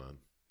this one, then?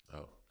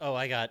 Oh. Oh,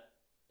 I got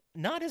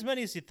not as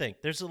many as you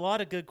think. There's a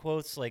lot of good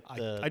quotes like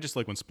I just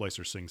like when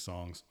Splicer sings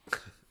songs.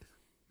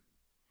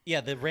 yeah,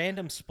 the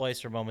random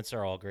Splicer moments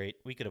are all great.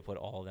 We could have put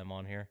all of them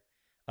on here.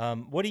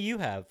 What do you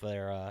have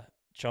there,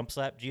 Chump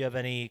Slap? Do you have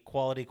any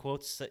quality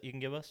quotes that you can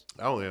give us?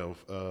 I only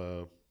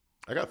have,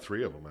 I got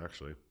 3 of them,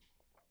 actually.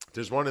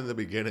 There's one in the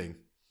beginning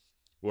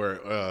where,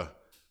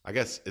 I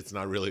guess it's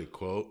not really a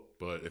quote,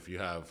 but if you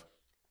have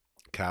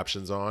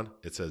captions on,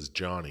 it says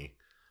Johnny.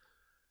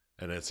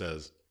 And it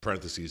says,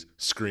 parentheses,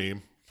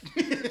 scream,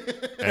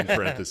 and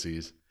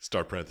parentheses,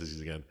 start parentheses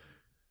again,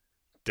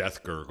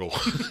 death gurgle.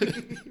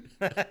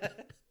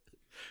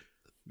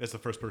 That's the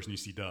first person you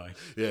see die.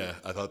 Yeah,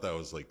 I thought that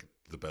was like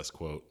the best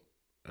quote.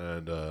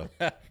 And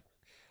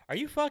Are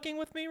you fucking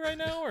with me right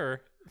now,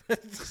 or?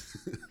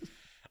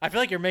 I feel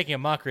like you're making a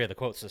mockery of the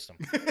quote system.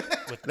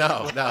 With,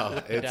 no, with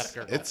no, the death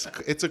gurgle.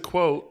 it's a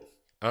quote.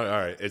 All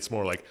right, it's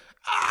more like,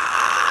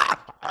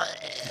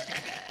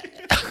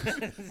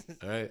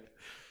 all right.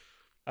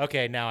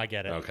 Okay, now I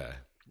get it. Okay.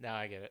 Now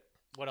I get it.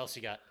 What else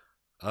you got?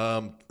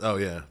 Oh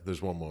yeah,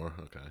 there's one more.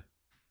 Okay.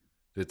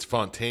 It's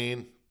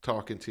Fontaine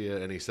talking to you,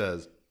 and he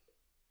says,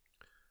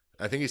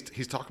 I think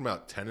he's talking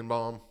about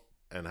Tenenbaum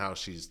and how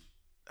she's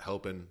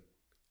helping.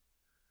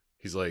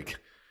 He's like,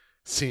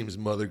 seems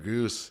Mother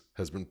Goose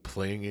has been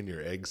playing in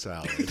your egg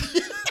salad.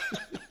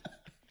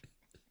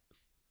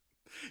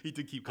 He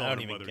did keep I calling don't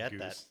her even Mother get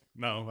that. Goose.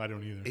 No, I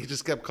don't either. He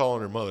just kept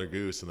calling her Mother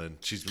Goose, and then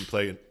she's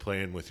been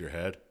playing with your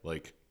head,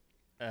 like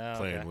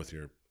playing Okay. with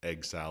your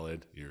egg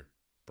salad, your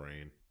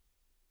brain.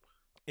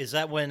 Is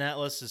that when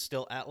Atlas is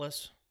still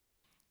Atlas?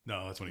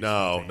 No, that's when he's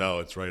No, 14. no,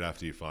 it's right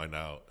after you find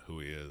out who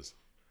he is,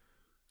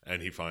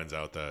 and he finds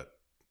out that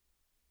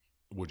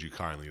 "Would You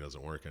Kindly"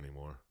 doesn't work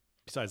anymore.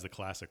 Besides the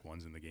classic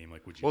ones in the game,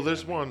 like would you? Well,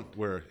 there's kindly- one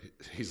where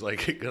he's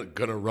like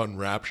gonna run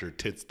Rapture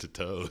tits to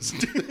toes.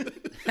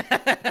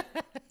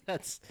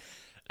 That's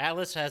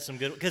Atlas has some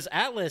good because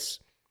Atlas.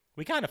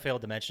 We kind of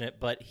failed to mention it,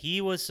 but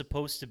he was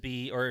supposed to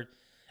be, or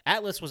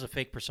Atlas was a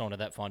fake persona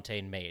that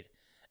Fontaine made,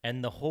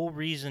 and the whole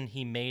reason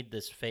he made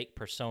this fake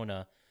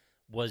persona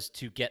was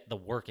to get the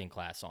working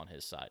class on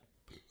his side.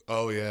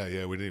 Oh yeah,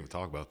 we didn't even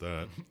talk about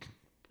that.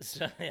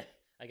 So, yeah,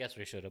 I guess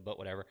we should have, but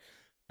whatever.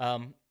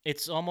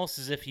 It's almost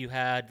as if you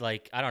had,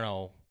 like, I don't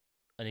know,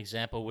 an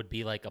example would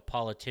be like a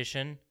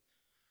politician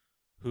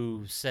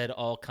who said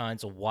all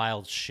kinds of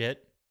wild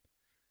shit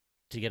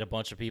to get a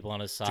bunch of people on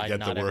his side. To get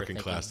not the ever working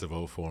thinking- class to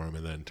vote for him,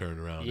 and then turn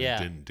around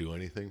Yeah. and didn't do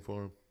anything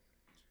for him.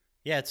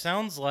 Yeah, it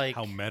sounds like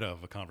How meta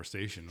of a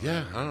conversation.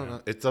 Yeah, right? I don't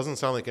know. It doesn't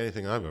sound like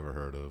anything I've ever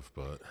heard of,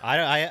 but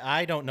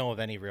I don't know of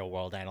any real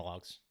world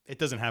analogs. It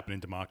doesn't happen in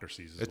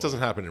democracies. it doesn't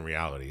happen in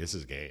reality. This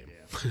is a game.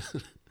 Yeah.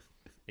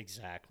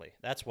 Exactly.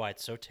 That's why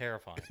it's so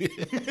terrifying.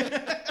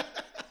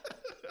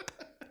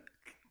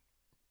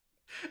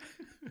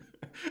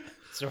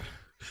 So,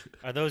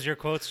 are those your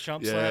quotes,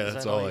 Chump Yeah, Slap? Is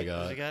that's that all I you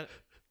got. got?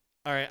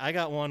 All right, I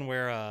got one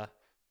where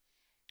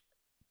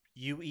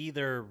you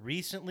either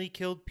recently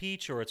killed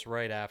Peach or it's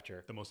right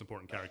after. The most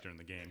important character in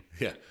the game.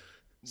 Yeah,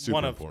 super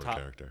One of important top-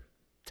 character.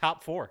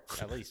 Top 4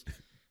 at least.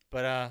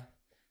 But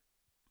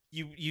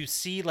you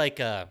see like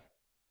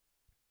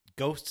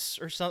ghosts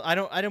or something.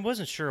 I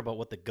wasn't sure about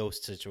what the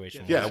ghost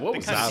situation was. Yeah, what They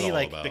was kinda that see, all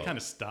like, about? They kind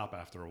of stop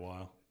after a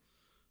while.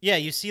 Yeah,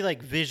 you see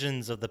like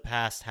visions of the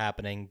past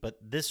happening, but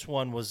this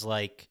one was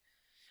like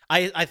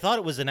I thought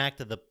it was an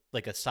act of the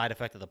like a side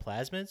effect of the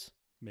plasmids.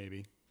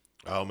 Maybe.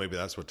 Oh, maybe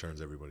that's what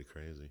turns everybody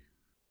crazy.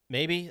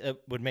 Maybe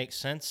it would make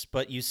sense,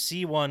 but you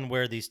see one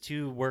where these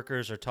two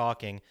workers are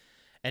talking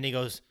and he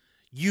goes,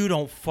 "You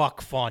don't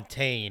fuck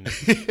Fontaine.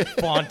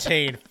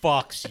 Fontaine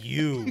fucks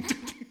you."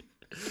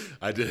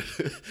 I did.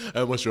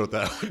 I almost wrote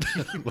that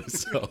one down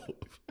myself.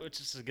 Which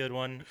is a good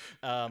one.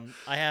 I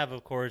have,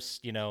 of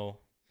course, a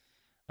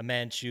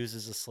man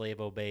chooses, a slave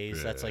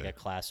obeys. That's like Yeah. a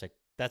classic.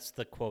 That's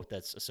the quote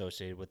that's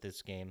associated with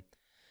this game.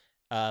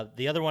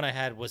 The other one I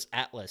had was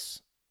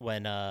Atlas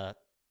when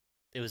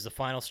it was the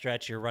final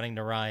stretch. You're running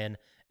to Ryan,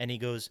 and he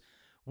goes,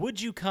 "Would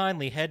you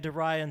kindly head to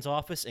Ryan's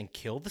office and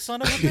kill the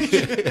son of a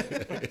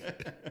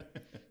bitch?"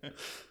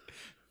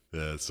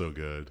 Yeah, it's so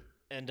good.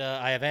 And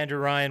I have Andrew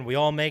Ryan. We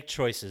all make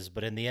choices,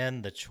 but in the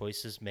end, the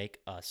choices make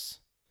us.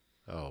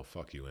 Oh,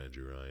 fuck you,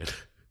 Andrew Ryan.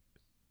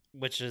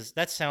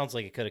 That sounds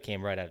like it could have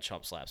came right out of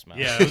Chump Slap's mouth.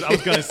 Yeah, I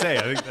was gonna say.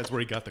 I think that's where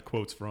he got the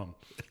quotes from.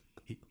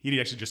 He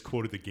actually just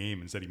quoted the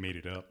game and said he made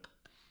it up.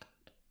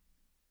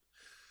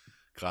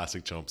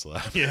 Classic Chump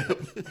Slap. Yeah.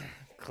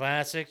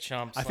 Classic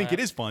chump slap. I think it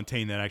is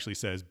Fontaine that actually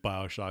says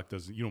Bioshock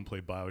doesn't. You don't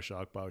play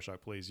Bioshock.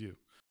 Bioshock plays you.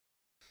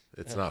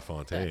 It's not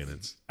Fontaine.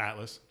 It's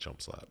Atlas.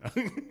 Chump Slap.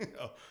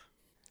 Oh.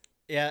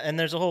 Yeah, and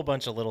there's a whole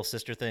bunch of little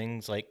sister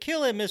things like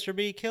 "kill him, Mr.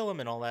 B, kill him,"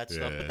 and all that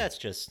stuff. Yeah. But that's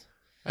just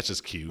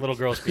cute. little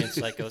girls being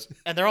psychos,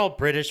 and they're all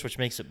British, which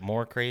makes it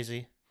more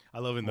crazy, I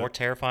love in more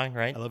terrifying,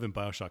 right? I love in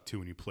Bioshock 2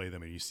 when you play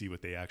them and you see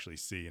what they actually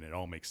see, and it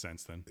all makes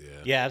sense then.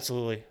 Yeah. Yeah,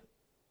 absolutely.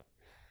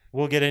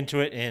 We'll get into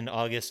it in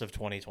August of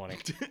 2020.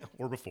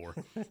 Or before.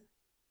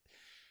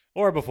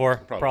 Or before.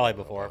 Probably Probably not,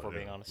 before, if probably, we're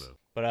being yeah, honest. no.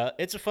 But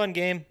it's a fun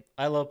game.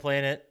 I love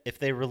playing it. If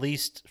they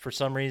released, for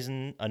some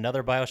reason,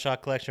 another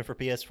Bioshock collection for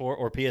PS4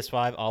 or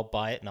PS5, I'll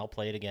buy it and I'll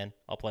play it again.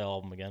 I'll play all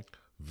of them again.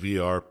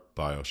 VR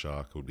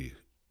Bioshock would be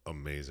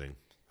amazing.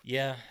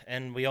 Yeah,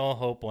 and we all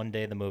hope one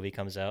day the movie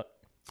comes out.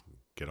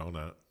 Get on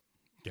that.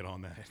 Get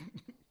on that.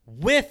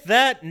 With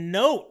that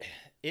note,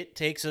 it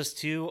takes us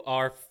to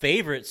our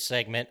favorite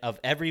segment of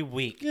every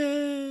week.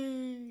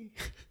 Yay!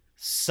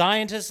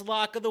 Scientist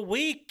Lock of the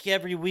Week.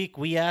 Every week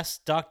we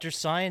ask Dr.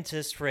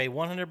 Scientist for a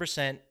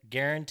 100%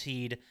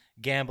 guaranteed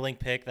gambling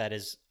pick that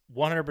is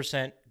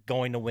 100%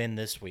 going to win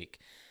this week.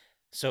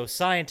 So,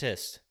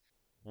 Scientist,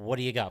 what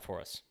do you got for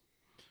us?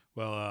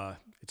 Well,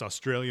 it's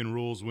Australian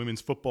rules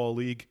Women's Football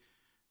League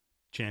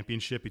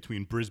championship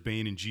between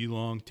Brisbane and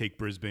Geelong. Take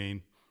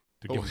Brisbane.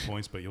 They're giving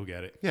points, but you'll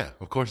get it. Yeah,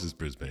 of course it's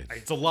Brisbane.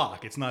 It's a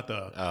lock. It's not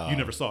the you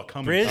never saw it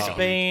coming.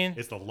 Brisbane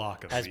It's the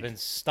lock of the has week. been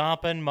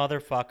stomping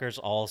motherfuckers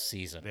all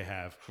season. They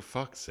have. For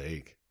fuck's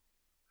sake.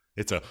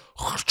 It's a...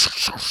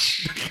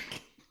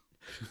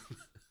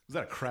 Is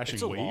that a crashing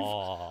It's a wave?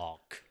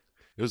 lock.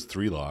 It was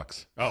 3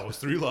 locks. Oh, it was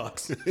 3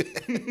 locks.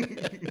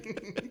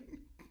 It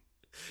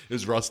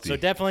was rusty. So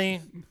definitely,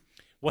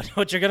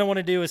 what you're going to want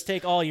to do is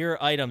take all your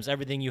items,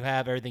 everything you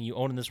have, everything you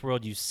own in this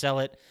world, you sell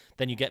it,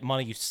 then you get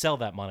money, you sell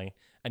that money,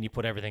 and you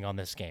put everything on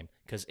this game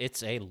because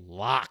it's a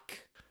lock.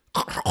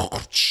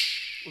 Well,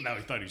 now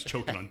he thought he was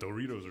choking on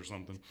Doritos or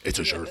something. It's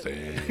a sure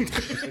thing.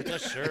 It's a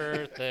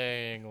sure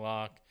thing,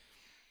 lock.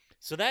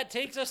 So that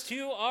takes us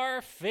to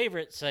our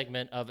favorite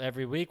segment of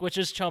every week, which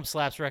is Chump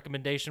Slap's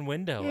recommendation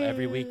window.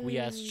 Every week we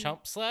ask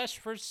Chump Slash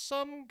for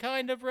some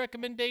kind of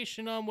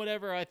recommendation on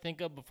whatever I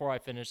think of before I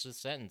finish this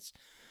sentence.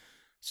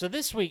 So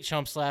this week,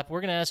 Chump Slap,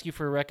 we're going to ask you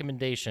for a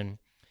recommendation.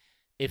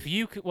 If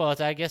you could, well,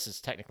 I guess it's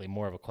technically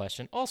more of a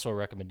question, also a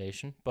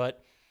recommendation,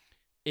 but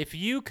if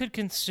you could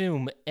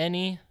consume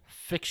any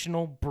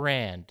fictional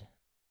brand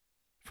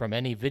from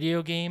any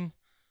video game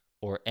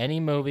or any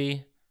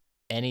movie,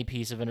 any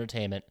piece of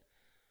entertainment,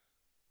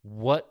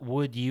 what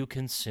would you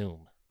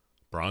consume?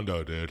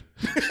 Brondo, dude.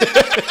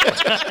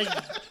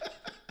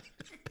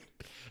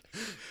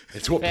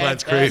 It's what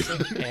plants crave.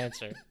 Fantastic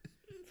answer.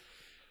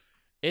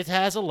 It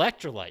has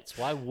electrolytes.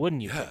 Why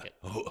wouldn't you pick it?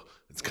 Oh,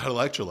 it's got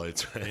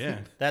electrolytes, right? Yeah.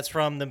 That's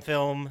from the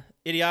film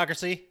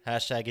Idiocracy.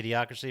 Hashtag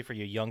Idiocracy for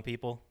you young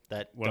people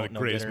that One don't of the know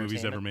greatest good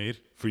movies ever entertainment.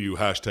 made. For you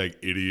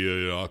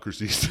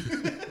 #idiocracies.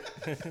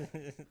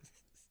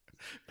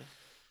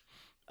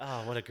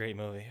 Oh, what a great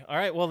movie. All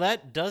right, well,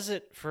 that does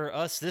it for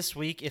us this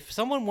week. If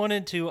someone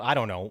wanted to, I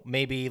don't know,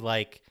 maybe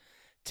like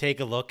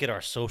take a look at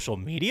our social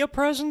media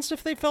presence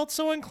if they felt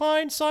so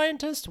inclined,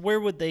 Scientist,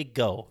 where would they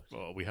go?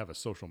 Well, we have a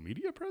social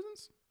media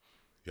presence?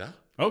 Yeah.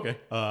 Okay.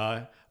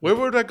 Where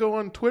would I go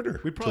on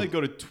Twitter? We'd probably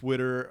go to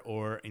Twitter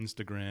or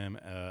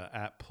Instagram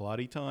at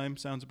Plotty Time.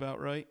 Sounds about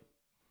right.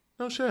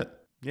 No shit.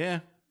 Yeah.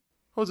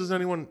 Oh, does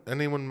anyone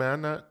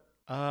man that?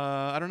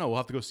 I don't know. We'll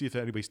have to go see if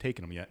anybody's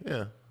taken them yet.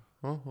 Yeah.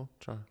 Well, we'll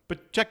try.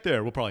 But check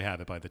there. We'll probably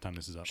have it by the time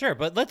this is up. Sure,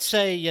 but let's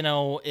say,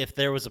 if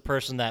there was a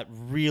person that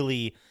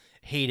really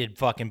hated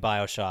fucking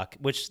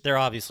Bioshock, which they're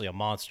obviously a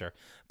monster,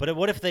 but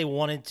what if they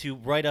wanted to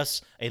write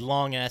us a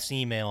long-ass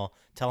email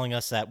telling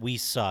us that we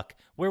suck?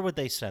 Where would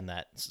they send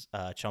that,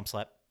 Chump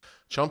Slap?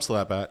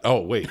 Chumpslap at...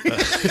 Oh, wait.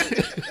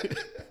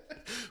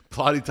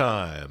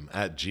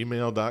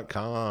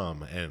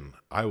 plottytime@gmail.com, and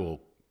I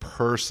will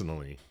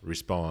personally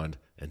respond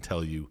and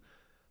tell you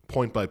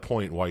point by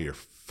point why you're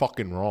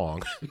fucking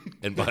wrong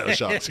and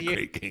Bioshock's a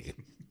great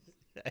game.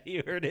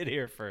 You heard it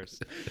here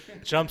first.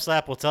 Chump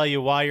Slap will tell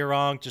you why you're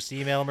wrong. Just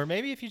email him, or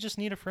maybe if you just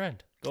need a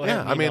friend, go ahead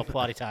and email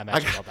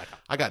plottytime@gmail.com.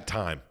 I got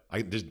time.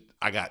 I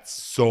got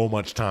so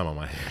much time on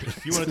my hands.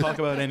 If you want to talk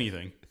about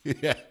anything,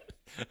 Yeah.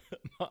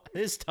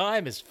 His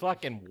time is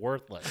fucking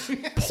worthless.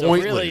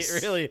 Pointless.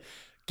 So really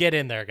get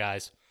in there,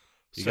 guys.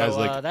 You So guys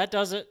like- that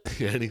does it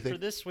for Anything?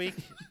 this week.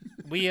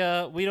 We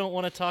don't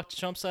want to talk to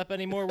Chump Slap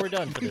anymore. We're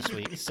done for this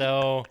week.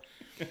 So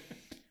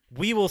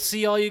we will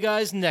see all you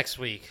guys next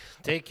week.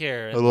 Take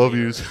care. I love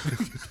yous.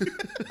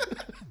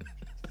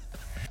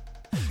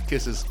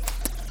 Kisses.